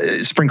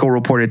 Sprinkle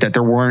reported that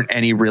there weren't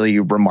any really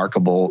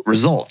remarkable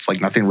results.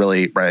 Like nothing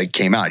really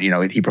came out.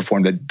 He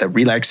performed the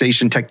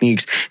relaxation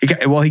techniques. He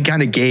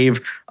kind of gave,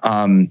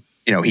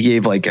 he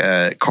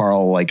gave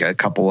Carl like a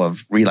couple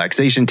of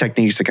relaxation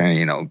techniques to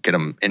kind of, get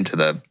him into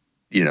the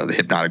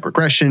hypnotic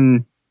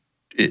regression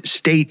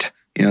state.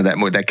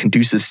 That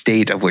conducive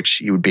state of which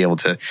you would be able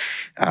to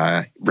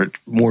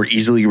more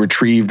easily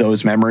retrieve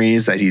those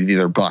memories that he'd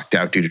either blocked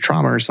out due to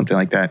trauma or something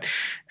like that.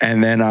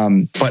 And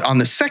then, but on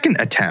the second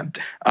attempt,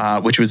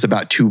 which was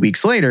about 2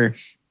 weeks later,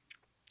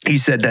 he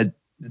said that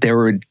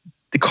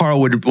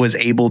Carl was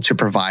able to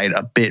provide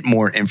a bit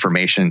more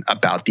information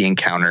about the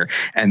encounter,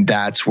 and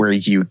that's where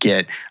you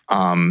get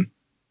some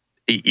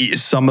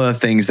of the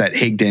things that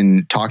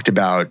Higdon talked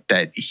about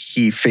that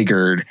he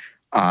figured.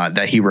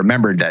 That he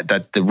remembered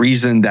that the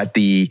reason that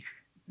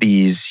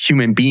these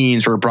human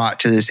beings were brought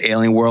to this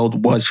alien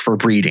world was for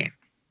breeding.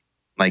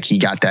 Like he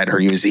got that, or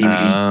he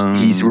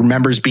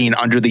remembers being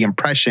under the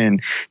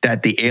impression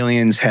that the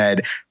aliens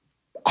had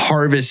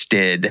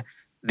harvested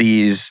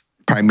these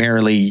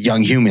primarily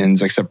young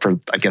humans, except for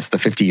I guess the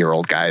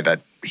 50-year-old guy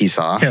that he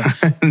saw,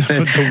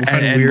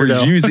 and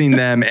were using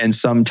them in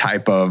some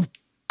type of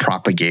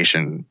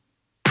propagation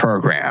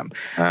program.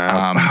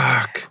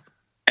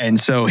 And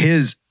so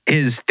his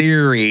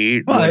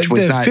theory, which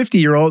was not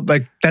 50-year-old,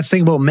 like that's the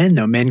thing about men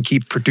though. Men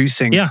keep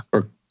producing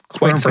for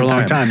quite for a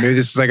long time. Maybe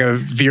this is like a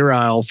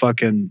virile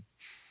fucking.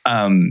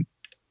 And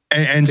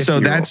so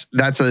that's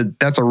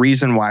a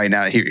reason why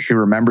now he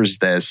remembers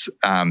this.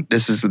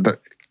 This is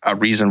a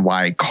reason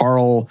why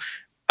Carl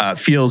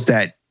feels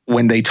that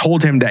when they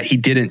told him that he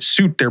didn't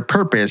suit their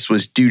purpose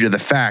was due to the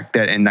fact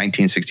that in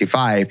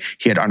 1965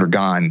 he had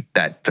undergone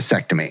that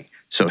vasectomy,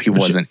 so he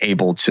wasn't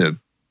able to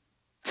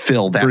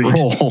fill that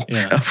role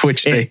of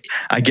which they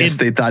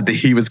thought that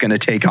he was going to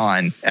take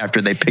on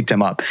after they picked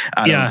him up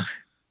out of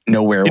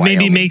nowhere. It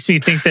maybe makes me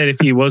think that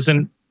if he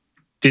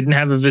didn't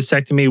have a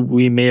vasectomy,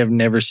 we may have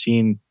never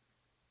seen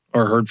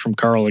or heard from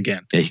Carl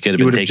again. Yeah, he could have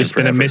been taken just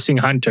forever. been a missing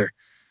hunter,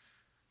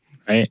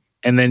 right?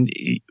 And then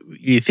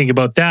you think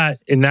about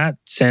that in that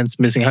sense,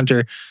 missing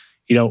hunter.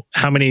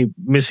 How many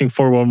missing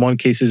 411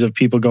 cases of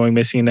people going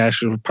missing in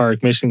national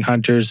park, missing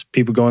hunters,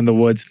 people go in the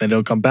woods and they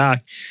don't come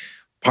back.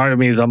 Part of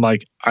me is I'm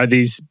like, are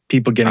these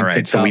people getting picked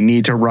up? So we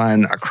need to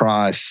run a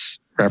cross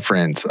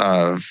reference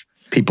of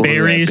people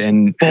Berries,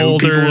 who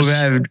boulders,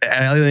 have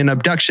alien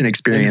abduction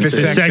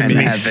experiences and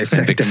have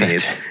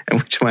vasectomies, and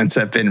which ones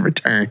have been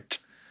returned.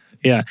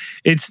 Yeah,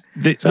 it's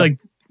hey,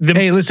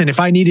 listen,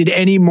 if I needed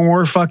any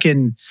more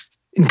fucking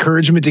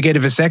encouragement to get a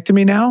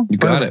vasectomy now, you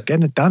got it.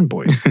 Getting it done,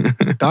 boys.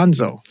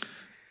 Donzo.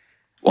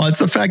 Well, it's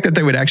the fact that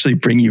they would actually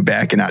bring you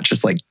back and not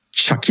just like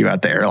chuck you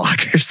out the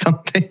airlock or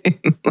something.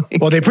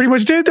 Well, they pretty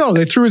much did though.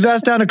 They threw his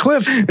ass down a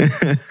cliff.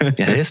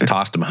 Yeah, they just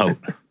tossed him out.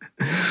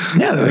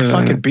 Yeah, they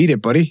fucking beat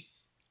it, buddy.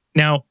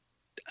 Now,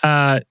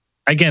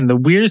 again, the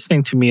weirdest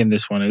thing to me in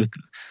this one is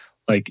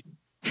like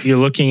you're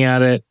looking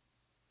at it.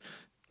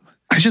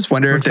 I just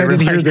wonder if they were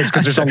hear this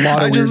because there's a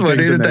lot of weird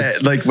things in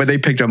this. Like when they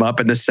picked him up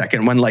and the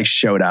second one like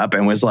showed up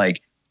and was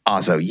like,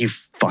 "Also, you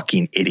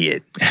fucking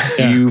idiot!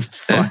 You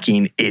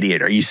fucking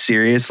idiot! Are you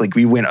serious? Like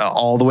we went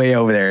all the way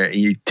over there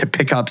to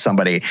pick up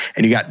somebody,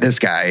 and you got this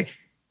guy.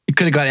 You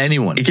could have got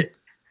anyone. You could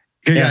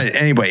have got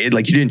anybody.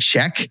 Like you didn't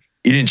check.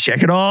 You didn't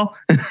check at all.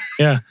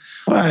 Yeah.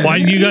 Why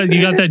you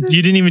got that?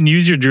 You didn't even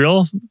use your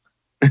drill,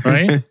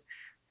 right?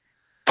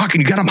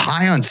 Fucking, you got him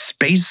high on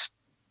space.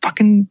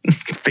 Fucking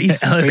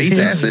space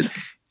acid.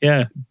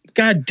 Yeah.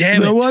 God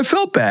damn it. Well, I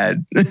felt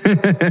bad.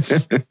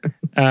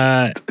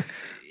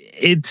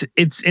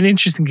 It's an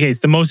interesting case.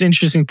 The most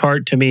interesting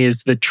part to me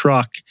is the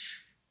truck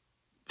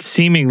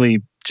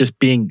seemingly just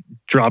being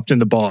dropped in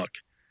the bog.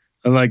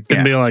 And like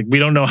them being like, we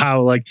don't know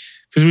how, like,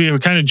 because we were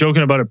kind of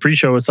joking about a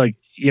pre-show. It's like,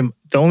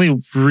 the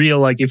only real,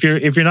 like, if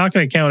you're not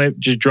going to count it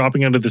just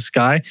dropping out of the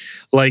sky,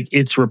 like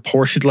it's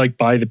reported like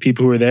by the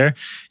people who were there,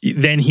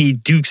 then he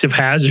Dukes of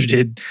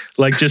Hazzarded,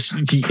 like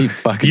just he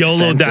fucking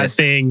YOLO'd that it.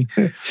 thing,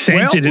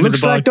 sent it into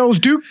looks the box. like those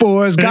Duke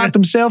boys got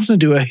themselves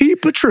into a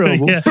heap of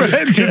trouble. Yeah.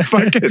 To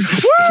fucking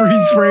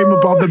freeze frame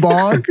above the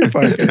bog.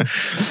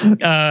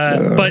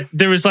 Fucking. But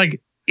there was like,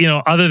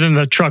 other than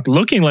the truck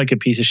looking like a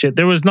piece of shit,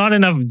 there was not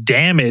enough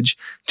damage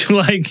to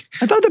like.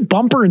 I thought the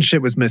bumper and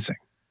shit was missing.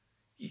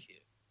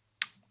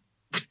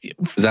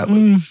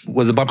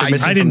 Was the bumper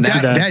missing I from didn't see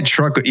that? That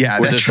truck, yeah,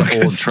 Was that this an truck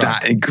old was truck?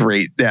 not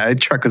great. Yeah, that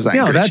truck was not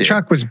No, great that shape.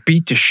 truck was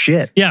beat to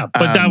shit. Yeah,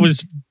 but that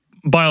was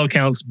by all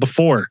accounts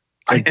before.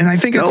 I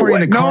think according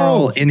to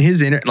Carl, in his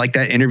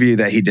that interview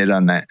that he did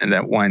on that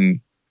one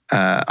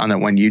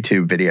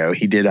YouTube video,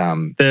 he did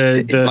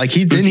The like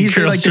he didn't Spooky he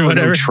say like Trails there or were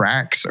no whatever?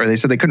 tracks, or they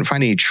said they couldn't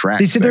find any tracks.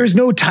 They said there was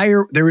no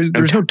tire. There was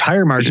no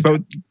tire marks.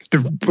 But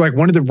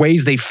one of the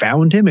ways they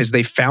found him is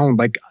they found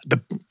like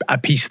a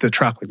piece of the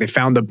truck. Like they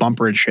found the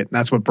bumper and shit, and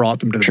that's what brought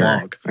them to the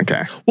bog.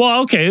 Okay.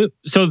 Well, okay.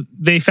 So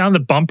they found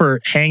the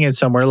bumper hanging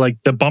somewhere. Like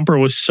the bumper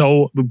was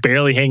so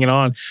barely hanging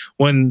on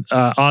when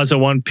Ozza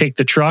One picked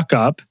the truck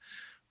up,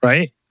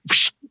 right?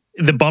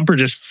 The bumper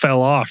just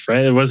fell off,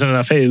 right? It wasn't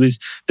enough. Hey, it was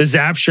the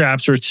zap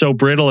straps were so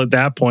brittle at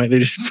that point, they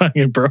just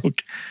fucking broke.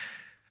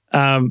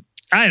 I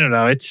don't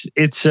know.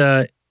 It's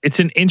an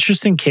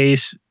interesting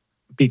case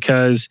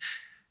because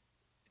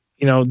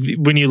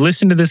when you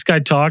listen to this guy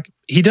talk,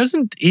 he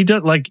doesn't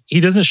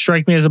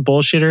strike me as a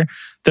bullshitter.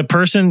 The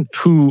person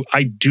who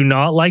I do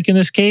not like in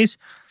this case,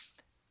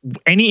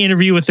 any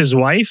interview with his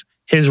wife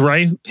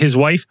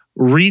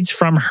reads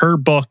from her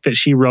book that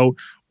she wrote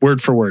word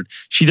for word.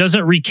 She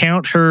doesn't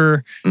recount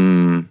her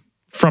from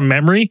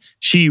memory.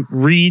 She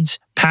reads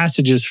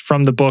passages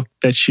from the book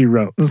that she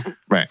wrote.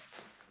 Right.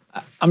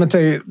 I'm going to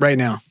tell you right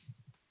now,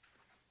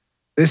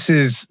 this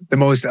is the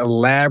most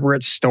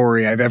elaborate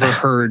story I've ever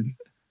heard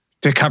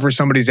to cover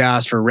somebody's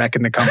ass for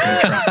wrecking the company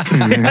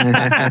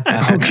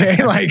truck.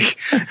 Okay? Like,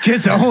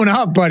 just own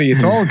up, buddy.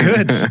 It's all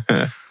good.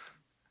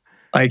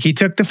 Like, he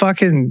took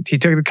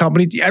the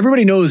company.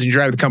 Everybody knows when you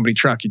drive the company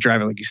truck, you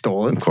drive it like you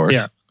stole it. Of course.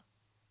 Yeah.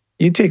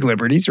 You take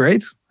liberties,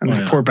 right? And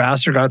the poor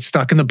bastard got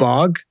stuck in the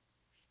bog,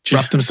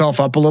 roughed himself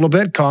up a little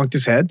bit, conked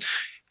his head.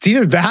 It's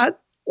either that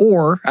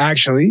or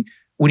actually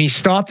when he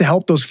stopped to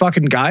help those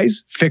fucking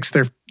guys fix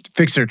their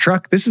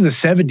truck. This is the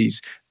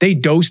 70s. They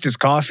dosed his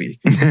coffee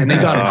and they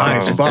got him high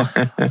as fuck.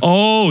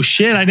 Oh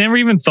shit! I never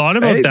even thought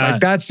about Right? that.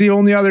 Like, that's the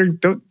only other.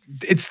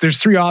 There's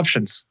three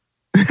options,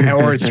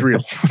 or it's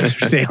real.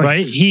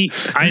 Right?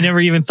 I never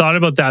even thought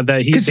about that.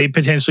 They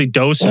potentially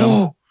dose him.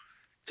 Oh,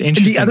 It's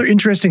interesting. the other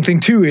interesting thing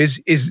too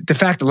is the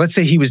fact that, let's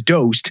say he was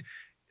dosed.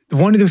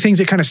 One of the things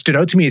that kind of stood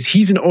out to me is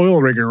he's an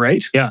oil rigger,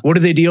 right? Yeah. What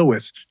do they deal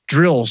with?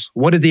 Drills.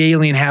 What did the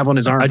alien have on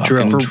his arm? A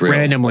drill.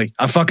 Randomly.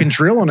 A fucking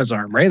drill on his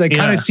arm, right? Like,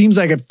 kind Yeah. of seems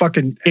like a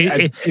fucking,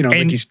 like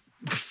and he's.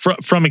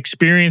 from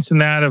experience in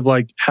that of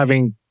like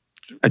having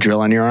A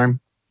drill on your arm?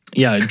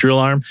 a drill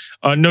arm.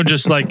 No,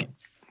 just like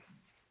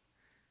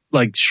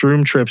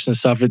shroom trips and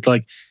stuff. It's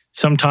like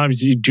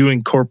sometimes you do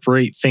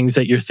incorporate things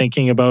that you're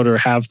thinking about or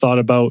have thought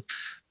about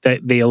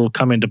that they'll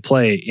come into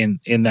play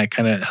in that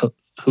kind of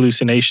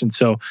hallucination.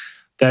 So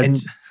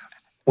that's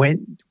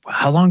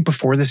How long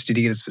before this did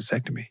he get his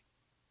vasectomy?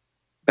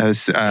 That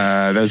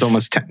was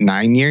almost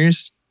 9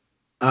 years.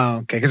 Oh,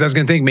 okay. Because I was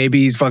gonna think maybe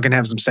he's fucking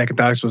have some second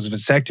thoughts with his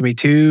vasectomy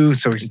too.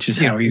 So he's Just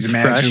he's it's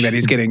imagining fresh. that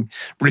he's getting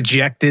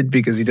rejected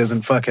because he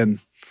doesn't fucking.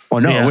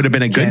 Well, no, Yeah. it would have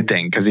been a good Can't-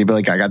 thing because he'd be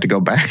like, I got to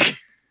go back.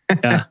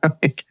 Yeah.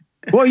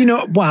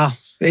 Well,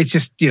 it's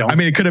just I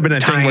mean, it could have been a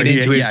thing tying where it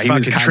into his he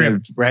was fucking kind trip,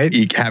 of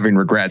right? having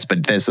regrets,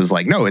 but this is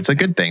like, no, it's a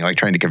good thing. Like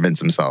trying to convince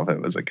himself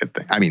it was a good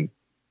thing. I mean,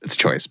 it's a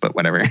choice, but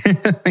whatever.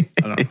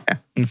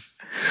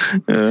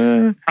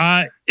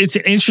 It's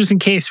an interesting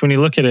case when you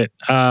look at it.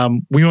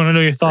 We want to know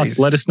your thoughts.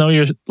 Crazy. Let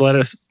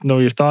us know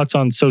your thoughts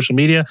on social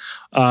media.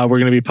 We're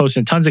going to be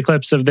posting tons of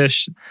clips of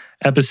this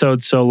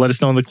episode, so let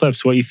us know in the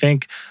clips what you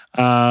think.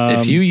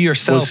 If you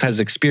yourself has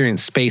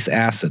experienced space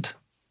acid,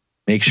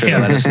 make sure to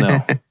let us know.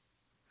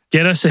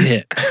 Get us a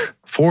hit.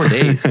 4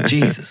 days.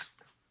 Jesus.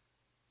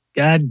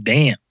 God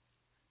damn.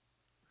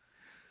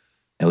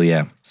 Hell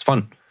yeah. It's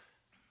fun.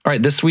 All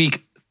right. This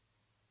week,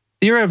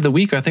 theory of the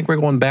week, I think we're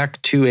going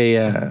back to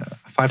a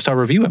 5-star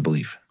review, I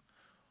believe.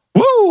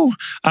 Woo!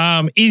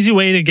 Easy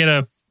way to get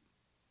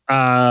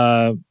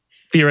a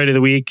theory of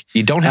the week.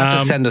 You don't have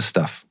to send us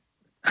stuff.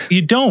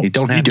 You don't. You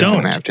don't have You to. don't.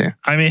 Don't have to.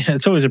 I mean,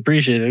 it's always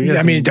appreciated.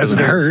 I mean, it doesn't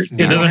hurt.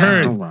 It doesn't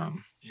hurt.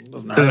 It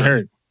Doesn't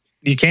hurt.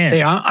 You can't.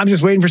 Hey, I'm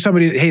just waiting for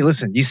somebody. Hey,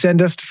 listen, you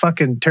send us to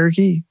fucking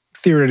Turkey.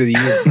 Theory of the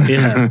year.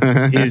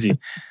 Yeah, easy.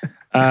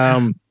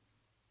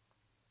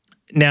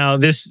 Now,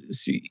 this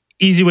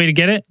easy way to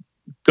get it: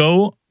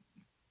 go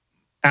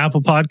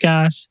Apple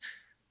Podcasts,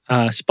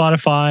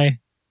 Spotify.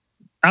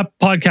 Apple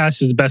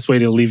Podcasts is the best way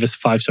to leave us a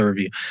 5-star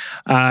review,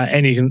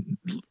 and you can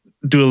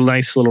do a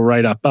nice little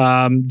write up.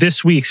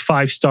 This week's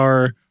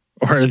 5-star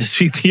or this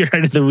week's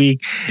Theorite of the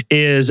Week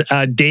is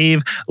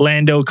Dave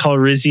Lando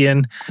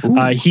Calrissian.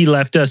 He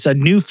left us a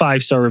new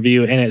 5-star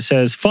review, and it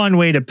says, "Fun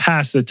way to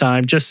pass the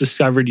time. Just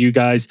discovered you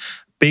guys.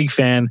 Big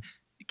fan.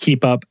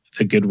 Keep up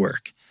the good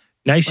work."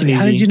 Nice and easy.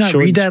 How did you not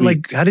read that?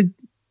 Sweet. Like, how did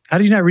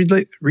you not read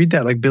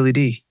that like Billy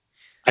D?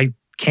 I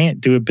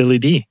can't do a Billy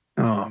D.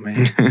 Oh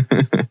man,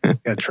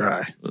 gotta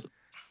try.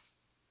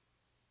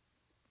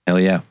 Hell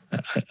yeah.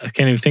 I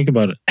can't even think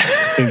about it.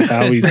 Think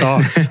how he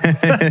talks.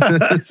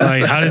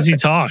 Like, how does he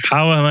talk?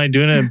 How am I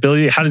doing a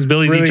Billy? How does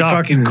Billy Really D talk?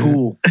 fucking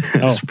cool.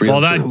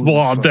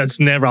 Oh, that's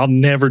never. I'll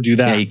never do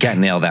that. Yeah, you can't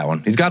nail that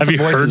one. He's got Have some you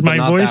voices, heard but my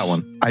not voice? that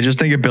one. I just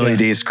think of Billy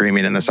D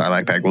screaming in the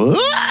Sarlacc pack.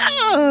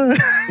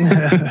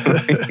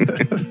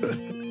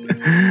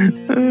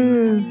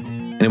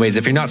 Anyways,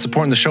 if you're not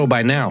supporting the show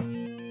by now,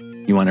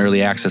 you want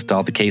early access to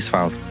all the case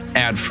files,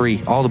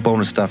 ad-free, all the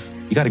bonus stuff,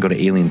 you got to go to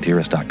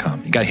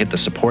alientheorist.com. You got to hit the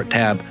support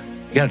tab.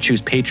 You got to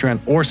choose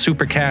Patreon or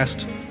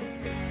Supercast.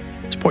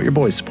 Support your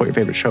boys. Support your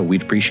favorite show.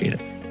 We'd appreciate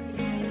it.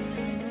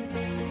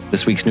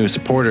 This week's newest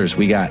supporters,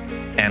 we got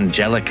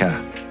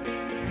Angelica,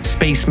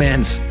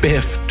 Spaceman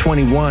Spiff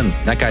 21.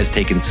 That guy's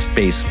taking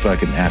space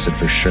fucking acid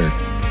for sure.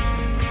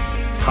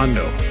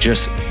 Hondo.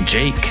 Just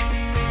Jake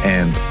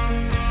and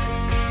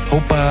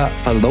Hopa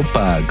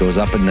Falopa goes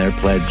up in their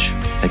pledge.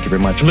 Thank you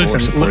very much for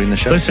supporting the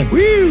show. Listen,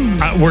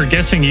 we're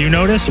guessing you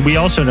noticed. We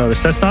also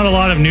noticed. That's not a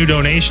lot of new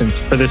donations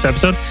for this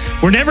episode.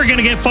 We're never going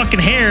to get fucking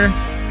hair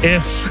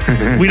if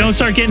we don't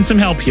start getting some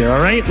help here,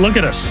 all right? Look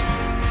at us,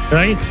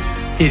 right?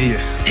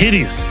 Hideous.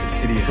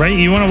 Right?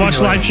 You want to watch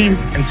the live stream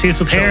and see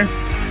us with hair?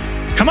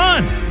 Come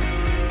on.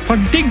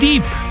 Fucking dig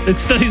deep.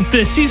 It's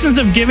the seasons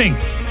of giving.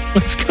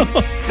 Let's go.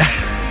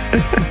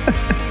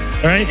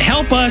 All right,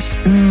 help us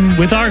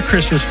with our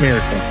Christmas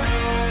miracle.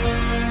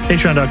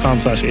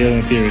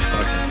 Patreon.com/Alien Theories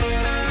Podcast.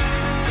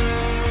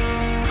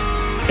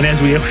 And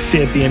as we always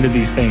say at the end of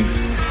these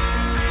things,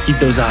 keep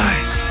those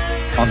eyes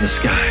on the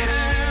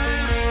skies.